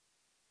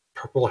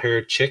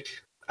purple-haired chick,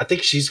 I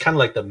think she's kind of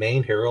like the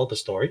main hero of the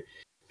story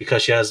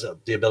because she has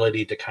the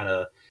ability to kind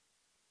of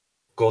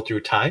go through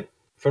time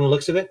from the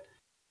looks of it.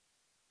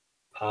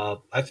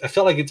 I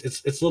felt like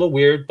it's a little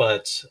weird,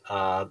 but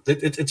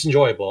it's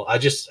enjoyable. I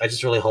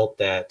just really hope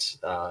that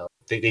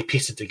they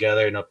piece it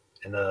together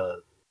in a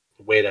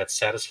way that's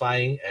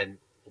satisfying, and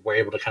we're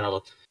able to kind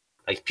of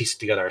like piece it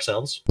together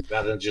ourselves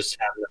rather than just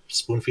having them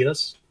spoon feed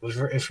us with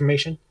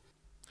information.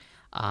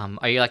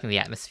 Are you liking the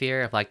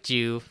atmosphere of like,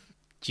 do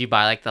you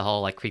buy like the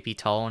whole like creepy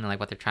tone and like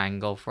what they're trying to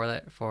go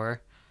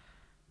for?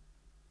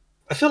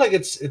 I feel like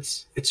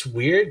it's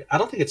weird. I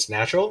don't think it's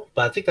natural,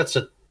 but I think that's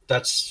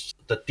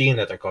the theme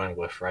that they're going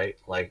with, right?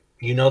 Like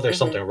you know there's Mhm.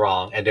 something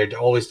wrong, and they're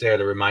always there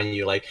to remind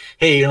you, like,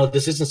 hey, you know,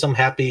 this isn't some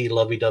happy,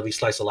 lovey-dovey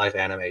slice of life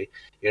anime.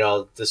 You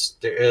know,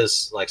 there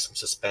is like some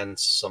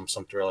suspense, some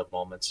thriller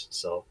moments.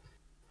 So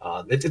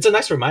it's a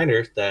nice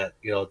reminder that,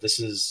 you know, this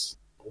is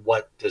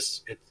what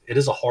it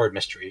is, a horror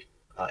mystery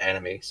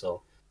anime.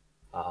 So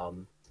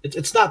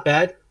it's not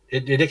bad.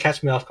 It did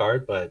catch me off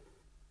guard, but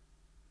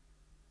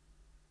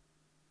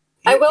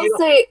I will you know,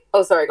 say.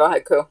 Oh, sorry. Go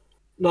ahead, Koo.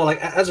 no, like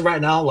as of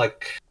right now,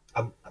 like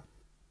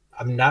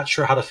I'm not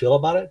sure how to feel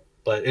about it,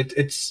 but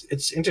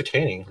it's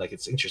entertaining. Like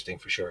it's interesting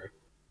for sure.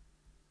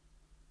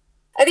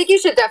 I think you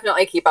should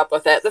definitely keep up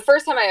with it. The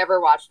first time I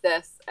ever watched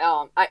this,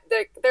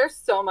 there's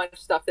so much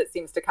stuff that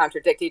seems to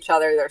contradict each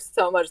other. There's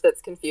so much that's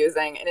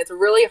confusing, and it's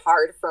really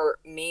hard for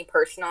me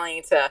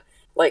personally to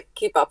like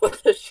keep up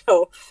with the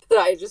show. That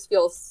I just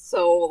feel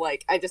so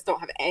like I just don't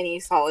have any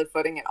solid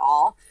footing at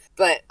all.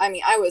 But I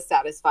mean, I was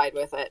satisfied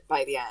with it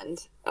by the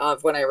end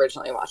of when I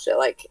originally watched it.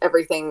 Like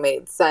everything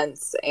made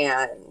sense,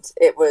 and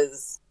it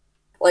was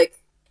like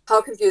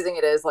how confusing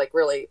it is. Like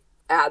really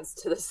adds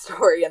to the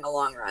story in the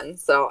long run.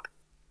 So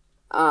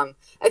I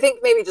think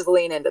maybe just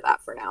lean into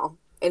that for now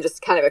and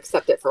just kind of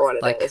accept it for what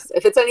it Like- is.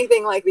 If it's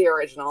anything like the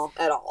original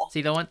at all.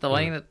 See, the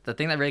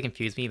thing that really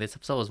confused me this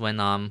episode was when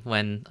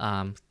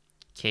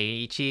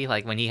Keiichi,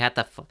 like when he had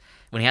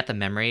the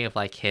memory of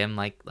like him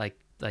like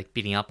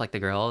beating up like the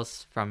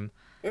girls from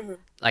Mhm.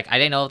 like I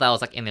didn't know if that was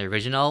like in the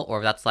original or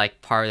if that's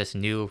like part of this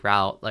new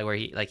route like where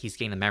he's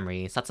getting the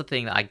memories. That's the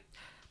thing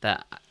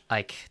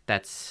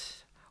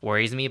that's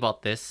worries me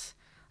about this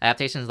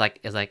adaptation is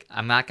like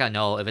I'm not gonna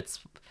know if it's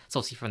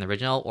supposed to be from the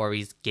original or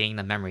he's getting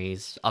the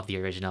memories of the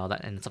original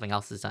that and something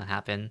else is gonna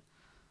happen.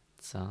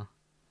 So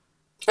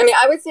I mean,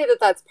 I would say that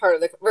that's part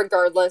of the,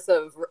 regardless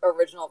of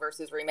original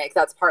versus remake,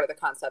 that's part of the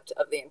concept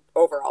of the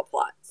overall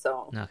plot.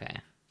 So okay,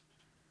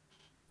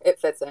 it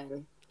fits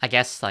in. I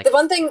guess like The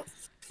one thing,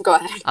 go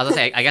ahead. I was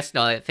gonna say I guess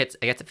no it fits.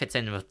 I guess it fits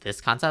in with this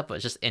concept, but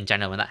just in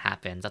general when that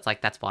happens,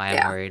 that's why I'm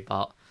Yeah. worried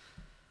about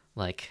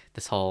like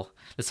this whole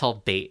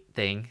bait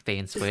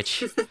and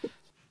switch.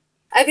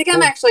 I think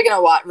I'm actually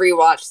going to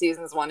rewatch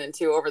seasons 1 and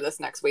 2 over this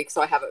next week, so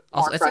I have it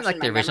more Also, fresh isn't like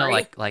in the my original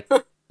memory. like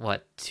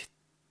what?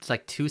 It's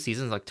like 2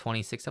 seasons, like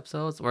 26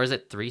 episodes, or is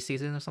it 3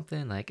 seasons or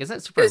something? Like, isn't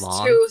it super It was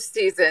long? 2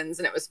 seasons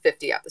and it was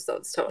 50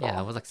 episodes total. Yeah,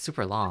 it was like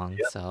super long.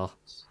 Yep. So,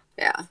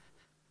 Yeah.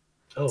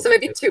 Oh, So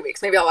maybe 2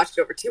 weeks. Maybe I'll watch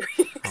it over 2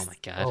 weeks. oh my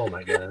god. oh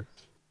my god.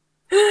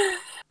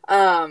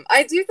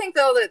 I do think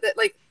though that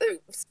like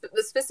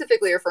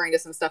specifically referring to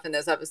some stuff in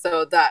this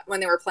episode that when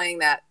they were playing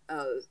that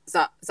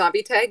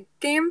zombie tag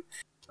game,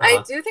 I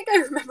Uh-huh. do think I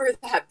remember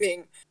that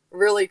being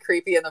really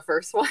creepy in the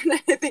first one. I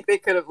think they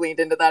could have leaned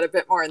into that a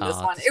bit more in this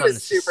Oh, one. this It was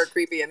one's- super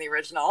creepy in the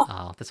original.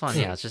 Oh, this one,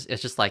 yeah, it's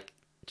just like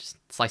just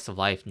slice of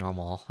life,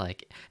 normal.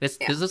 Like this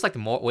Yeah. is like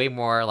way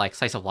more like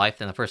slice of life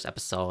than the first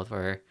episode,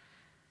 where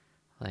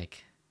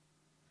like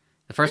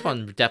the first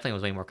one definitely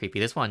was way more creepy.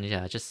 This one,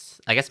 yeah, just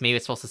I guess maybe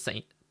it's supposed to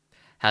say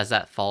has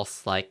that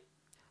false like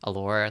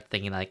allure,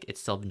 thinking like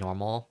it's still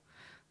normal,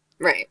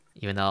 Right.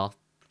 even though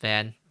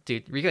man,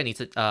 dude, Reina needs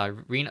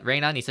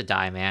to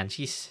die, man.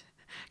 She's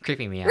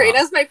creeping me out.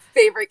 Raina's my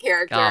favorite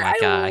character. Oh my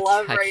god, I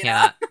love I Raina.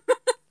 cannot.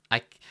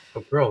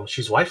 Oh, bro,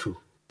 she's waifu.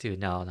 Dude,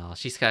 no,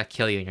 she's gonna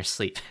kill you in your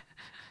sleep.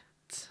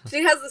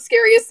 She has the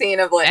scariest scene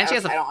of like And she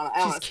has I don't want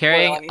to she's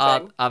carrying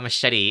a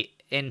machete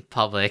in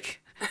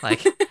public.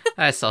 Like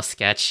that's so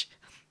sketch.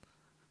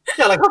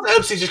 Yeah, like what's the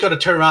MC just gonna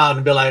turn around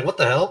and be like, "What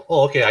the hell?"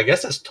 Oh, okay, I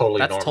guess that's totally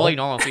That's normal. totally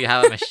normal if you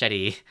have a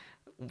machete.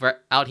 We're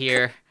out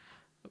here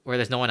where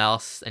there's no one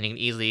else, and you can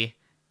easily,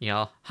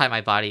 hide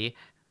my body.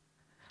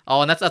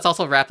 Oh, and that's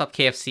also wrap up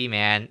KFC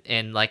man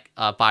in like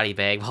a body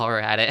bag while we're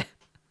at it,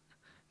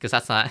 because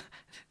that's not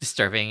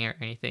disturbing or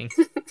anything.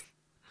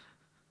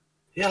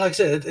 Yeah, like I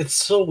said, it's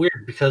so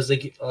weird because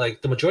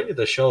like the majority of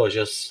the show is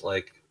just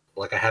like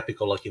a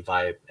happy-go-lucky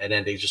vibe, and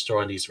then they just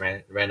throw in these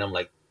random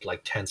like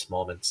tense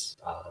moments.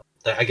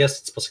 That I guess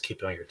it's supposed to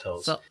keep you on your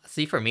toes. So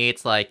see, for me,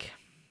 it's like,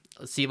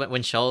 see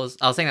when shows.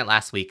 I was saying that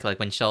last week. Like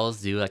when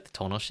shows do like the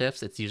tonal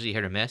shifts, it's usually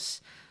hit or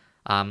miss.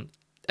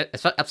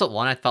 Episode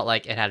 1, I felt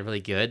like it had really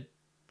good.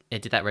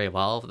 It did that very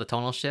well with the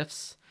tonal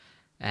shifts,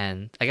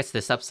 and I guess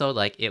this episode,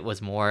 like it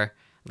was more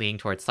leaning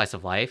towards slice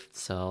of life,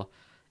 so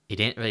it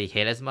didn't really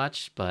hit as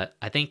much. But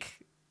I think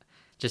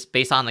just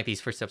based on like these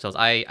first episodes,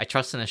 I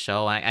trust in the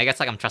show. And I guess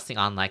like I'm trusting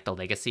on like the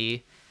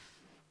legacy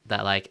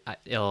that like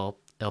it'll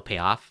pay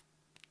off.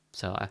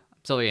 So I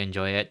still really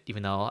enjoy it,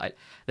 even though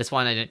this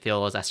one I didn't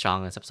feel was as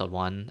strong as episode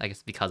 1. I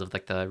guess because of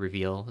like the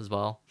reveal as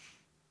well.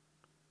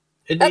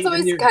 That's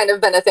always kind of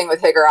been a thing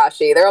with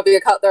Higurashi. There'll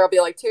be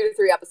like 2 to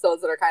 3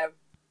 episodes that are kind of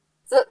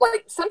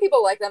like some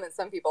people like them and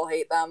some people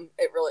hate them.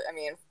 It really, I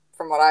mean,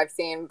 from what I've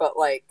seen, but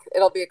like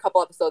it'll be a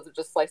couple episodes of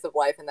just slice of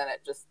life, and then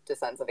it just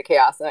descends into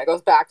chaos, and it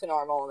goes back to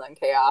normal, and then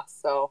chaos.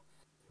 So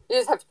you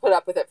just have to put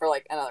up with it for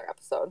like another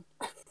episode.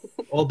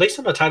 Well, based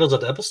on the titles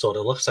of the episode,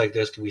 it looks like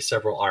there's gonna be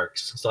several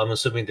arcs. So I'm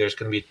assuming there's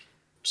gonna be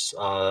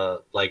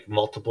like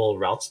multiple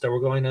routes that we're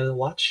going to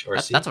watch or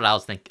see. That's what I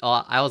was thinking.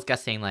 Oh, I was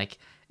guessing like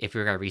if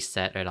we were gonna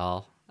reset at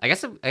all. I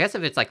guess if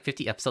it's like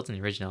 50 episodes in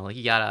the original, like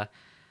you gotta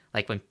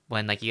like when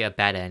like you get a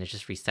bad end, it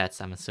just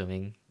resets. I'm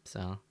assuming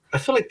so. I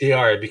feel like they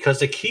are because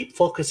they keep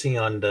focusing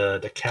on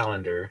the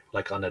calendar,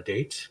 like on the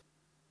dates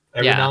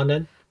every Yeah. now and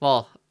then.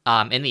 Well,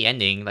 in the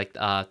ending, like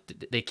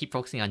they keep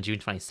focusing on June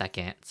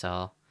 22nd,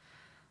 so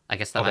I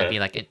guess that might Okay. be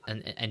like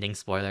an ending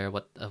spoiler.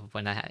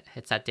 When that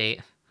hits that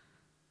date?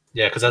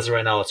 Yeah, because as of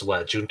right now, it's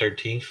what, June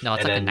 13th? No,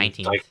 it's and like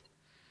the then 19th. Like,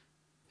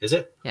 is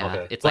it? Yeah,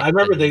 Okay. it's Well, like I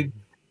remember the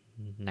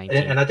and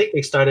 19th. I think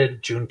they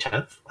started June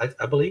 10th.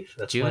 I believe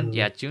that's June, when.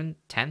 yeah, June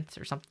 10th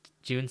or something.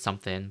 June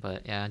something,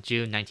 but yeah,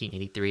 June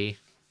 1983.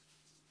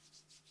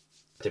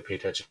 To pay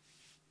attention.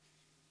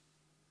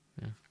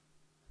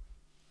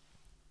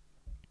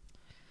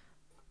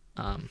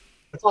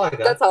 That's all I got.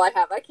 That's all I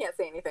have. I can't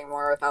say anything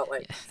more without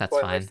like Yeah, that's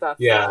spoiler fine. stuff.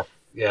 Yeah, so.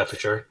 yeah, for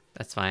sure.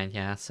 That's fine.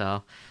 Yeah.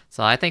 So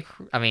I think,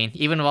 I mean,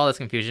 even with all this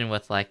confusion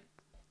with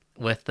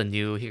the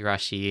new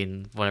Higurashi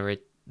and whatever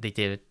they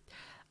did,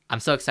 I'm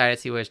so excited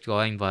to see where it's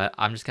going. But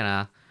I'm just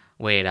gonna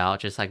wait it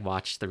out. Just like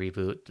watch the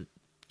reboot,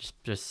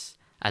 just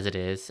as it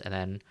is,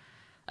 and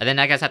then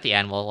I guess at the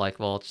end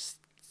we'll just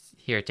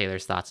hear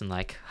Taylor's thoughts and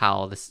like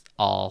how this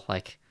all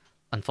like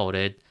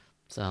unfolded.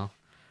 So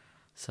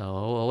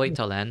we'll wait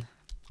until then.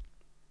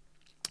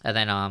 And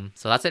then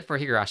so that's it for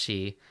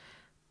Higurashi.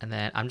 And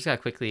then we're just gonna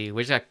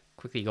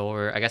quickly go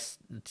over, I guess,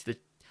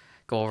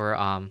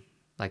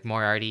 like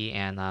Moriarty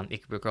and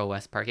Ikebukuro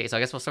West Park 8. So I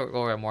guess we'll start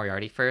go over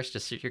Moriarty first.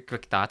 Just your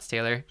quick thoughts,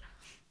 Taylor.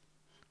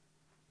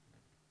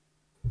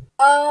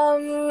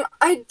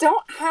 I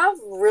don't have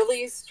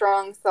really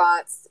strong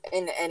thoughts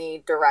in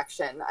any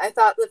direction. I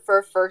thought that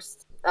for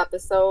first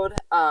episode,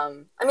 I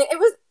mean, it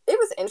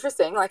was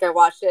interesting. Like, I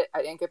watched it,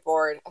 I didn't get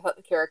bored. I thought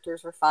the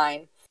characters were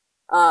fine.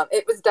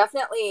 It was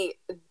definitely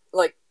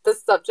like the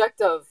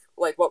subject of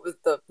like what was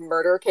the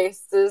murder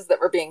cases that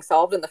were being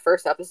solved in the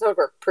first episode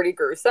were pretty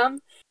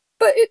gruesome,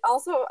 but it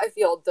also, I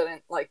feel,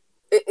 didn't like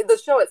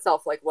the show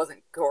itself like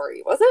wasn't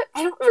gory, was it?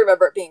 I don't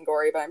remember it being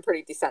gory, but I'm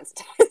pretty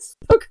desensitized.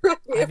 So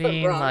correct me I if I'm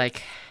mean, wrong.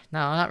 like, no,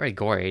 not really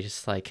gory.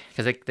 Just like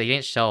because they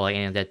didn't show like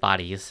any dead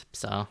bodies.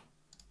 So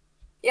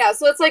Yeah,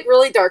 so it's like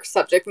really dark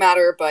subject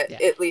matter, but Yeah.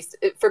 at least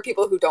for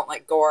people who don't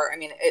like gore, I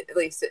mean, at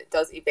least it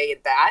does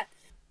evade that.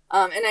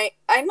 And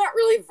I'm not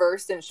really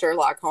versed in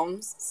Sherlock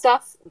Holmes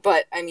stuff,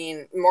 but I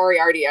mean,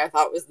 Moriarty I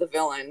thought was the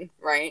villain,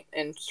 right,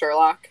 in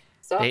Sherlock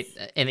stuff.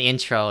 in the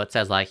intro it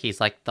says like he's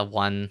like the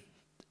one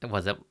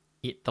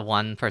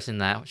person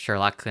that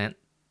Sherlock couldn't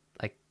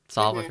like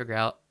solve or Mhm. figure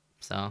out.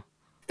 So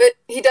But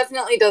he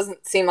definitely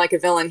doesn't seem like a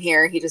villain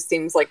here. He just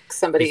seems like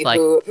somebody He's like-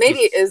 who maybe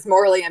he's- is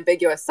morally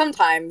ambiguous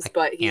sometimes, Like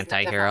but he's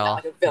anti-hero, definitely not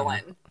like a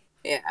villain.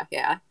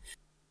 Yeah.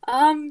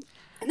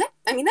 And that,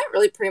 I mean, that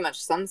really pretty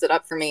much sums it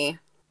up for me.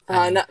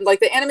 I mean- Like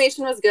the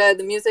animation was good,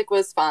 the music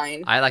was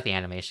fine. I like the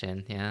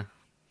animation, yeah.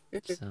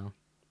 Mhm. So,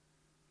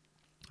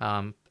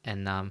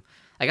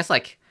 I guess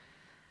like,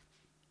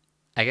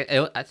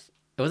 it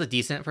was a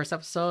decent first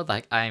episode.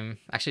 Like I'm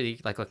actually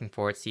like looking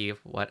forward to see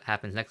what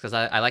happens next because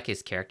I like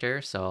his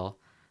character, so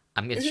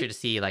I'm interested to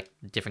see like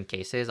different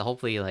cases.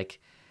 Hopefully, like,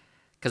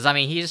 because I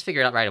mean he just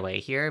figured it out right away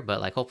here,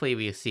 but like hopefully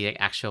we see like,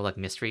 actual like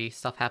mystery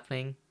stuff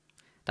happening.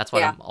 That's what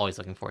Yeah. I'm always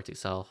looking forward to.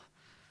 So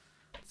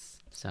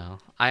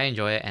I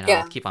enjoy it and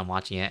Yeah. I'll keep on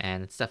watching it,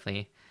 and it's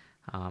definitely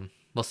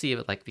we'll see if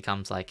it like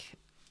becomes like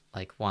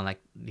one like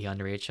the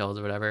underrated shows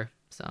or whatever.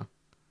 So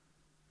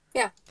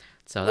Yeah.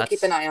 so We'll that's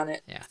keep an eye on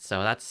it. yeah,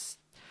 so that's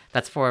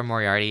for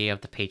Moriarty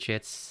of the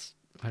Patriots,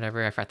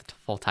 whatever. I forgot the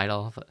full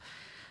title, but,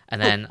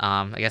 and then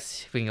I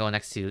guess we can go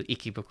next to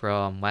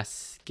Ikebukuro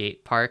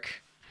Westgate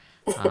Park.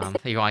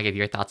 You want to give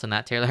your thoughts on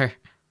that, Taylor?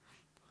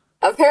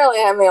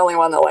 Apparently, I'm the only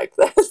one that liked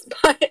this,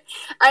 but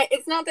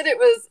it's not that it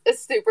was a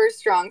super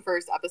strong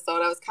first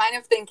episode. I was kind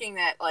of thinking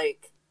that,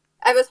 like,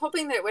 I was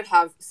hoping that it would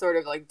have sort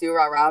of like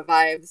Durara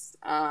vibes,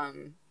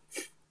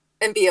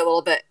 and be a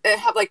little bit,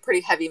 have like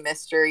pretty heavy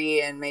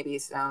mystery and maybe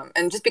some,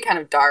 and just be kind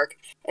of dark.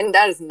 And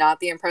that is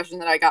not the impression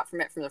that I got from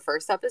it from the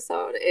first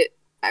episode.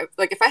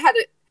 Like, if I had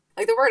it,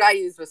 like, the word I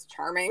used was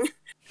charming.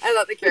 I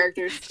thought the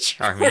characters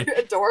Charming. were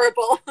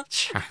adorable.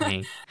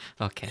 Charming.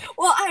 Okay.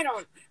 Well, I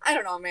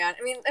don't know, man.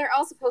 I mean, they're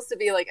all supposed to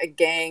be like a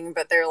gang,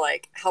 but they're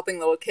like helping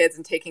little kids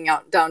and taking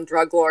down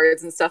drug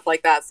lords and stuff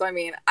like that. So, I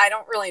mean, I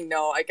don't really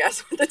know, I guess,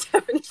 what the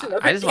definition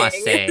of I a just want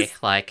to gang say, is.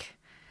 like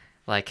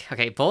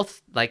okay,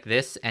 both like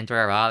this and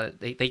Durara,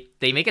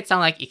 they make it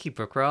sound like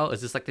Ikebukuro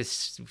is just like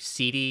this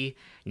seedy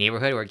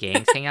neighborhood where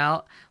gangs hang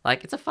out.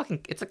 Like it's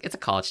a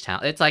college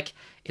town. It's like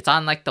it's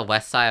on like the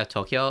west side of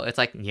Tokyo. It's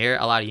like near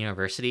a lot of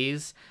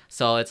universities,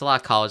 so it's a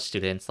lot of college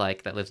students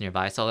like that lives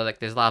nearby. So like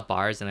there's a lot of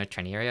bars in their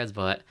training areas,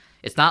 but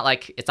it's not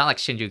like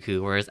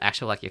Shinjuku where it's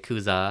actual like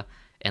yakuza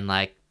and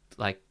like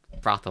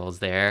brothels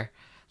there.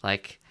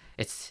 Like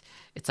it's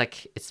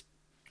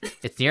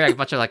near like a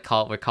bunch of like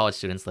where college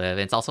students live,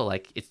 and it's also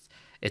like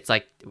it's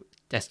like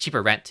that's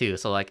cheaper rent too.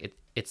 So like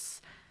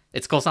it's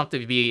close enough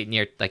to be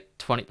near like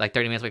 30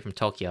 minutes away from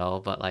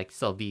Tokyo, but like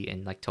still be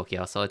in like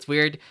Tokyo. So it's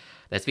weird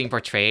that's being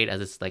portrayed as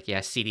this like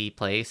seedy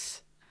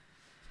place.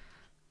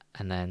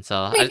 And then so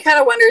I mean, kind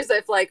of wonders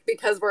if, like,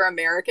 because we're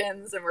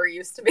Americans and we're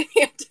used to being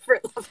a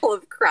different level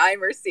of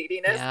crime or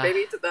seediness, Yeah.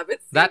 maybe to them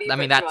it's that seedy, I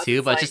mean but to that us too,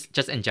 it's but like,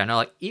 just in general,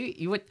 like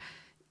you would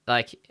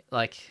like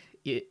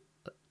you,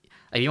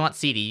 if you want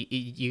CD,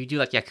 you do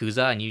like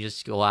Yakuza and you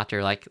just go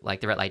after like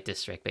the red light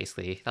district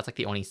basically. That's like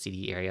the only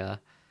CD area.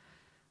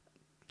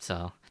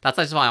 So that's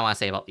just what I want to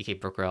say about EK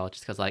Brookville,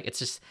 just because like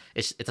it's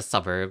a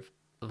suburb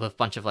with a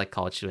bunch of like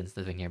college students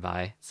living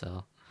nearby.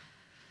 So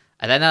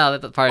and then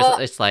the part Well-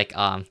 is it's like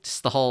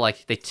just the whole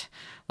like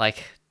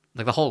like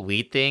the whole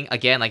weed thing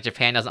again. Like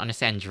Japan doesn't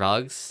understand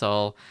drugs,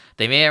 so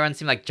they may everyone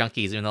seem like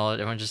junkies, even though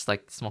everyone's just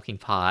like smoking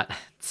pot.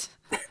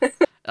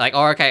 Like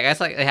or okay, I guess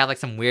like they have like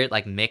some weird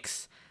like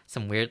mix,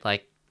 some weird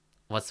like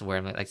what's the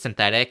word like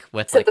synthetic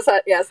with like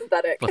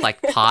synthetic. with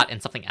like pot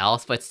and something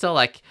else, but it's still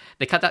like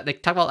they talk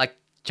about like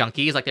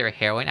junkies like they were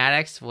heroin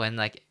addicts when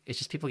like it's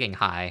just people getting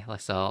high.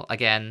 Like so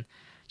again,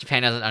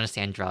 Japan doesn't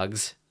understand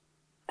drugs.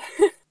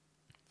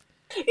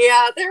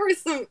 Yeah, there was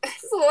some,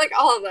 so like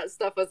all of that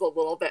stuff was a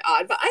little bit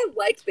odd, but I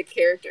liked the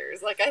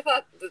characters. Like I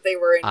thought that they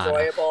were I don't know.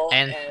 enjoyable,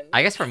 And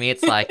I guess for me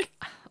it's like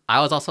I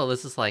was also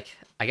this is like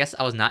I guess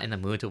I was not in the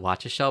mood to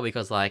watch a show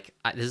because like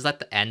this is at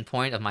the end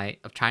point of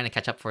trying to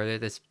catch up for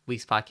this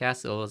week's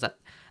podcast. So it was at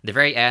the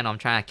very end. I'm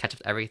trying to catch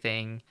up to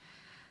everything,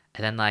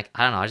 and then like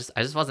I don't know.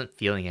 I just wasn't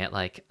feeling it.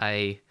 Like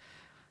I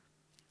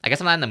guess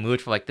I'm not in the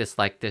mood for like this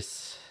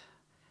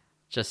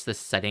just this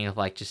setting of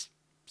like just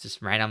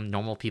random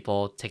normal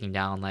people taking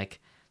down like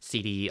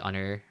CD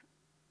under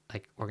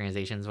like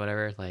organizations,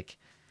 whatever. Like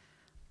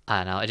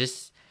I don't know. I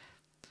didn't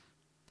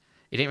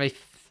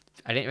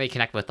really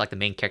connect with like the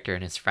main character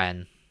and his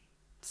friend.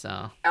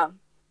 So I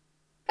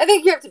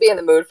think you have to be in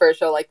the mood for a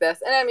show like this.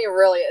 And I mean,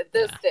 really, at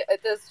this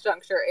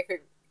juncture,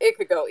 it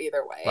could go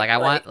either way. like I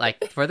want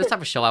like for this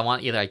type of show, I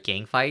want either like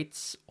gang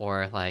fights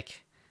or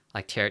like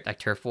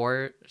turf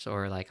wars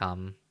or like I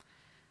don't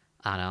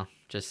know,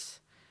 just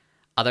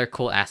other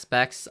cool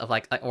aspects of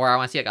like or I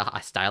want to see like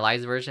a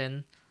stylized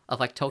version of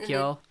like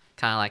Tokyo,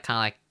 kind of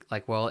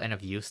like World End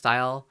of View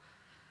style.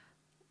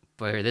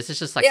 Where this is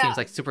just like seems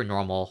like super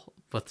normal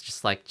with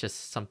just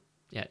some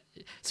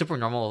super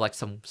normal like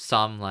some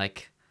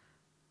like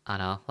I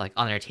don't know like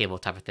on their table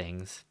type of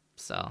things.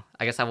 So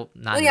I guess I will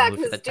not in the mood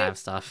for that type of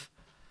stuff.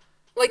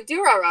 Like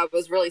Durarara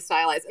was really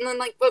stylized, and then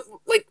like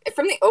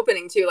from the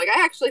opening too. Like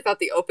I actually thought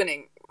the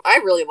opening, I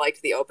really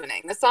liked the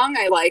opening. The song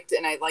I liked,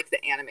 and I liked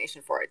the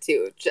animation for it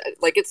too.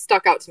 Like it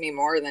stuck out to me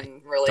more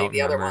than really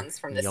the other ones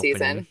from this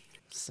season.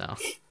 So,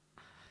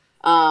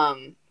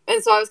 and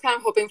so I was kind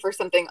of hoping for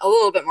something a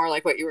little bit more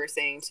like what you were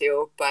saying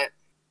too, but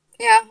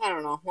yeah, I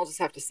don't know. We'll just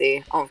have to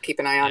see. I'll keep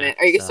an eye on it.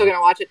 Are you still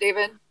gonna watch it,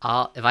 David?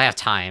 If I have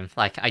time.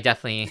 Like I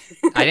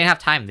didn't have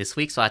time this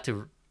week, so I had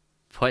to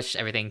push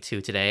everything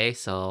to today.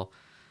 So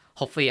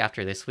hopefully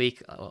after this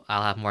week,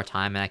 I'll have more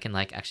time and I can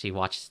like actually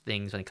watch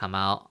things when they come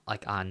out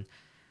like on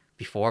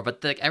before.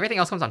 But like everything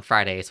else comes on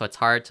Friday, so it's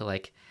hard to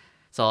like.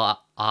 So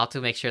I'll have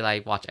to make sure that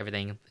I watch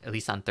everything at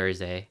least on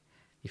Thursday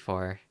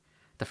before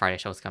the Friday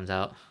shows comes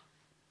out,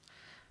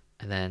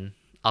 and then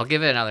I'll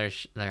give it another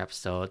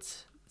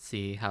episodes,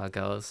 see how it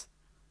goes.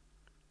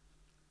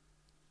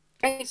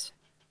 Right.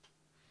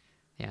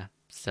 Yeah.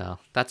 So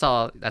that's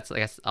all. That's I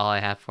guess all I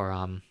have for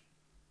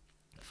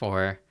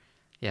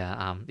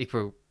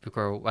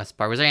Ichiro West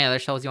Bar. Was there any other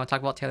shows you want to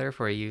talk about, Taylor,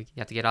 before you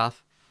have to get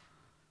off?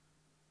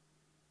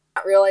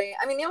 Not really.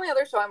 I mean, the only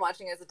other show I'm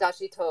watching is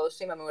Adachi to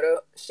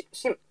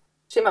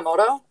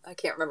Shimamoto. I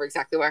can't remember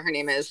exactly what her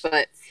name is,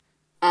 but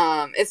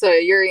it's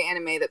a Yuri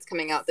anime that's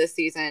coming out this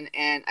season,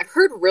 and I've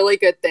heard really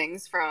good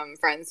things from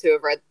friends who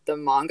have read the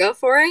manga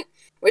for it,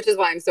 which is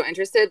why I'm so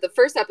interested. The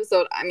first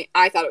episode, I mean,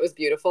 I thought it was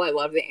beautiful. I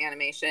loved the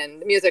animation.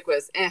 The music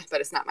was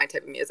but it's not my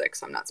type of music,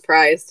 so I'm not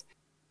surprised.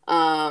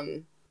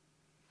 But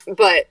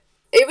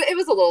it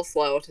was a little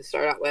slow to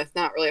start out with.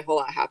 Not really a whole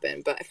lot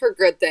happened, but I've heard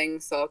good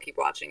things, so I'll keep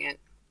watching it.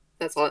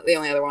 That's the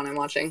only other one I'm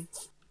watching.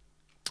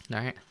 All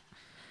right.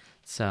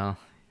 So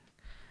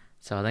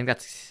I think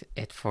that's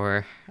it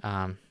for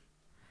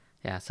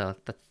so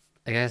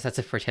I guess that's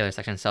it for Taylor's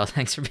section. So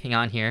thanks for being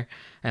on here,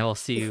 and we'll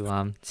see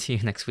you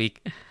next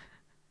week.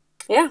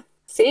 Yeah,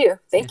 see you.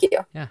 Thank you.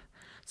 Yeah.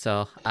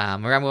 So we're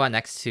gonna move on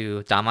next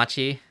to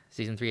Danmachi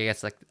season 3. I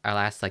guess like our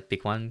last like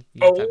big one.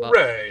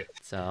 Right.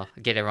 So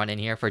get everyone in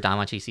here for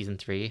Danmachi season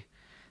 3.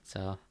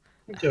 So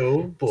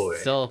oh boy,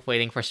 still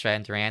waiting for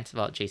Strand to rant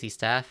about JC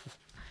staff.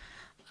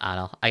 I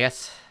don't know. I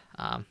guess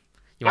you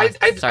want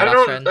to start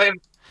off, Strand?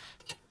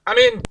 I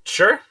mean,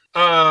 sure.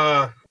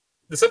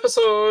 This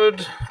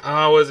episode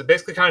was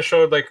basically kind of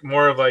showed like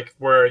more of like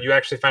where you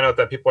actually find out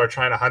that people are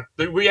trying to hunt.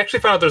 We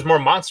actually found out there's more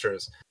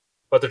monsters,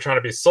 but they're trying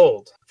to be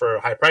sold for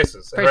high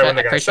prices.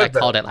 Pretty sure I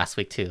called it last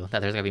week too, that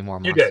there's gonna be more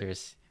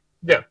monsters.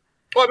 Yeah.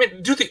 Well, I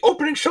mean, dude, the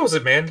opening shows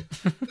it, man.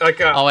 Like,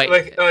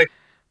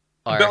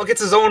 Bell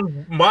gets his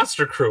own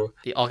monster crew.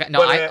 You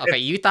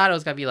thought it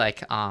was gonna be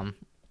like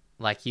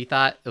you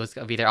thought it was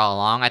gonna be there all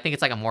along. I think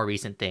it's like a more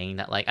recent thing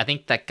that like I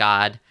think that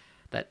God.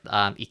 That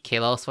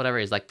Ikelos, whatever,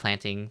 is like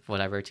planting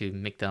whatever to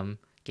make them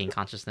gain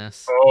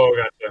consciousness. Oh,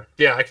 gotcha.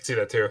 Yeah, I can see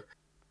that too.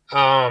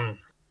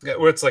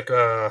 where it's like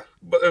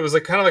but it was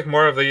like kind of like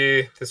more of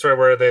the story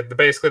where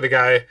basically the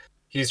guy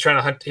he's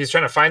trying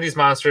to find these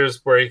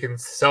monsters where he can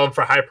sell them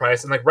for a high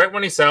price, and like right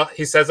when he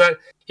says that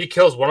he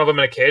kills one of them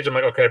in a cage. I'm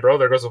like, okay, bro,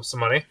 there goes some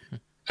money,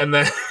 and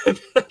then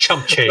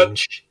Chump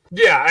change.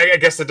 yeah, I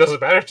guess it doesn't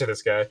matter to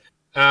this guy.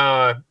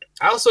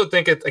 I also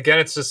think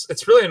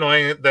it's really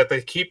annoying that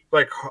they keep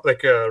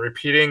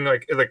repeating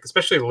like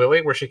especially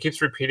Lily, where she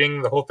keeps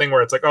repeating the whole thing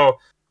where it's like, oh,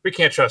 we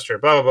can't trust her,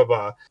 blah blah blah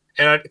blah.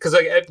 And because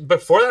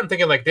before that, I'm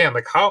thinking like, damn,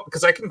 like how?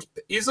 Because I can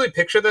easily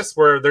picture this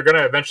where they're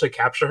gonna eventually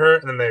capture her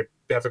and then they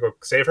have to go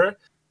save her.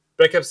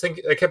 But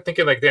I kept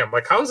thinking like, damn,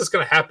 like how is this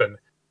gonna happen?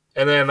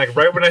 And then like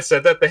right when I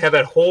said that, they had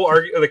that whole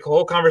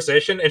whole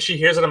conversation, and she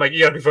hears it. I'm like, you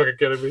gotta be fucking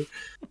kidding me.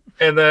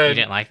 And then You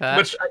didn't like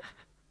that?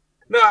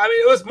 no, I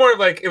mean it was more of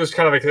like it was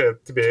kind of like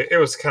it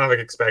was kind of like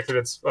expected.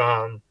 It's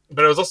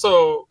but it was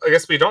also, I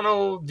guess we don't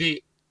know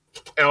the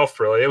elf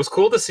really. It was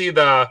cool to see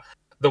the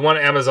one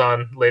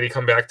Amazon lady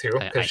come back too,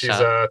 because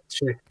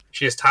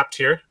she is top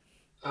tier.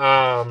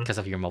 Because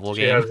of your mobile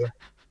game.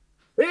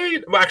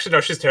 Well, actually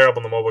no, she's terrible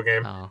in the mobile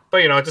game. Oh,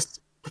 But just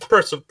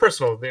personal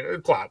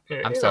plot.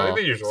 I'm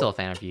the usual. still a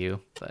fan of you,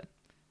 but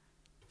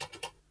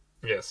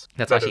Yes,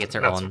 that's why she gets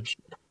her not so own much-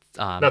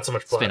 not so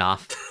much plot.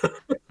 spin-off.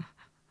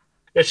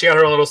 Yeah, she got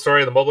her own little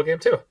story in the mobile game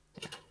too.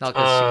 No,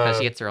 because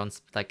she gets her own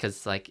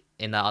because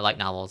in the light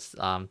novels,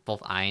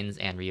 both Ainz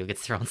and Ryu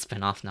gets their own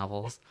spin-off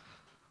novels.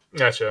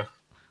 Gotcha.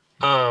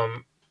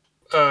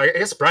 I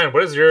guess Brian,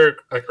 what is your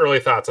early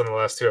thoughts on the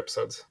last two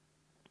episodes?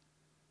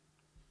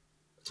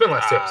 It's been the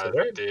last two episodes,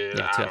 right? Dude,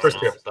 Yeah, I two don't First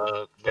two know.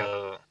 episodes.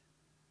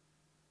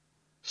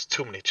 There's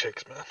too many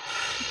chicks, man.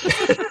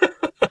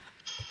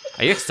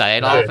 Are you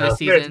excited all for the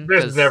season?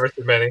 There's 'Cause never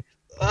too many.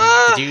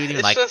 Did you even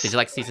Did you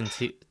like season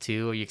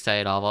two? Are you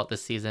excited all about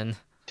this season?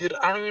 Dude,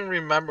 I don't even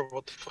remember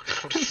what the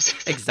fuck.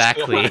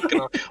 Exactly.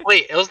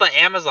 Wait, it was the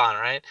Amazon,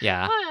 right?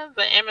 Yeah,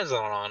 The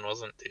Amazon one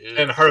wasn't, dude.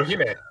 And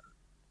Haruhime.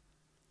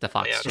 the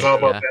Fox. Yeah, It's chick, all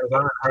about yeah.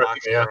 Amazon and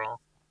Fox Haruhime, yeah.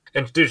 Girl.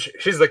 And dude,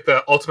 she's like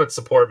the ultimate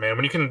support, man.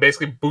 When you can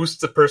basically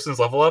boost the person's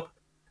level up,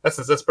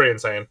 that's pretty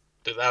insane.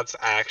 Dude, that's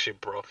actually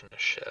broken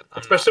as shit.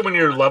 Especially when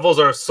your levels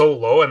are so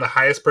low and the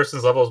highest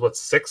person's level is what,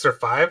 6 or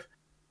 5?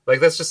 Like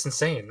that's just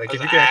insane. Like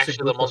if you can actually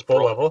the boost most full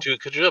broken. level. Dude,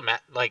 could you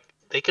imagine? Like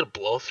they could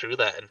blow through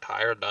that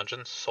entire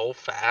dungeon so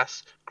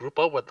fast, group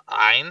up with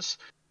Ainz,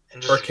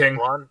 and Or just King.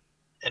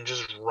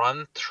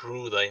 run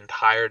through the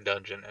entire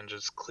dungeon and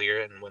just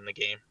clear it and win the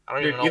game. I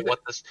don't Dude, even know either- what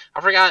this.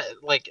 I forgot.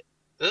 Like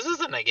this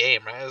isn't a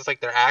game, right? It's like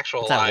their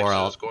actual It's a lives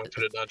world. just going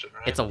through the dungeon,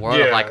 right? It's a world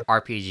of Yeah. like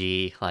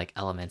RPG like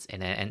elements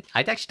in it, and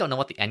I actually don't know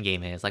what the end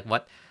game is. Like,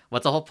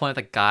 what's the whole point of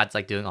the gods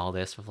like doing all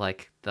this with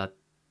like the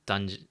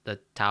dungeon, the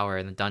tower,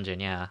 and the dungeon?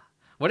 Yeah,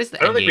 what is the?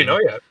 I don't end think we game? know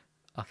yet.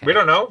 Okay. We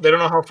don't know. They don't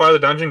know how far the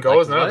dungeon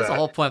goes. Like, None what of is that. the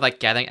whole point of like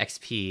gathering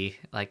XP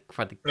like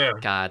for the Yeah.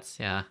 gods?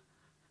 Yeah.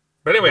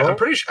 But anyway, Well-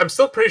 I'm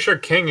still pretty sure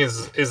King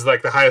is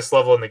like the highest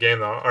level in the game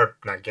though, or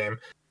not game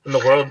in the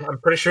world. I'm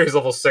pretty sure he's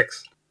level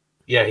 6.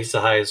 Yeah, he's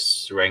the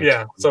highest ranked.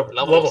 Yeah, so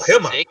level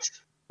him up.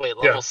 6. Wait,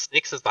 level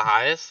 6 is the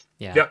highest.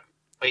 Yeah. Yep.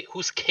 Wait,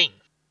 who's king?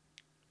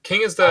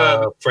 King is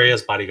the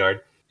Freya's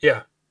bodyguard.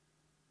 yeah.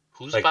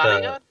 Who's like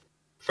bodyguard?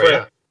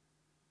 Freya.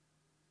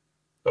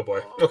 Oh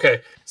boy.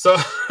 Okay, so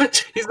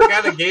he's the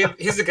guy that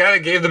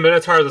gave the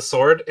Minotaur the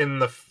sword in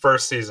the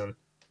first season.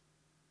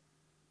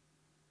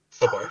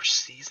 Oh boy.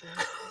 First season.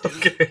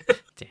 Okay.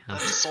 Damn.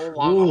 That's so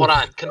long. Ooh. Hold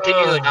on.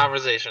 Continue the Uh,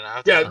 conversation.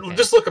 Yeah, Okay.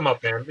 just look him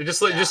up, man. Just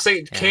say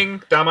Yeah. King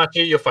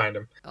Damachi, you'll find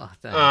him. Oh,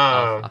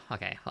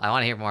 okay. I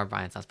want to hear more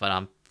Brian's thoughts,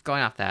 but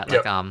going off that,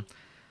 like Yep.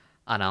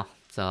 I don't know.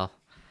 So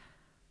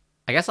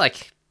I guess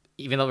like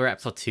even though we're at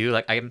episode 2,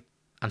 like I'm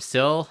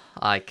still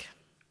like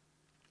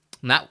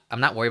I'm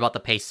not worried about the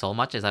pace so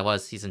much as I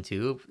was season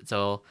 2.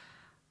 So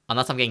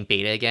unless I'm getting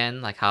beta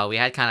again, like how we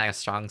had kind of like a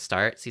strong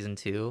start season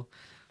 2,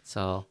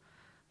 so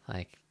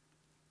like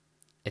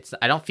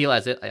I don't feel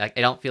as it like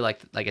I don't feel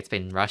like it's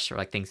been rushed or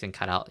like things been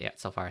cut out yet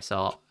so far.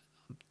 So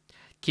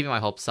keeping my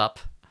hopes up.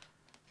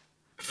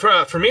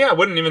 For me, I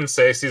wouldn't even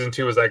say season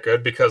 2 was that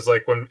good because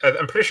like when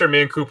I'm pretty sure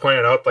me and Ku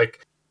pointed out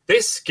like they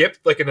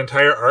skipped like an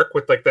entire arc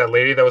with like that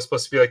lady that was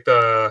supposed to be like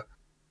the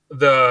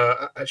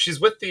she's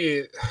with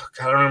the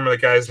God, I don't remember the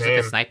guy's She's name.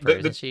 like a sniper,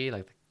 isn't she?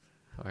 Like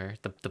or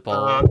the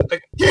bull.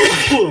 Like,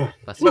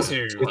 Bless bless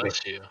you. you.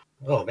 Bless you.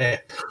 Oh man.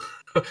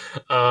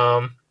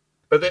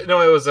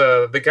 No, it was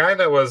the guy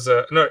that was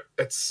no,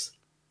 it's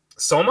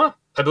Soma.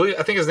 I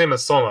think his name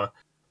is Soma.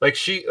 Like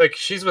she's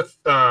with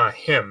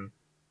him.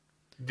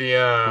 The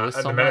Who was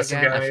the Soma medicine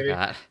again? guy. I Maybe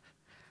forgot.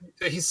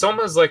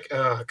 Soma's like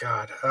oh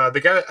god, the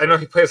guy I know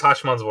he plays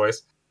Hashimon's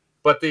voice,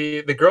 but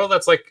the girl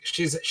that's like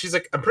she's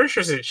like I'm pretty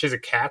sure she's a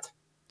cat,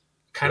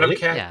 kind Really?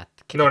 of cat. Yeah.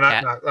 No, the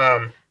not cat.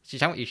 not She's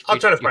talking, I'll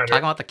try to you're find her.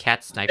 talking about the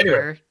cat sniper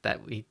Anyway.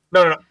 that we.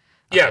 no.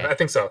 Yeah, Okay. I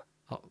think so.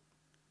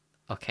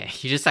 Okay,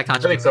 you just said think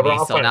contradicting so, but me,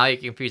 I'll so find now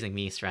you're confusing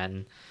me,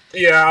 Stren.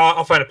 Yeah,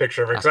 I'll find a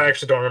picture of her because I Okay.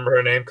 actually don't remember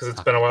her name because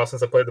it's been a while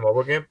since I played the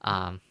mobile game.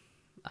 I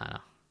don't know.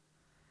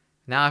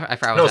 Now I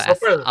forgot. No, I so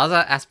was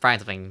gonna ask Brian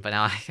something, but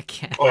now I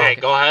can't. Oh, Okay,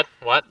 go ahead.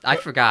 What? I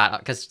forgot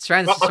because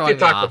Stren's I'll throwing keep me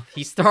talking. off.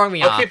 He's throwing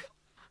me off.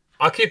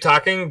 I'll keep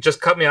talking. Just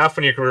cut me off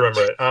when you can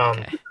remember it.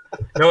 Okay.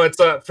 No, it's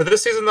for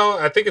this season though.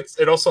 I think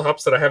it also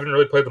helps that I haven't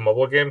really played the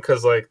mobile game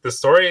because like the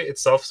story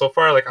itself so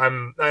far, like I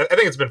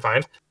think it's been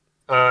fine.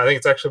 I think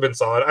it's actually been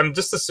solid. I'm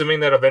just assuming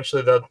that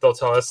eventually they'll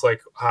tell us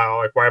like how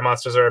like why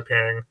monsters are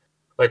appearing,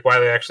 like why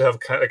they actually have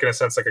like in a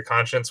sense like a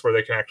conscience where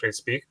they can actually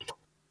speak.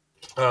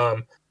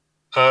 I'm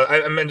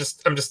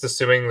just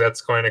assuming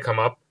that's going to come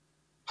up.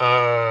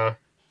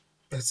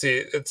 Let's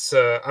see. It's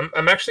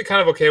I'm actually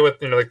kind of okay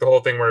with like the whole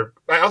thing where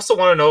I also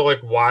want to know like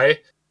why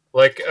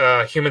like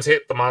humans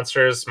hate the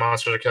monsters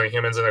are killing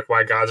humans, and like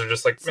why gods are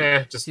just like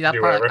meh, just See that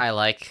do part whatever. I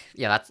like.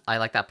 Yeah, I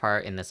like that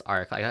part in this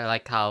arc. I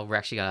like how we're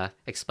actually gonna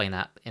explain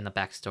that in the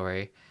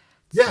backstory.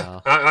 Yeah,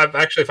 I'm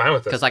actually fine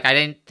with it. Because like I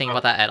didn't think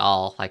about that at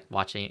all. Like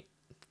watching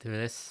through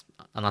this,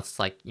 unless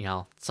like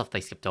stuff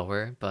they skipped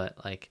over. But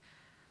like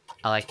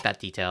I like that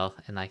detail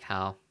and like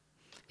how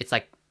it's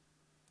like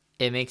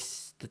it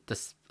makes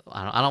this.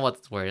 I don't know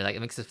what's the word. Like it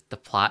makes the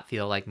plot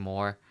feel like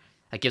more.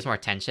 Like gives more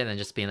attention than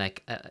just being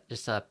like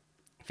just a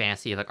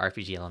fantasy of like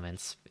RPG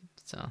elements.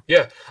 So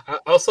Yeah. I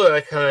also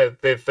like kind of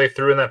they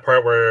threw in that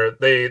part where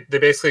they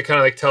basically kind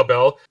of like tell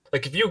Belle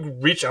like if you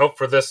reach out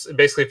for this,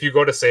 basically if you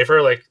go to save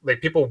her, like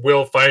people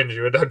will find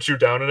you and hunt you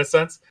down in a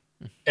sense.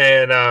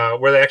 And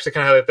where they actually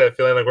kind of have like that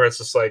feeling like where it's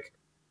just like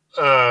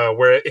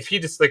where if he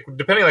just like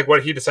depending like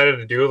what he decided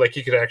to do, like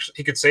he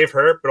could save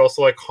her but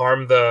also like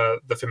harm the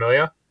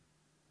familia.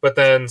 But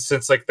then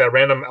since like that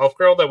random elf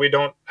girl that we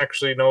don't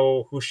actually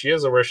know who she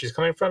is or where she's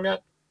coming from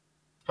yet,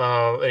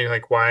 and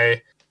like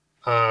why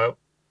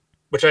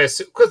which I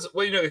assume because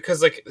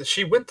because like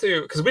she went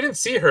to because we didn't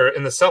see her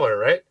in the cellar,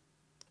 right?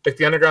 Like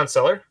the underground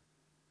cellar,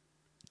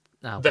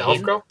 the elf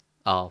Wayne? girl.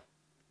 Oh,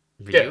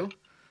 Ryu?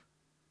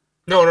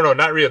 No,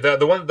 not Rio.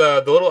 The one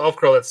the little elf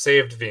girl that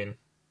saved Veen.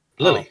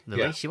 Lily. Oh,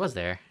 Lily? Yeah, She was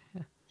there.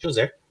 she was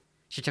there.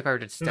 She took her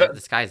That-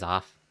 disguise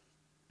off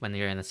when they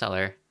were in the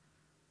cellar.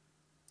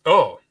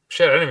 Oh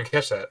shit! I didn't even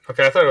catch that.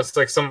 Okay, I thought it was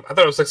like some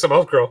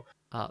elf girl.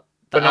 The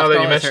But now elf that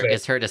girl you mention it,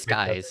 is her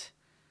disguise.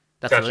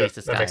 That's Gotcha. Lily's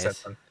That makes sense.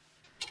 disguise. Then.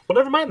 Well,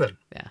 never mind then.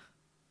 Yeah.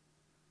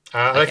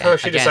 I like how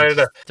she Again, decided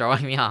to. just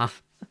throwing me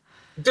off.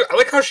 Dude, I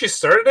like how she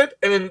started it,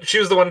 and then she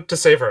was the one to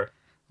save her.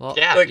 Well,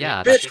 Yeah, Like,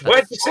 yeah, bitch, She's why'd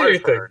like, you say sorry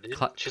for anything? her, dude.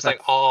 Cla- She's that-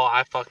 like, oh,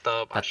 I fucked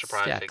up. I should that's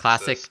probably yeah, fix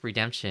classic this.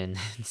 redemption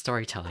and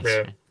storytelling.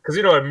 Yeah, because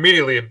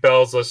immediately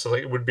Belle's list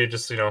like would be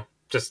just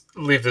just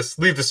leave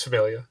this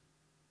familia.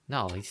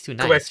 No, he's too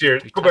nice.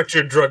 Go back to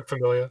your drug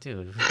familia.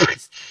 Dude,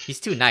 he's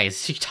too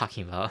nice. What are you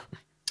talking about?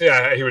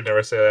 Yeah, he would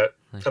never say that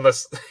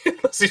unless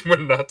he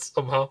went nuts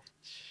somehow.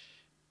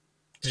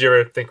 Did you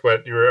ever think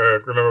what you were?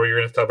 Remember what you were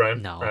going to tell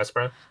Brian? No. Or ask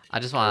Brian. I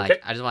just want Okay.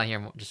 I just want to hear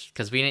more, just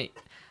because we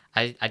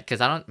didn't.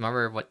 Because I don't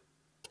remember what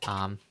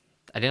I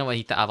didn't know what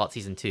he thought about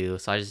season 2,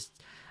 so I just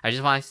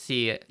want to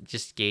see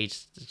just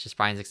gauge just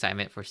Brian's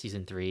excitement for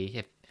season 3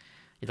 if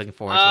you're looking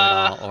forward to it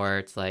all, or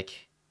it's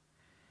like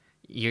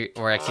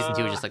season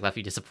 2 just like left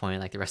you disappointed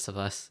like the rest of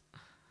us.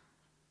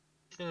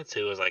 Season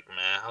 2 was like, meh.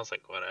 I was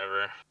like,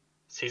 whatever.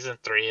 Season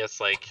 3, it's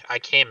like I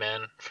came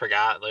in,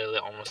 forgot literally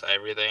almost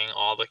everything,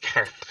 all the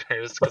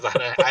characters, because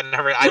I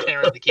didn't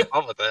really keep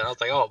up with it. I was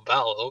like, oh,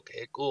 Belle,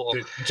 okay, cool.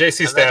 Dude,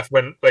 JC And staff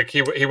went like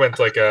he went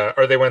like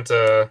or they went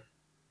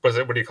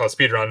what do you call it,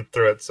 speed run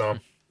through it. So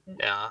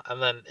Yeah, and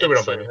then Yeah, we don't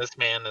instantly blame you. this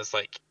man is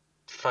like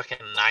fucking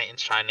knight in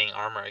shining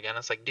armor again.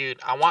 It's like, dude,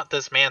 I want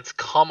this man's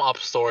come up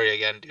story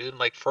again, dude.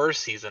 Like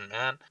first season,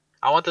 man.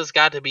 I want this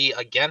guy to be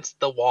against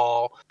the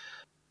wall,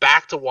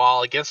 back to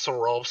wall, against the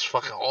ropes,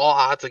 fucking all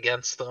odds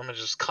against them, and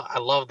I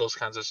love those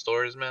kinds of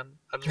stories, man.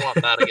 I just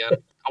want that again.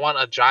 I want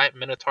a giant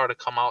minotaur to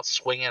come out,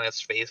 swing at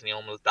his face, and he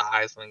almost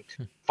dies, and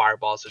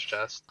fireballs his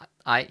chest.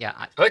 I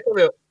like how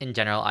they, In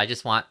general, I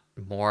just want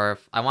more.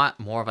 I want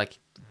more of like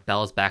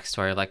Belle's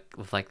backstory, like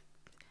with like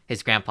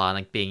his grandpa,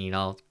 like being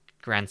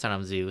grandson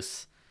of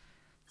Zeus.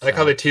 I like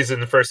how they teased it in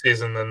the first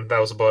season, and that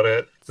was about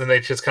it. Then they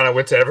just kind of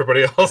went to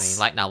everybody I mean, else.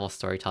 light novel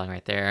storytelling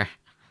right there.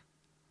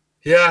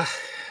 Yeah.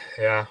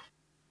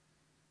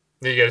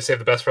 You got to save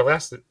the best for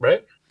last,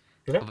 right?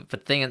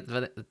 But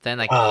then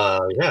like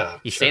Yeah.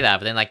 you sure. say that,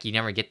 but then like you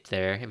never get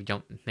there if you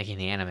don't make it in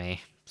the anime.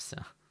 So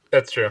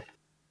That's true.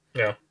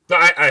 Yeah. No,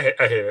 I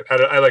hate it.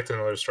 I like to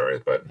know their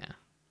stories, but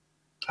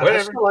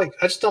I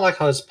just don't like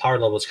how his power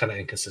level is kind of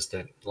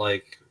inconsistent.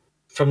 Like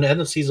from the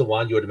end of season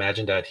 1, you would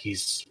imagine that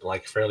he's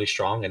like fairly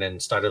strong, and then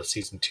start of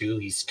season 2,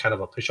 he's kind of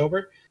a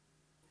pushover,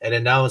 and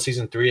then now in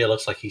season 3, it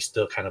looks like he's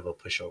still kind of a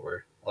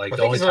pushover. Like I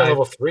the think only he's on time,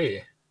 level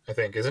 3. I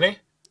think, isn't he?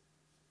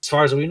 as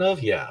far as we know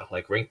of, yeah,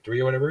 like rank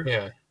 3 or whatever.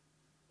 Yeah.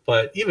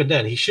 But even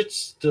then, he should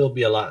still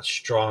be a lot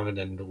stronger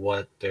than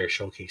what they're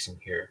showcasing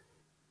here.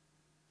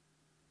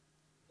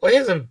 Well, he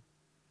hasn't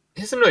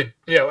really.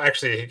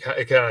 Actually,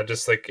 he kind of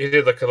just like he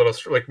did like a little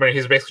like when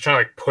he's basically trying to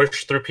like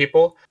push through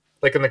people,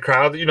 like in the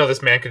crowd.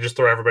 This man could just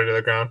throw everybody to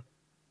the ground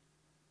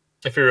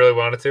if he really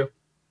wanted to.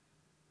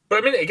 But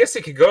I mean, I guess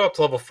he could go up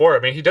to level 4. I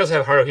mean, he does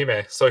have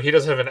Haruhime, so he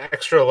does have an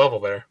extra level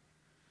there,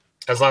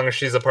 as long as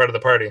she's a part of the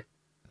party.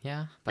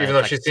 yeah, but Even it's,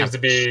 though like, she seems to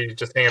be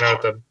just hanging out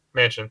at the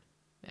mansion.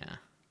 Yeah.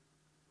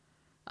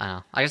 I don't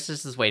know. I guess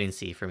this is wait and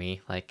see for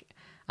me. Like,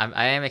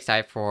 I am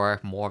excited for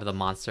more of the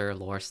monster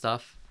lore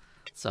stuff.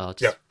 So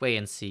just wait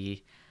and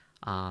see.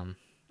 I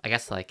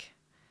guess like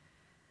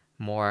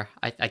more.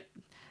 I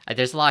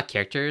there's a lot of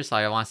characters, so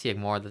I want to see like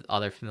more of the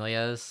other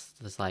familias.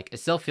 It's like I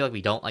still feel like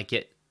we don't like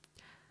get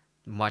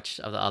much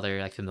of the other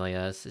like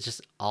familias. It's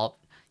just all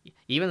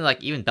even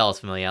Belle's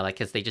familia, like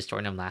because they just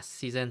joined him last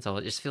season, so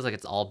it just feels like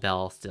it's all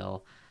Belle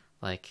still.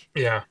 Like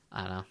Yeah.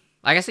 I don't know.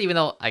 I guess even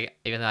though I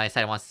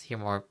said I want to hear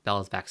more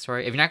Belle's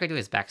backstory, if you're not gonna do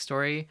his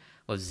backstory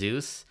with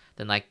Zeus,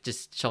 then like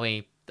just show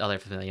me the other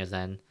familiars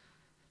then.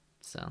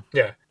 So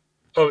Yeah.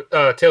 Oh,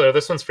 Taylor,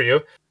 this one's for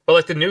you. But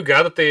like the new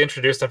guy that they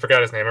introduced, I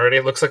forgot his name already.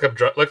 It looks like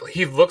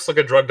he looks like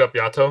a drugged up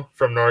Yato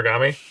from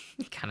Noragami.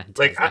 kind of does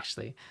Like,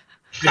 actually.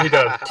 He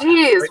does.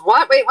 Jeez,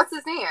 what? Wait, what's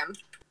his name?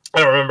 I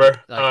don't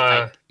remember.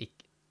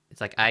 It's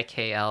like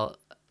IKL,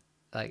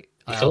 like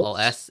Ikilos?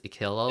 LOS,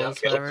 Ikilos,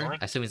 Yeah, whatever. Ikilos.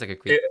 I assume he's like a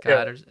Greek Yeah.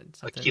 god or something.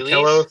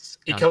 Achilles?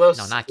 Ikilos?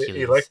 No, not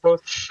Achilles.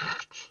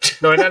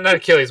 Electros? No, not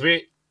Achilles.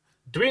 We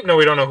don't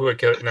know who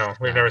Achilles. No,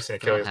 we've never seen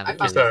we don't Achilles. have I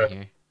Achilles found in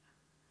here.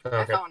 Oh,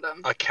 I okay. found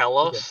him.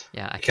 Akelos?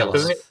 Yeah,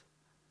 Achilles. Achilles.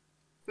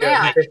 Doesn't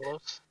Yeah,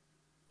 Akelos?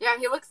 yeah,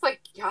 he looks like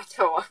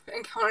Yato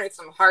encountered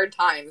some hard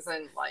times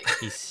and like.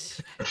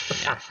 He's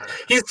yeah.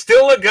 He's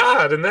still a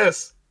god in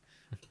this.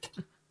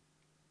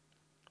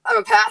 I'm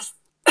a pass.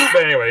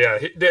 But anyway, yeah,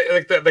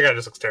 like the guy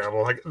just looks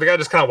terrible. Like the guy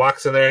just kind of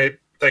walks in there,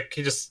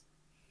 he just,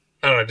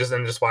 I don't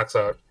know, just walks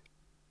out.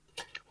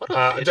 What a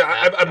bitch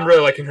I'm ass really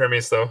guy. liking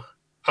Hermes though.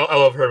 I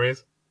love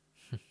Hermes.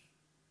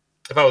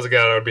 If I was a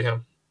god, I would be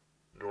him.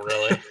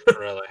 Really?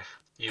 Really?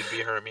 You'd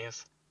be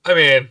Hermes? I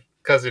mean,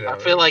 because you know, I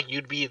feel like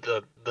you'd be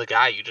the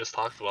guy you just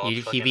talked about.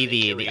 He'd fucking be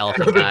the Achilles.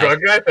 elephant the guy. drug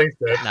guy thinks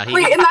that. No,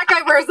 Wait, and that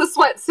guy wears a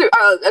sweatsuit,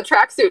 a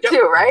tracksuit Yep.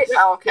 too, right? Yep.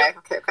 Oh, okay,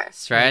 okay, okay.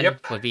 Stren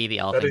Yep. would be the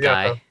That elephant is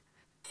guy.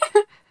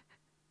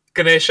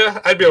 Ganesha,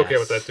 I'd be okay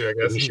with Yes. that too. I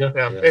guess. Ganesha?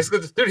 Yeah. Yeah.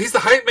 Basically, dude, he's the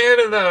hype man,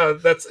 and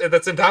that's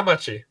in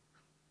Damachi.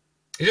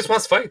 He just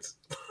wants fights,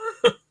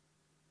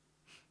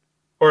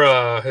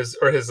 or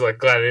his like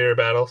gladiator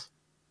battles.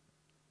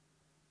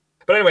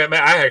 But anyway,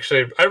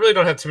 I really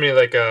don't have too many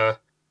like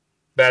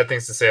bad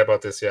things to say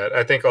about this yet.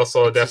 I think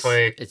also It's just-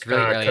 definitely it's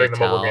really early to cutting the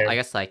mobile tell. game. I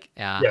guess like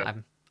Yeah.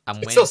 I'm It's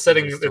waiting still to see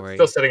setting the story. it's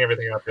still setting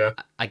everything up. Yeah.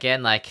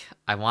 Again, like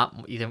I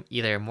want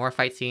either more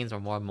fight scenes or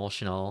more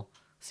emotional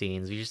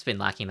scenes. We've just been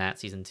lacking that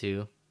season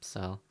 2.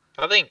 So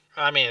I mean,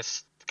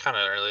 it's kind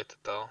of early to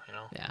tell, you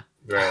know. yeah.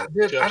 Right.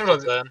 Dude, Two I don't know.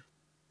 episodes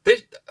in.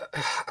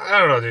 I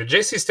don't know, dude.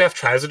 JC staff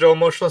tries to do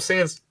emotional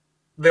scenes.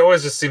 They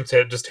always just seem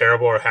just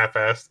terrible or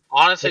half-assed.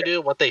 Honestly,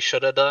 dude, what they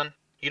should have done,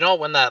 you know,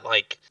 when that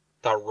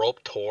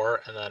rope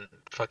tore and then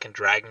fucking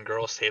Dragon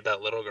Girl saved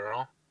that little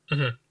girl.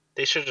 Mhm.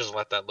 They should just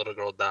let that little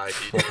girl die,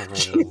 dude.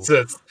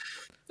 Jesus.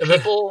 And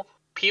then,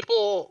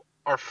 People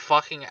are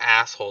fucking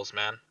assholes,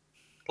 man.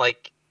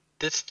 Like,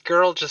 this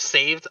girl just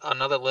saved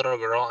another little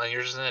girl, and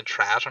you're just gonna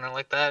trash on her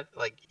like that.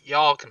 Like,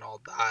 y'all can all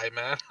die,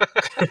 man.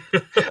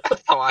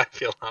 That's how I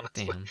feel,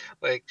 honestly. Damn.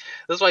 Like,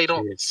 this is why you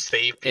don't Jeez.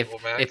 save people,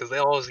 man, if- because they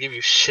always give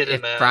you shit in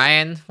If that.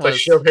 Brian like was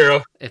Shield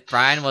Hero. if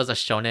Brian was a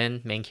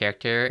shonen main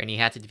character and he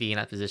had to be in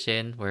that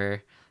position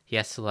where he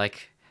has to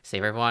like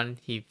save everyone,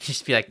 he'd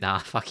just be like, nah,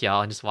 fuck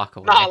y'all, and just walk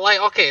away. No, like,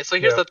 okay, so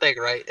here's Yeah. the thing,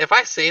 right? If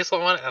I save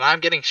someone and I'm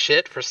getting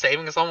shit for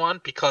saving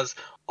someone because,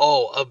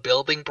 oh, a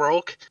building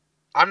broke,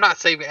 I'm not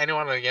saving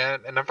anyone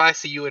again. And if I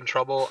see you in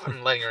trouble,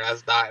 I'm letting your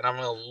ass die. And I'm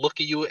going to look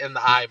at you in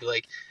the eye and be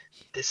like,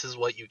 this is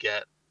what you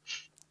get.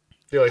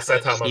 Feel like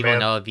Saitama, he man. will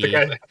never The be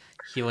guy-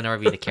 he will never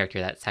be the character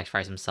that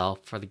sacrificed himself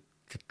for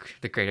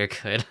the greater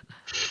good.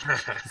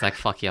 He's like,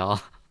 fuck y'all.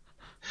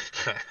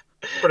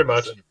 Pretty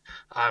much. Listen,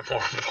 I'm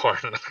more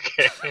important,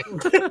 okay?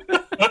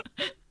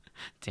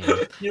 Damn.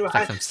 You know, It's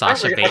like some I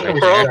Sasha re- bait I The right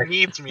respect- there. world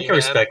needs me, I can man.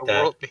 respect The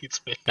that. world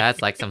needs me.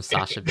 That's like some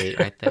Sasha bait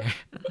right there.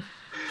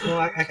 No,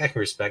 I can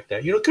respect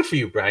that. You know, good for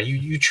you, Brian.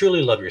 You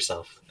truly love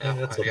yourself. Yeah,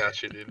 That's I okay.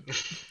 got you, dude.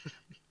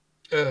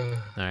 Ugh.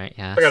 All right,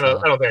 yeah. I So,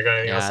 don't think I got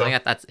anything yeah, else. I So.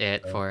 think that's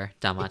it for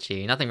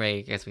Damachi. Nothing really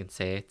I guess we can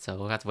say. So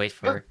we'll have to wait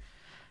for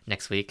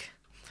next week.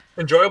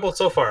 Enjoyable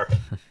so far.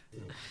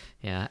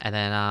 Yeah, and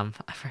then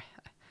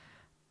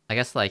I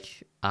guess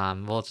like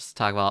we'll just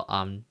talk about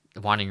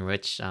Wandering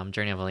Witch,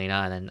 Journey of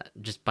Elena, and then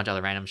just a bunch of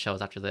other random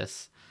shows after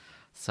this.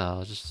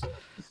 So just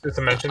Just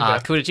to mention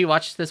Ku, did you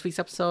watch this week's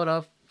episode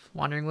of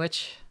Wandering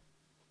Witch?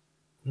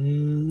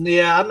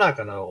 Yeah, I'm not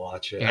gonna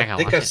watch it. You're not I gonna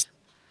think watch I've, it?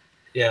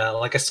 yeah,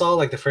 like I saw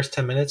like the first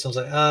 10 minutes. I was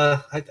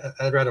like,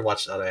 I'd rather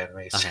watch the other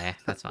animes. Okay,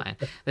 that's fine.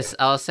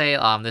 I'll say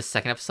this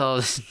second episode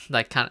is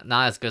like kind of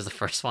not as good as the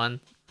first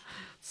one.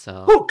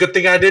 So Oh, good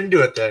thing I didn't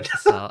do it then.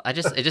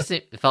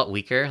 it felt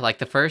weaker. Like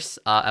the first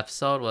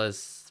episode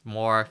was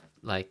more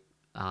like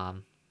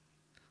not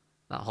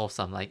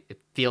wholesome, like it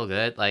feel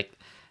good, like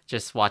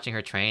just watching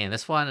her train. And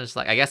this one is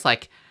like I guess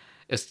like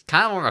it's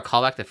kind of more of a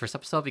callback to the first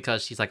episode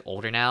because she's like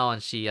older now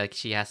and she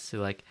has to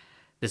like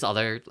this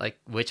other like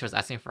witch was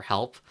asking for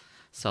help.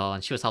 So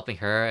and she was helping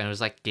her and it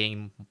was like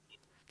getting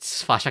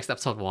flashbacks to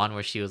episode 1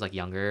 where she was like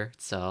younger.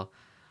 So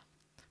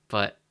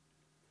but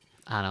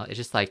I don't know, it's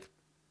just like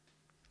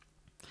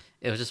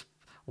it was just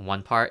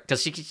one part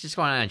because she's just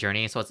going on a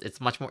journey, so it's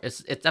much more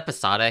it's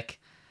episodic,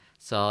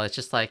 So it's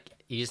just like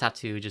you just have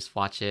to just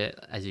watch it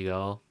as you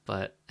go.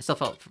 But I still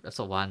felt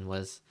episode 1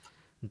 was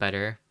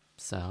better.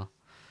 So,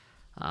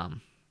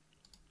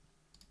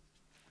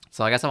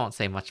 so I guess I won't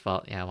say much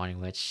about One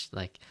Witch.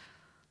 Like,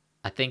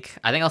 I think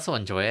I also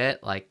enjoy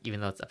it. Like,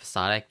 even though it's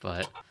episodic,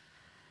 but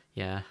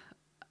yeah,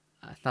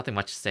 nothing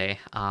much to say.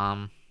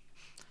 And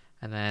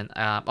then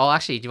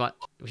actually, do you want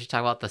we should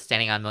talk about the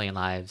Standing on a Million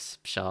Lives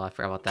show? I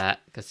forgot about that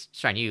because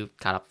Shrine, you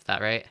caught up with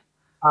that, right?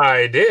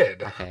 I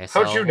did. Okay,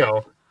 How'd you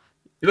know?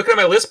 You looking at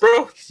my list,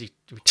 bro? Because we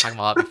were talking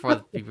about it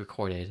before we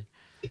recorded.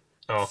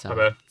 Oh, So, my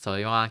bad. so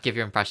you want to give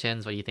your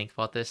impressions? What do you think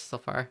about this so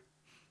far?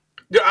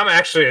 Yeah, I'm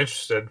actually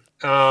interested.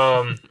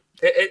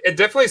 It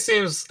definitely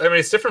seems. I mean,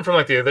 it's different from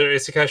like the other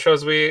isekai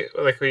shows we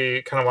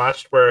kind of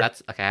watched. Where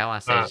That's okay. I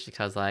want to say just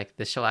because like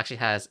this show actually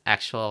has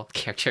actual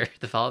character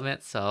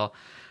development. So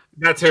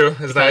that too is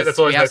because nice. That's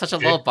always we have nice such a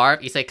to see. low bar of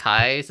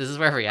isekais. This is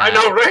where we're at. I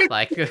know, right?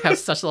 Like we have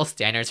such low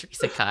standards for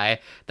isekai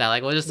that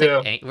like we'll just take.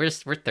 Yeah.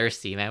 We're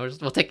thirsty, man.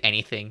 We'll take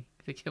anything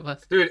to give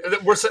us. Dude,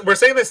 we're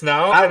saying this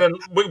now, and then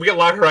we get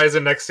Lock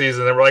Horizon next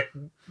season, and we're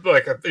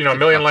like a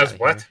million lives.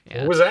 outta What? here. Yeah.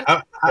 What was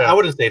that? I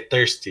wouldn't say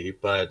thirsty,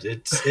 but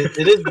it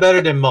is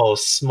better than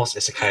most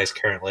isekais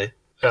currently.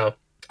 Yeah.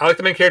 I like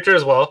the main character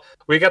as well.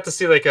 We got to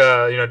see like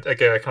a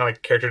kind of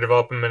like character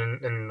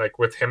development and like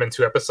with him in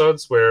 2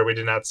 episodes where we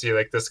did not see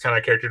like this kind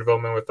of character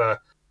development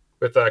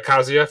with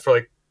Kazuya for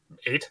like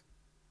 8,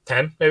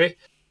 10 maybe.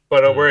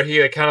 But where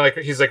he like kind of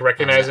like he's like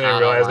recognizing I and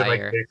don't know realizing why like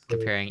you're basically-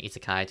 comparing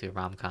isekai to a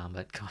rom com,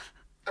 but come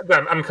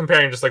on. I'm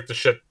comparing just like the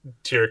shit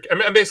tier.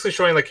 I'm basically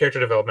showing like character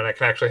development that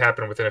can actually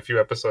happen within a few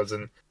episodes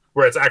and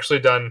where it's actually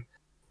done,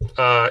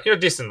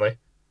 decently.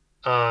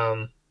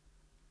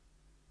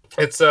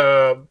 It's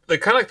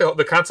like kind of like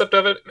the concept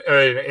of it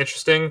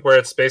interesting. Where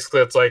it's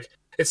basically it's like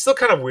it's still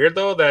kind of weird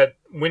though that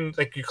when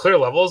like you clear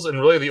levels and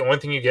really the only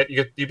thing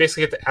you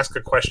basically get to ask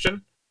a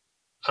question.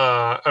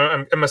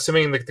 I'm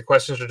assuming like the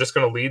questions are just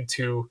going to lead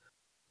to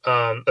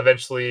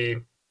eventually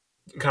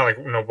kind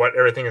of like what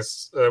everything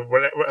is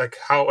what like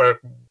how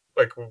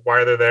like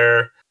why they're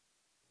there,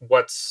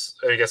 what's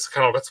I guess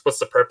kind of what's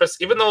the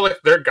purpose, even though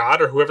like their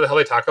god or whoever the hell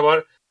they talk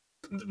about,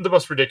 the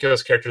most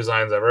ridiculous character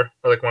designs ever,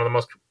 or like one of the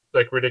most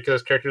like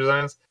ridiculous character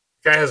designs.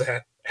 Guy has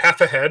half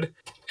a head,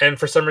 and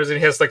for some reason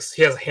he has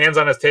hands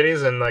on his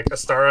titties and like a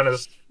star on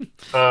his You're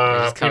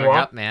just covering quinoa.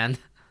 up, man.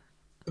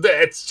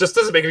 It just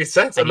doesn't make any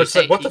sense. I'm And you just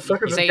like, what the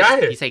fuck is this guy?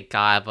 You say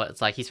God, but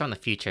it's like he's from the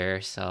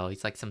future, so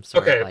he's like some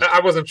sort Okay, of like I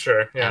wasn't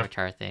sure. Yeah,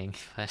 avatar thing.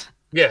 But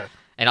yeah.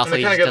 and also they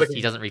he, kinda just get, like,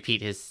 he doesn't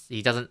repeat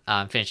he doesn't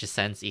finish his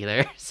sentence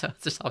either, so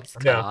it's just always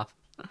cut Yeah. off.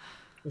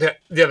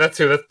 Yeah, that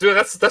too.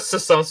 That's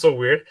just sounds so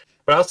weird.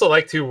 But I also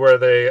like too where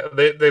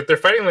they're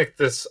fighting like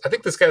this. I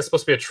think this guy is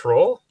supposed to be a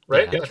troll,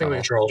 right? Yeah, I think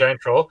like troll. a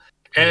giant troll.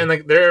 And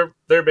like they're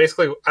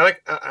basically I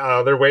like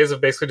their ways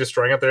of basically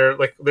destroying it.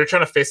 They're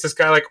trying to face this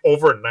guy like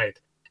overnight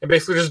and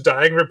basically just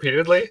dying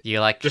repeatedly, You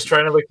like just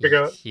trying to like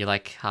figure out. you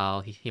like how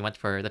he went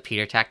for the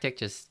Peter tactic,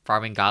 just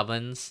farming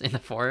goblins in the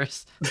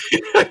forest.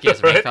 Get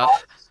his Right? rank up.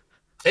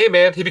 Hey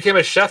man, he became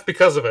a chef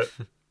because of it.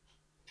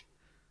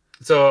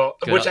 So,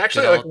 Good which old-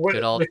 actually good like old, when,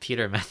 good old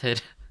Peter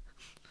method.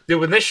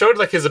 dude, when they showed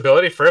like his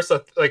ability first,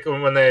 like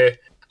when they,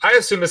 I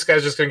assume this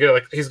guy's just gonna get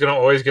like he's gonna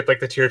always get like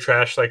the tier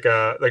trash like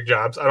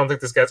jobs. I don't think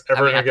this guy's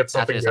ever gonna get after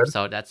something this good.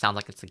 episode, that sounds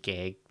like it's a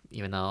gag,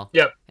 even though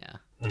Yep. yeah.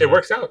 It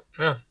works out.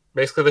 Yeah,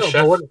 basically the No,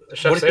 chef. but The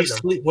chef what if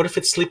saved him. what if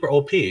it's sleeper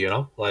OP? You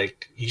know,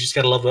 like you just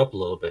got to level up a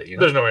little bit. You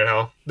know, There's no way in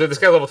hell. This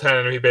guy level 10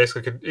 and he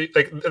basically could he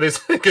could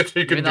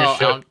Even do though I shit.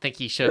 don't think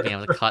he should be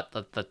able to cut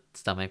the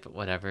stomach, but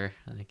whatever.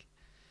 Like,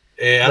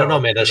 I don't No, know,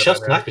 man. The it's chef's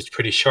about that. knife is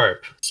pretty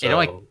sharp. So it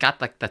only got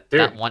like that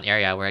Dude. one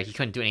area where he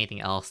couldn't do anything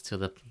else to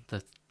the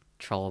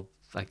troll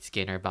like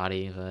skin or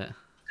body, but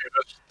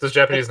Those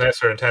Japanese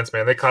knives are intense,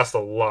 man. They cost a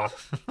lot.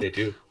 they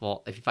do.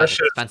 well, if you buy That the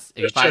shit, expensive,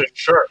 that shit is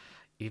sharp.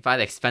 if you buy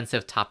the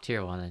expensive top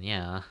tier one, then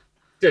yeah.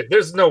 Dude,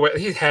 there's no way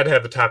he had to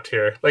have the top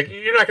tier. Like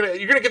you're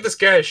gonna give this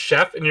guy a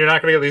chef and you're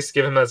not gonna at least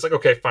give him that's like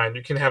okay fine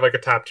you can have like a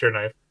top tier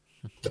knife.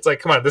 It's like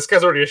come on, this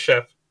guy's already a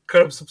chef.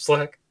 Cut him some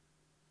slack.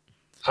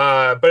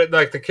 But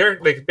like the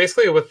character, like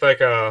basically with like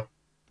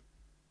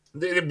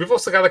we've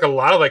also got like a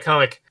lot of like kind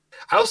of like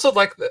I also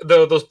like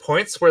those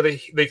points where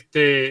they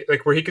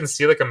like where he can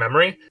see like a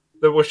memory,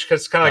 which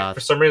is kind of like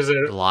for some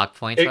reason. The log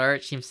points it- are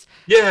it seems.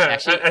 Yeah,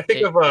 Actually, I think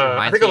it of I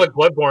reminds think of me-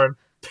 like Bloodborne.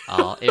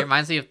 It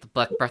reminds me of the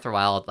Breath of the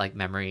Wild like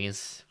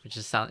memories, which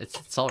is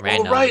it's so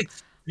random. Oh right.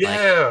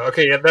 Yeah.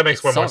 Okay. Yeah, that makes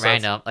It's one so more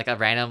sense. random, like a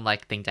random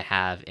like thing to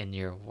have in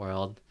your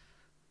world.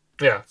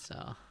 Yeah.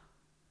 So,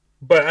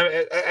 But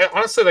I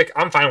honestly like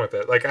I'm fine with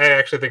it. Like I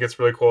actually think it's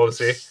really cool to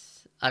see.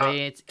 I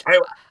mean, it's I-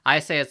 I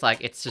say it's like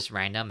it's just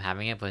random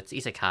having it, but it's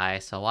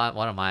isekai. So what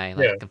am I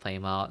like Yeah. complaining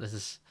about? This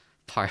is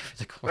par for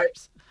the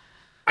course.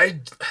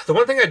 The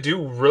one thing I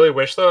do really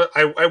wish though,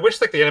 I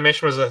wish like the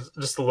animation was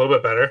just a little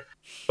bit better.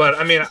 But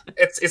I mean,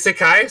 it's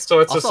isekai, so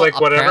it's just Also, like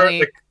whatever. apparently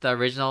Like, the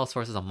original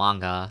source is a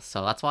manga,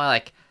 so that's why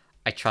like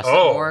I trust it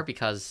Oh. more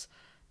because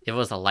if it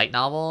was a light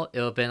novel, it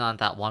would have been on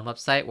that one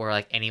website where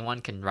like anyone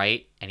can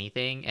write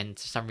anything, and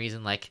for some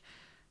reason like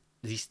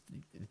these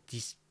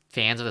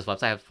fans of this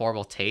website have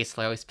horrible taste.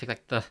 They always pick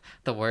like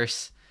the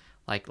worst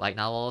like light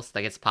novels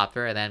that gets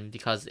popular, and then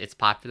because it's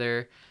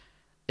popular,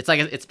 it's like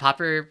it's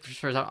popular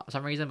for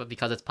some reason, but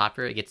because it's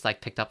popular, it gets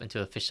like picked up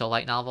into official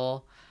light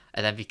novel,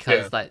 and then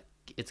because like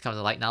it becomes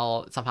a light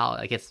novel, somehow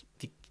it gets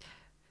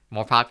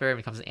more popular and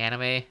becomes an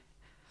anime.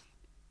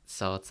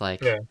 So it's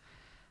like I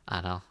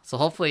don't know. So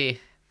hopefully,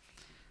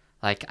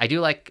 like I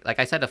do like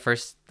I said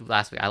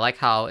last week, I like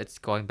how it's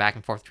going back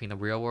and forth between the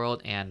real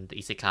world and the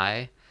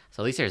isekai.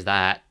 So at least there's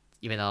that,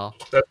 even though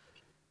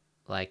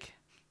like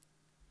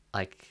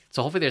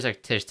so hopefully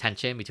there's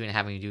tension between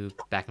having to do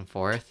back and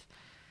forth,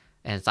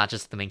 and it's not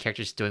just the main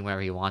character just doing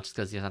whatever he wants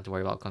because he doesn't have to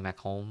worry about going back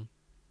home.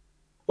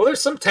 Well, there's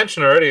some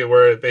tension already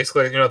where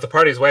basically, if the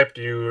party's wiped,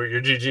 you're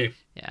GG.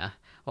 Yeah.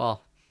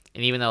 Well,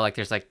 and even though like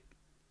there's like,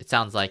 it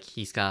sounds like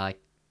he's gonna like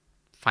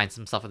find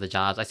some stuff with the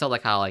jobs. I still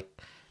like how like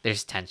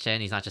there's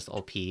tension. He's not just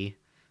OP,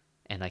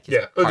 and like his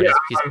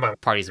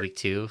party's weak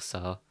too.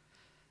 So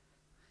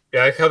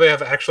yeah, I like how they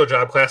have actual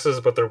job classes,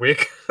 but they're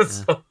weak.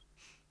 So.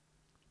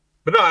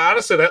 But no,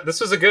 honestly, this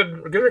was a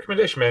good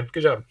recommendation, man.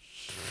 Good job.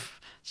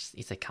 Just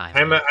isekai.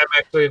 I'm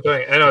actually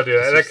enjoying it. I know, dude.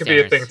 That could be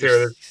a thing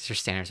too. Your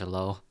standards are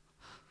low.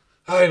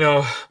 I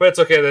know, but it's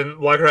okay. Then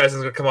Log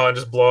Horizon's gonna come out and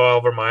just blow all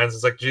of our minds.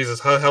 It's like, Jesus,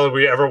 how the hell did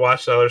we ever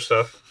watch the other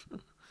stuff?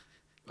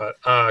 But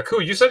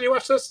cool. You said you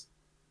watched this?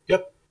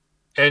 Yep.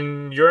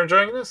 And you're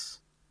enjoying this?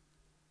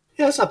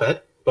 Yeah, it's not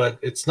bad, but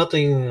it's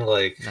nothing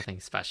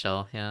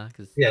special. Yeah,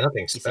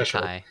 nothing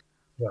special.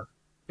 Yeah.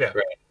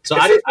 Right. So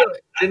I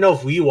didn't know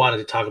if we wanted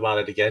to talk about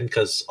it again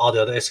because all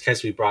the other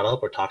isekais we brought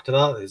up or talked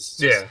about is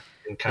this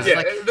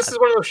is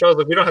one of those shows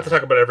that we don't have to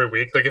talk about every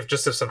week. Like if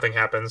something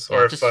happens,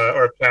 or if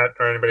Pat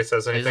or anybody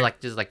says anything.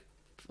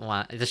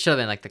 This should have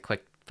been like the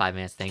quick 5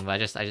 minutes thing, but I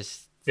just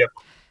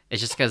it's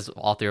just because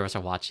all three of us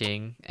are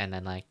watching, and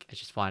then like I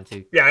just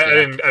wanted to I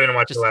didn't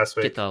watch it last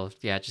week.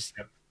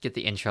 Get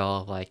the intro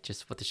of like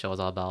just what the show is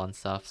all about and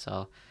stuff.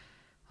 So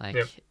like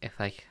if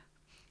like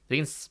we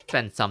can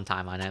spend some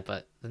time on it,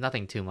 but there's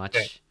nothing too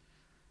much.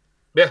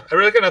 Yeah, I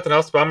really got nothing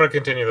else, but I'm gonna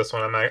continue this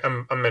one.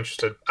 I'm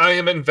interested. I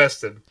am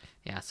invested.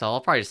 Yeah, so I'll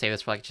probably just save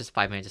this for like just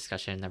 5-minute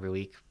discussion every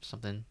week or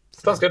something.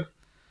 So, sounds good.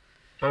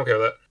 I'm okay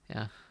with that.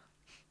 Yeah.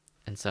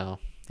 And so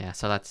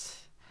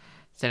that's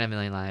 10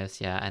 Million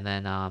Lives, and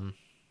then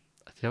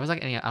there was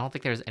like I don't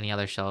think there's any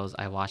other shows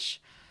I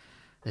watched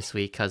this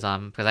week because I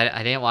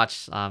didn't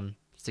watch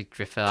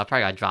Driftfield. I'll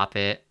probably gotta drop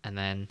it, and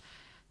then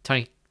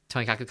Tonikaku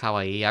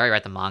Kawaii. I already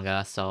read the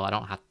manga, so I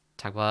don't have to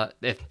talk about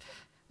it.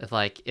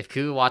 If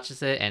Ku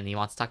watches it and he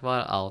wants to talk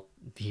about it, I'll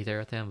be there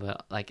with him.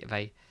 But like if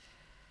I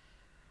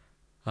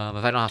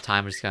don't have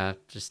time, I'm just gonna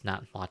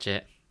not watch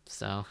it.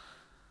 So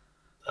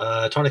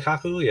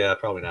Tonikaku, yeah,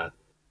 probably not.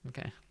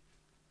 Okay.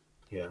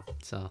 Yeah.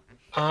 So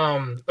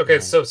okay,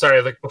 so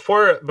sorry, like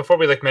before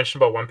we like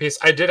mentioned about One Piece,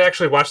 I did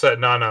actually watch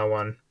that Nana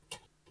one.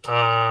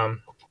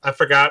 I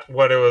forgot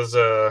what it was.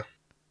 I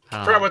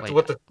forgot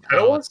what the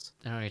title was.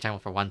 I don't know what you're talking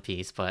about for One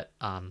Piece, but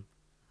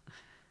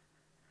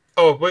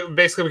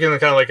basically we can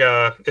kind of like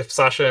if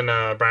Sasha and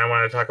Brian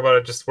wanted to talk about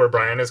it, just where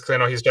Brian is, because I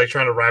know he's like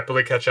trying to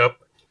rapidly catch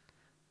up.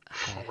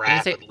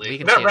 Rapidly.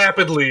 Not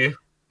rapidly.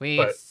 We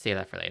can save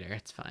that for later.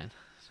 It's fine.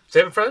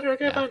 Save it for later?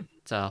 Okay, fine.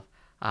 So,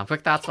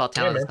 quick thoughts about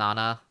Talon's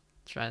Nana,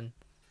 Trent.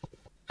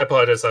 I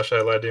apologize, Sasha.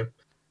 I lied to you.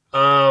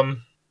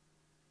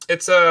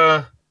 It's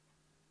I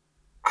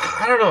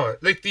don't know.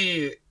 Like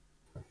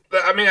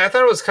I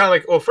thought it was kind of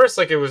like, well, first,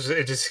 like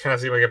it just kind of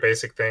seemed like a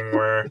basic thing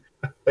where,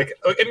 like,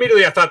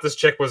 immediately I thought this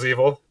chick was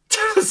evil.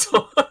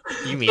 So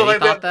you immediately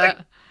thought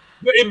that?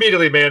 Like,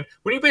 immediately, man.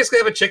 When you basically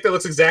have a chick that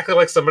looks exactly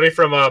like somebody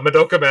from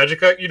Madoka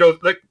Magica,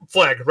 like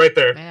flag right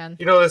there. Man.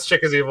 This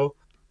chick is evil.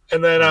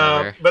 And then,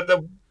 but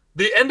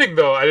the ending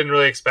though, I didn't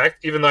really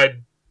expect, even though I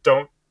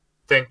don't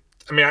think.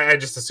 I mean, I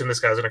just assume this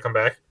guy's gonna come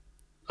back,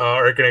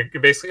 or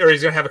he's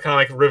gonna have a kind of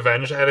like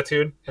revenge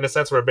attitude in a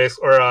sense, where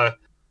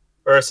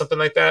or something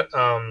like that.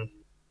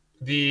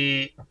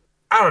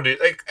 I don't know,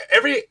 like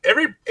every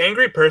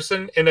angry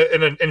person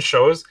in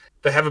shows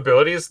that have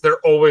abilities, they're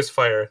always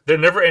fire. They're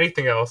never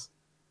anything else.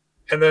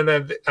 And then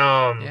the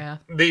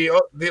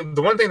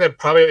one thing that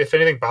probably, if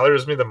anything,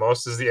 bothers me the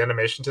most is the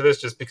animation to this,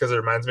 just because it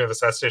reminds me of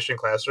Assassination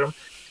Classroom.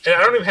 And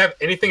I don't even have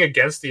anything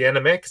against the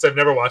anime because I've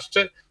never watched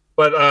it,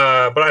 but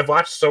I've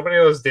watched so many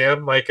of those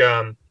damn like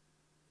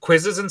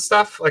quizzes and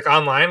stuff like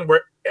online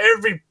where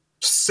every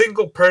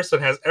single person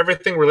has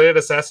everything related to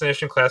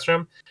Assassination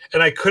Classroom,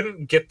 and I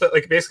couldn't get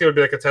basically it would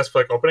be like a test for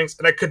like openings,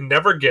 and I could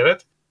never get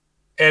it,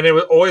 and it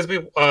would always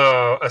be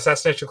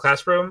Assassination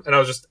Classroom, and I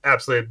was just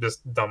absolutely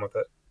just done with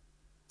it.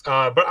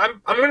 But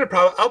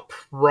I'll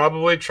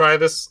probably try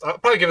this. I'll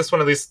probably give this one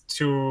at least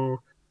 2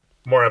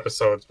 more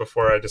episodes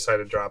before I decide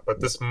to drop,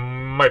 but this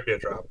might be a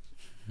drop.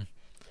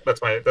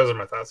 Those are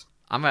my thoughts.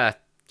 I'm gonna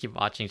keep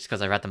watching just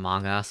because I read the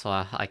manga, so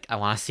I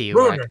want to see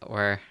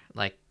where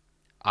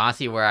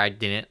honestly where I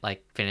didn't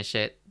like finish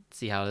it,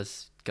 see how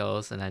this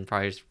goes, and then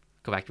probably just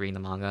go back to reading the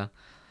manga.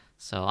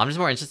 So I'm just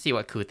more interested to see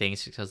what Ku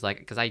thinks because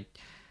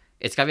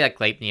it's gotta be like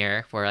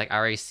Gleipnir where like I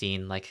already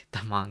seen like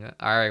the manga.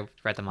 I already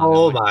read the manga.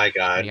 Oh my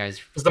god! Is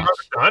the manga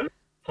done?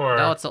 Or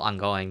No, it's still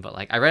ongoing, but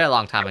like I read it a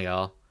long time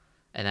ago,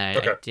 and then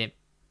Okay.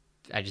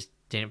 I just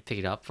didn't pick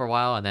it up for a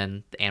while, and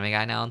then the anime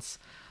got announced,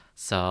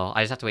 so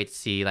I just have to wait to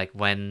see like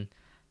when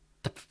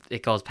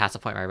it goes past the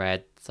point where I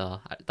read. So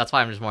that's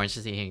why I'm just more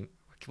interested in hearing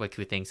what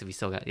Ku thinks if he's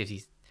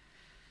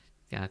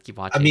gonna keep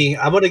I watching. mean,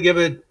 I'm gonna give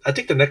it. I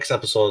think the next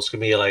episode is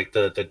gonna be like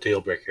the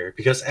deal breaker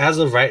because as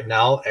of right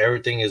now,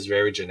 everything is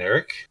very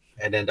generic,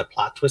 and then the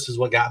plot twist is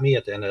what got me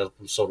at the end of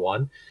episode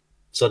 1.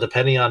 So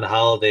depending on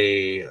how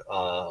they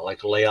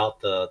like lay out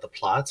the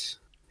plot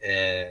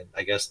and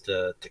I guess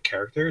the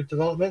character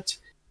development,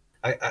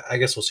 I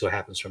guess we'll see what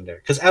happens from there.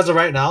 Because as of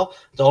right now,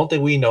 the only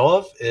thing we know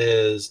of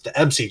is the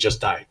MC just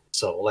died.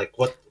 So like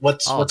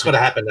what's did- gonna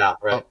happen now,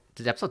 right? Oh,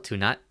 did episode 2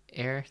 not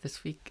air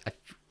this week?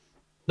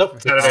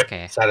 Nope. Saturday.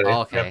 Okay. Saturday.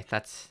 Oh, okay. Yep.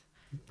 That's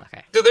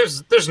okay. Dude,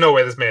 there's no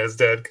way this man is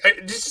dead.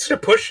 He's just gonna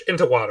push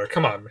into water.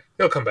 Come on, man.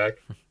 He'll come back.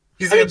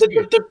 He's I mean,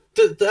 the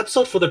MC. the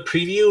episode for the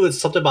preview is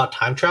something about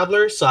time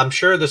travelers, so I'm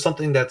sure there's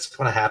something that's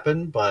going to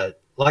happen.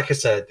 But like I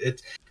said,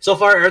 it so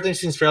far everything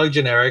seems fairly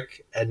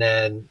generic, and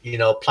then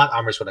plot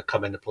armor is going to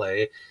come into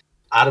play.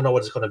 I don't know what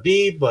it's going to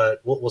be,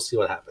 but we'll see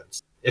what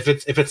happens. If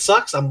it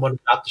sucks, I'm going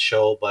to drop the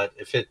show. But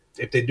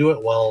if they do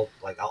it well,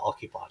 like I'll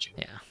keep watching.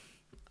 Yeah.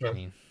 Yeah. I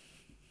mean,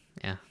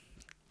 yeah.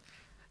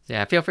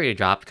 Yeah, feel free to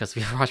drop because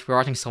we're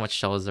watching so much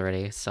shows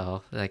already.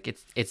 So like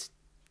it's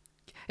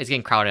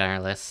getting crowded on our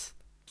list.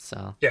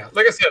 So Yeah,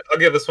 like I said, I'll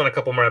give this one a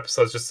couple more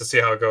episodes just to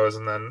see how it goes,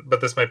 but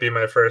this might be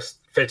my first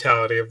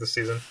fatality of the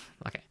season.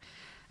 okay,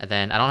 and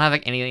then I don't have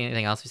like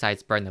anything else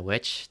besides Burn the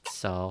Witch.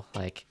 So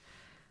like,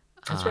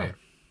 That's right.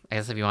 I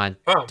guess if you want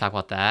Oh. to talk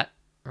about that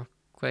real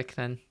quick,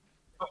 then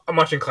I'm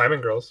watching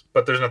Climbing Girls,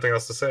 but there's nothing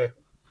else to say.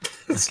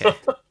 okay,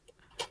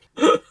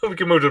 We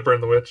can move to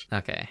Burn the Witch.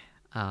 okay.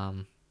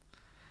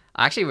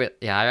 I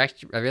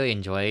really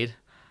enjoyed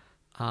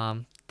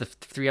the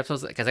 3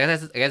 episodes because I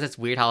guess it's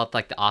weird how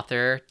like the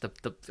author the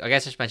I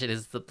guess I should mention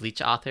is the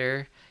Bleach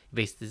author.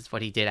 This is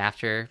what he did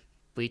after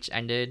Bleach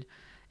ended,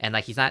 and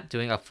like he's not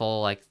doing a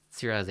full like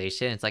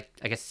serialization. It's like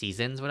I guess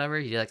seasons, whatever.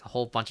 He did like a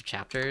whole bunch of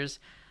chapters,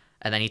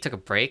 and then he took a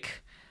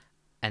break,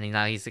 and then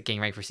now he's getting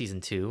ready for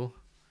season 2.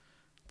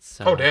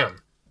 So Oh damn.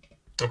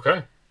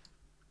 Okay.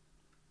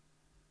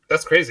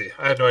 That's crazy.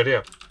 I had no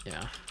idea.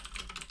 yeah,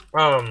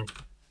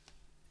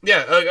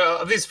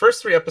 Yeah, these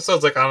first 3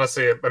 episodes, like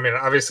honestly, I mean,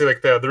 obviously,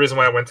 like the reason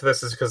why I went to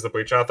this is because the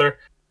Bleach author.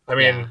 I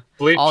mean, Yeah.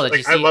 Bleach. Oh, did like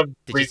you see? I love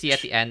Did Bleach. you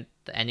see at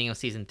the ending of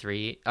season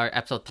 3 or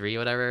episode 3,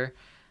 whatever,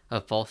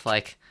 of both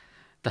like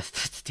the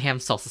damn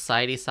Soul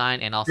Society sign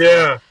and also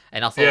Yeah,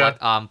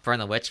 like Burn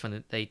the Witch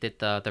when they did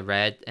the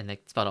red and they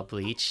spelled out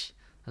Bleach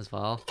as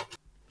well.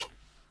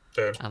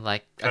 dude. I'm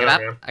like, I okay, don't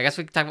know, man. I guess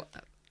we can talk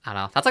about. I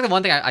don't know. That's like the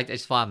one thing I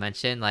just want to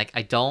mention. Like,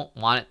 I don't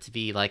want it to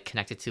be like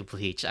connected to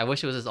Bleach. I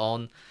wish it was its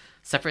own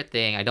separate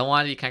thing. I don't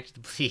want it to be connected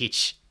to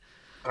Bleach.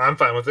 I'm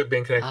fine with it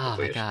being connected Oh to my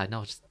Bleach. god,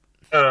 no, just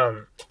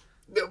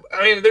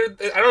I mean,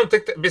 I don't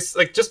think that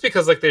like just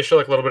because like they show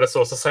like a little bit of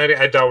Soul Society,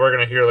 I doubt we're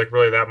gonna hear like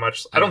really that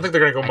much. I don't think they're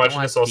gonna go I much don't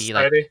want into it Soul to be,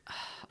 like, Society.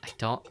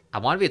 I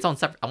want it to be its own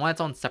separate. I want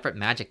its own separate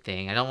magic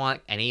thing. I don't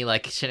want any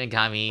like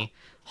Shinigami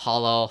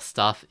hollow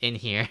stuff in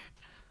here.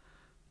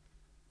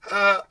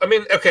 I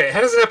mean, okay, it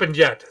hasn't happened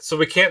yet, so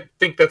we can't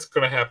think that's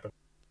gonna happen.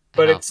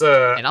 But And it's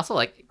and also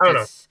like I don't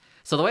know.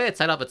 so the way it's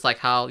set up, it's like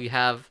how you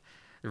have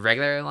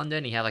regular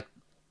London, you have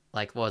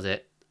like what was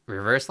it,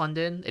 reverse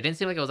London? It didn't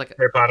seem like it was like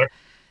Harry Potter.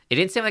 it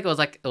didn't seem like it was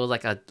like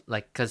a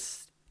like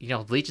because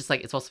Bleach is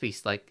like it's supposed to be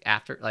like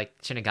after like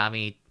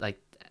Shinigami like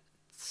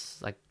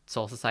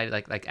Soul Society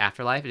like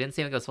afterlife. It didn't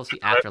seem like it was supposed to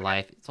be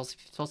afterlife. It's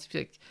supposed to be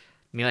like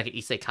maybe like an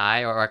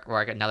isekai or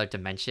like another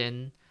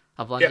dimension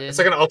of Yeah, London. it's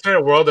like an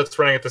alternate world that's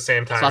running at the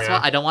same time. So that's yeah.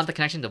 why I don't want the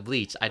connection to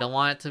Bleach. I don't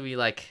want it to be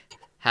like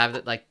have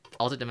it like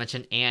alternate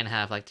dimension and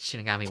have like the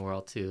Shinigami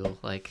world too.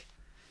 Like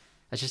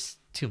that's just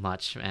too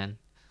much, man.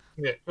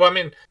 Yeah. Well, I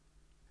mean,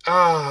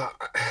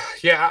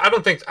 yeah. I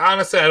don't think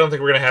honestly. I don't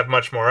think we're gonna have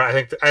much more. I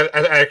think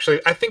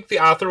I think the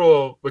author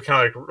will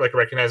kind of like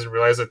recognize and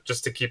realize it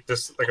just to keep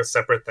this like a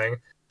separate thing.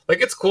 Like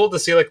it's cool to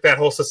see like that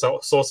whole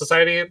Soul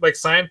Society like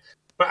sign,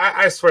 but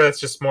I swear that's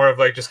just more of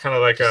like just kind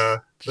of like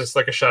just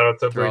like a shout out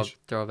to Bleach.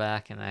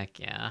 Throwback and like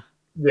yeah.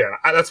 Yeah,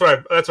 that's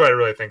what I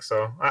really think.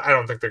 So I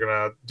don't think they're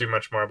gonna do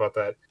much more about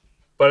that.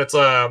 But it's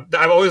I've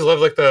always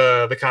loved like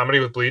the comedy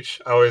with Bleach.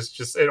 It always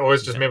just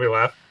made me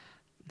laugh.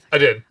 I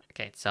did.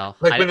 Okay, so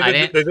Like when I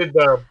they didn't did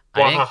the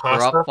I didn't Wahaha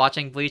grow up stuff.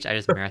 watching Bleach. I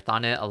just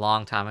marathoned it a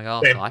long time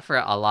ago, Same. so I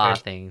forgot a lot of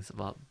Same. things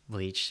about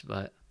Bleach.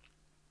 But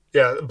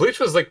Yeah, Bleach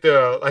was like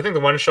I think the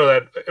one show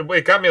that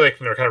it got me like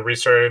kind of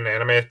restarted in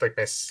anime like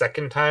my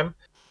second time,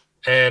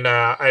 and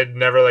I'd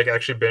never like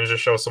actually binged a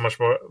show so much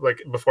more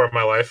like before in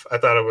my life. I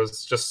thought it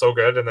was just so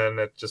good, and then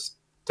it just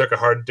took a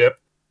hard dip.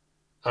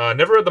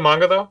 Never read the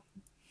manga though,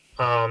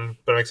 but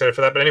I'm excited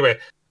for that. But anyway,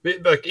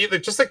 like either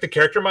just like the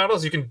character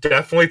models, you can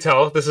definitely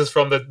tell this is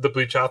from the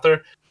Bleach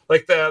author.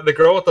 Like the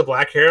girl with the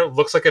black hair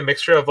looks like a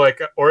mixture of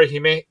like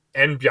Orihime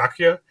and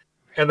Byakuya,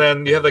 and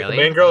then you have like Really?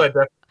 the main girl that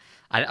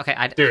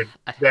dude,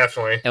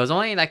 definitely. it was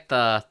only like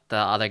the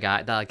other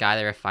guy, the guy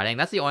they were fighting.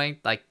 That's the only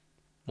like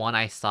one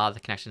I saw the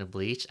connection to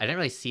Bleach. I didn't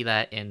really see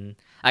that in.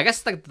 I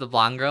guess like the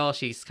blonde girl.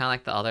 She's kind of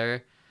like the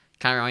other,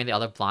 kind of reminding the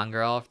other blonde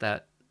girl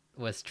that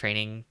was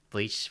training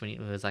Bleach when it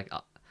was like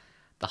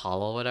the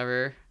Hollow,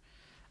 whatever.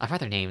 I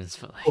forgot their names,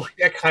 but like. Oh,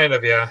 yeah, kind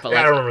of, yeah. But Yeah,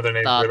 I like, don't remember their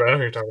names, either, but I know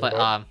who you're talking But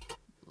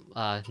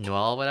about.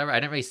 Noelle, whatever. I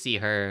didn't really see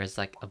her as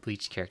like a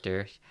Bleach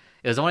character.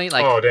 It was only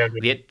like Oh, damn,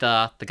 dude.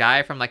 the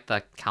guy from like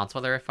the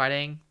council they were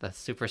fighting, the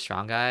super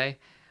strong guy.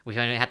 We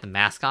only had the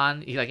mask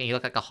on. He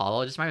looked like a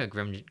Hollow. It just reminded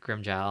me of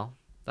Grimjow.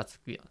 That's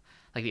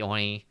like the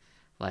only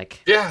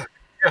like. Yeah,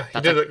 he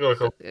That's did like- look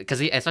cool. Because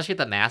he, especially with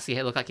the mask,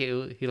 he looked like he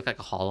looked like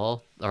a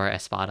Hollow or a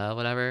Espada,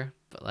 whatever.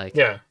 But like,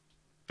 Yeah,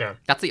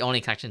 that's the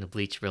only connection to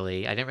Bleach,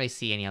 really. I didn't really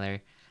see any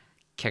other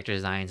character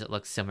designs that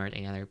look similar to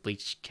any other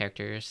Bleach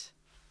characters.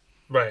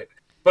 right.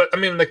 But I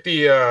mean, like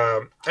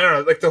I don't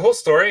know, like the whole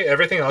story,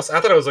 everything else. I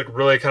thought it was like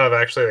really kind of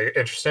actually like,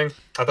 interesting.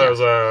 I thought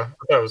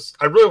it was.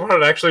 I really wanted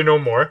to actually know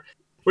more,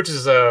 which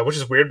is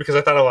weird because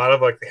I thought a lot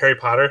of like Harry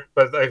Potter,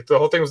 but like the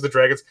whole thing was the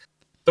dragons.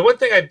 The one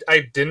thing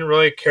I didn't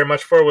really care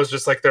much for was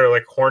just like their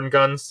like horn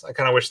guns. I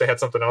kind of wish they had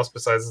something else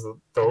besides those.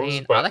 I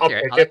mean, but I like I'll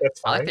their, take I it. like,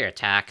 That's I like fine. their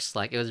attacks.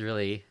 Like it was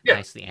really Yeah.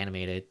 nicely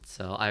animated.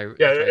 So I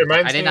Yeah, it enjoyed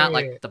reminds I did not me-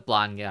 like the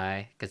blonde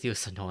guy because he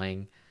was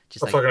annoying. Just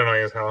It's like fucking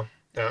annoying as hell.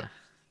 Yeah.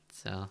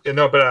 So Yeah,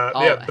 no, but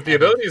Oh, yeah, but the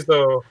and then- abilities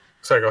though.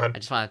 Sorry, go ahead. I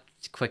just want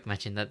to quick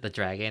mention that the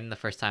dragon, the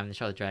first time they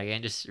showed the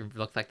dragon, just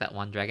looked like that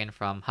one dragon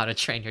from How to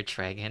Train Your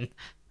Dragon.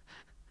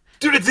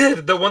 Dude, it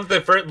did. The one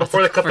that first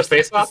before they cut the First thing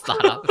face I off.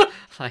 thought of.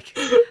 Like,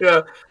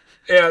 yeah,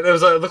 there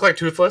was it looked like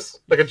Toothless,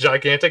 like a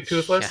gigantic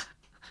Toothless. yeah.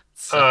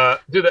 So,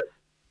 Dude,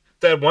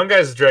 that one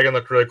guy's dragon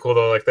looked really cool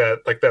though, like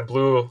that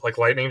blue like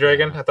lightning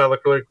dragon. Yeah. I thought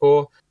looked really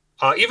cool.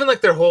 Even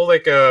like their whole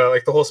like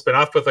the whole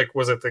spin-off with like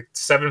was it the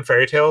 7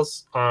 fairy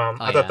tales? I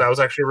yeah. thought that was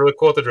actually really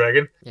cool with the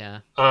dragon.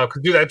 yeah. Cause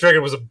dude, that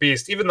dragon was a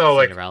beast. Even though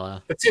like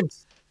Cinderella. it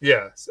seems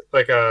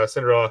like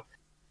Cinderella.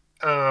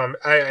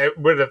 I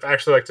would have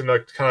actually liked to know,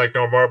 kind of like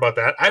know more about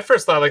that. I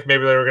first thought like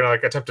maybe they were gonna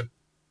like attempt to.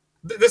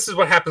 This is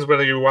what happens when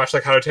you watch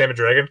like How to Tame a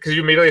Dragon, because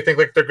you immediately think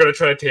like they're gonna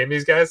try to tame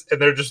these guys,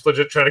 and they're just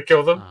legit trying to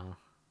kill them. Oh.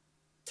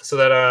 So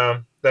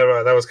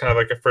that was kind of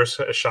like a first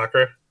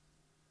shocker.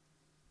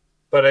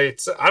 But I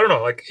don't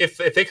know, like if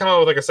they come out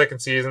with like a second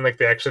season, like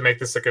they actually make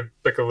this like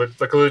a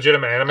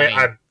legitimate anime, I mean,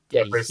 I'm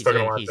Yeah, definitely he's still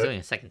gonna watch it. doing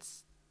a second.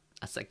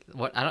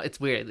 What I don't. It's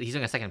weird. He's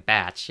doing a second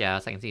batch. Yeah,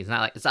 a second season.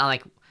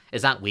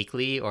 It's not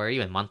weekly or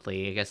even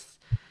monthly. I guess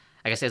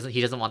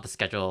he doesn't want the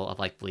schedule of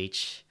like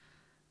Bleach,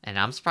 and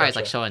I'm surprised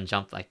like Gotcha. Show and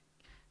Jump like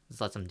just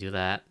lets him do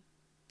that.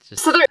 It's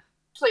just So there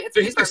actually, it's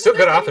Dude, he's confirmed still that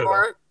there's good gonna be author,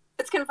 more.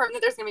 It's confirmed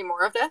that there's gonna be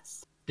more of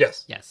this.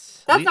 Yes.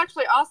 yes. That's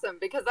actually awesome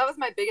because that was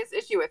my biggest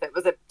issue with it.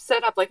 Was it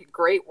set up like a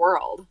great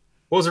world?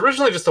 Well, it was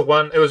originally just a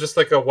one. It was just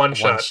like a one one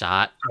shot.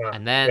 shot,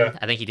 and then yeah.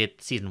 I think he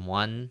did season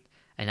 1,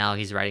 and now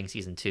he's writing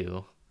season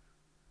 2.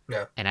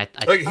 Yeah. And I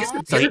Like he's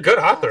So a good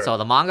author. so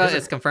the manga This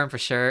is is- confirmed for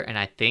sure, and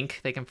I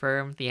think they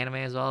confirmed the anime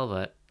as well,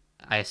 but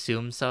I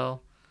assume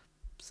so.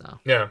 So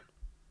Yeah.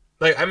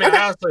 Like I mean, Okay.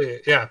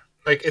 honestly, yeah.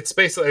 Like it's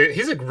basically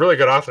he's a really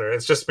good author.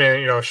 It's just man,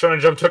 Shonen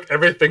Jump took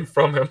everything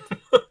from him.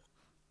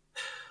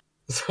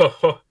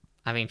 So,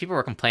 I mean, people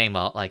were complaining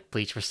about like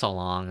Bleach for so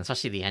long,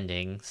 especially the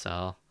ending.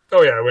 So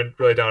oh yeah, it went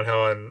really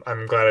downhill, and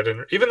I'm glad I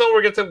didn't. Even though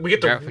we get to we're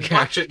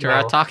watch it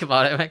gonna now. talk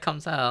about it when it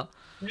comes out.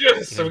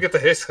 Yes, so we get to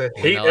hate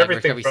Even though, like,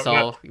 everything we're from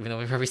gonna that. be even though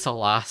we're gonna be so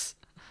lost.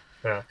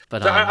 Yeah.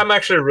 But So I'm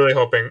actually really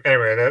hoping.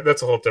 Anyway,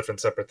 that's a whole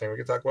different separate thing we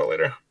can talk about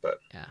later. But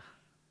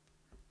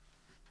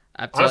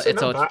honestly,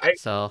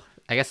 so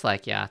I guess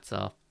like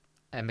so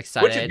I'm What'd you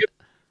excited. give-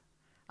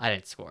 I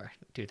didn't score,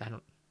 dude. I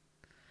don't.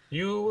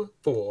 you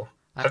fool.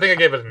 I think I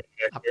gave it an 8.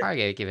 I'll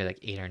probably give it like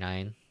 8 or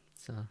 9.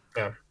 So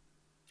I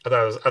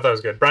thought it was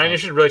good. Brian, you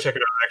should really check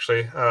it out.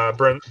 Actually,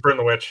 Burn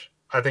the Witch.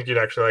 I think you'd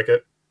actually like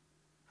it.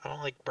 I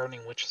don't like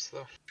burning witches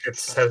though. It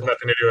has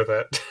nothing to do with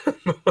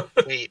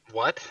that. Wait,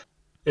 what?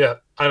 Yeah,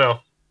 I know.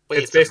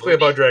 Wait, It's a basically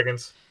movie? about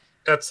dragons.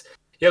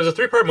 It was a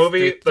 3-part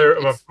movie. It's They're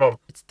it's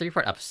a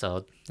 3-part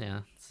episode.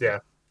 Yeah. Yeah.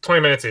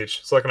 20 minutes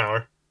each, so like an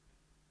hour.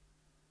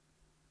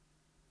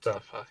 What the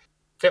fuck?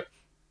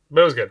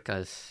 But it was good.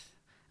 Because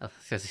at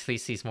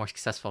least he's more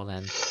successful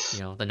than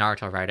the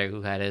Naruto writer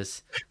who had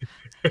his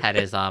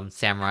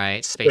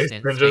samurai Space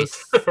ninjas,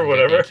 or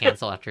whatever.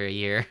 cancel after a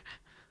year.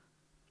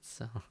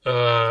 So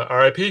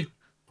R.I.P.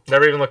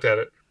 Never even looked at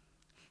it.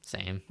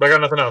 same. But I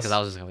got nothing else. Because I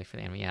was just gonna wait for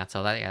the anime. Yeah.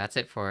 So that's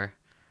it for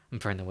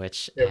Burn the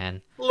Witch, Yeah.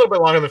 and A little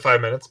bit longer than 5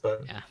 minutes,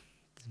 but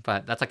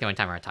but that's like the only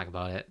time we're gonna talk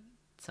about it.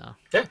 So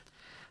Yeah.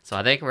 So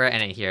I think we're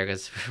ending it here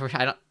because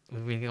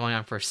we've been going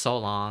on for so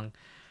long.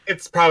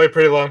 it's probably a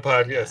pretty long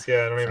podcast.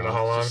 Yeah, I don't even know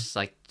how long. Just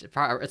like it's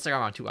like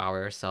around 2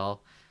 hours. So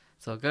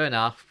good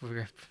enough.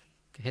 We're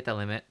hit the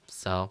limit.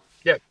 So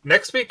Yeah,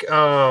 next week,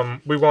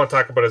 we won't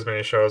talk about as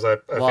many shows. I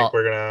Well, think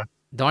we're gonna.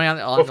 the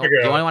only figure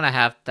it the out. only one I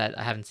have that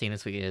I haven't seen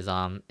this week is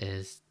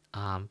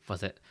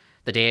was it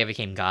The Day I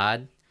Became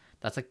God?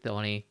 That's like the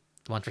only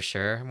one for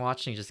sure I'm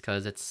watching just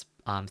because it's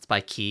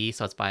by Key,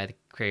 so it's by the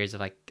creators of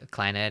like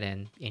Clannad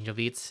and Angel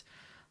Beats.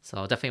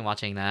 So definitely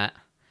watching that.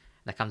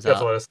 That comes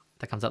Definitely.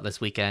 out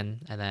this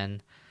weekend, and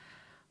then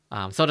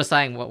So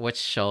deciding which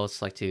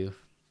shows like to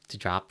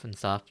drop and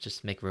stuff,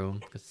 just make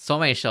room. 'Cause so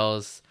many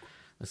shows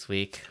this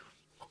week,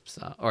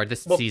 so or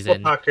this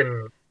season. We'll talk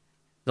and,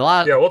 A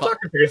lot. we'll but, talk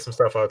and figure some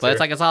stuff out. But too. it's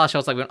like it's a lot of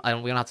shows like we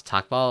don't have to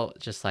talk about.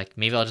 Just like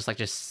maybe I'll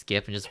just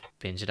skip and just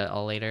binge it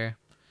all later.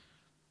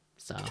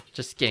 So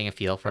just getting a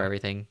feel for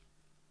everything.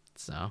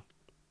 So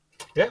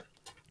Yeah.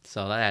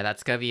 So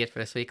that's gonna be it for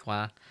this week.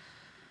 Well,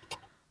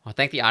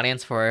 thank the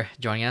audience for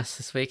joining us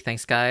this week.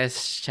 Thanks,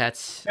 guys.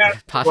 Chat's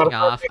popping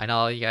off. I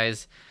know you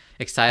guys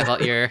excited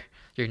about your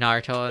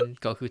Naruto and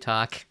Goku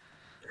talk.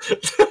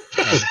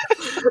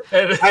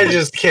 And I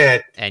just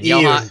can't. And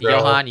even, bro.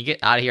 Johan, you get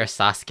out of here,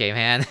 Sasuke,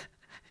 man.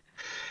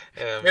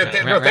 Yeah, Yeah,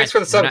 man. We're thanks for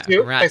the sub not-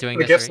 too. we're not Thanks doing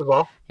for the this gifts right. as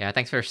well. Yeah,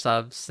 thanks for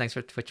subs. Thanks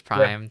for Twitch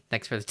Prime.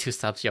 Thanks for the 2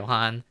 subs,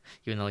 Johan.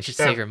 Even though you should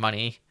save your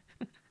money.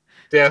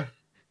 Yeah.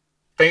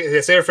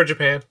 Save it for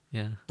Japan.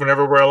 Yeah,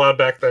 Whenever we're allowed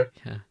back there.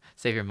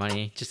 save your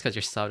money. Just because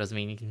you're sub doesn't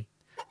mean you can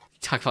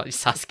talk about your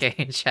Sasuke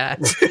in chat.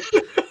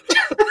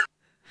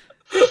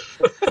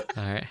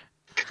 All right.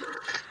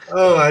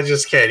 Oh, I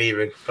just can't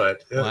even.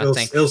 But it I was,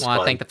 want it was to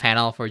fun. thank the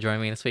panel for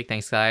joining me this week.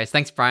 Thanks, guys.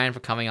 Thanks, Brian,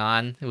 for coming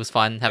on. It was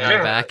fun having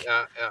you back.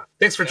 Yeah.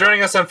 Thanks for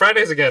joining us on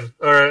Fridays again,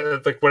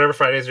 or like whatever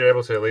Fridays you're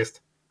able to at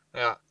least.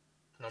 Yeah.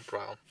 No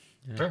problem.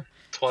 Yeah.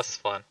 It was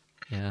fun.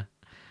 Yeah.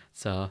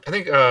 So I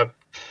think. so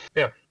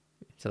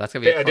that's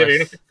gonna be it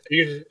David, for us. are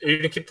you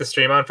gonna keep the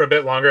stream on for a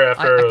bit longer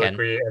after I like, can.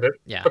 we end it?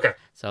 Yeah. Okay.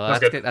 So Sounds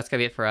that's good. that's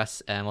gonna be it for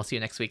us, and we'll see you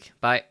next week.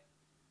 Bye.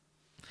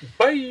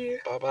 Bye.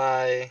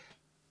 Bye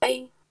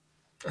bye.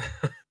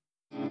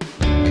 Bye.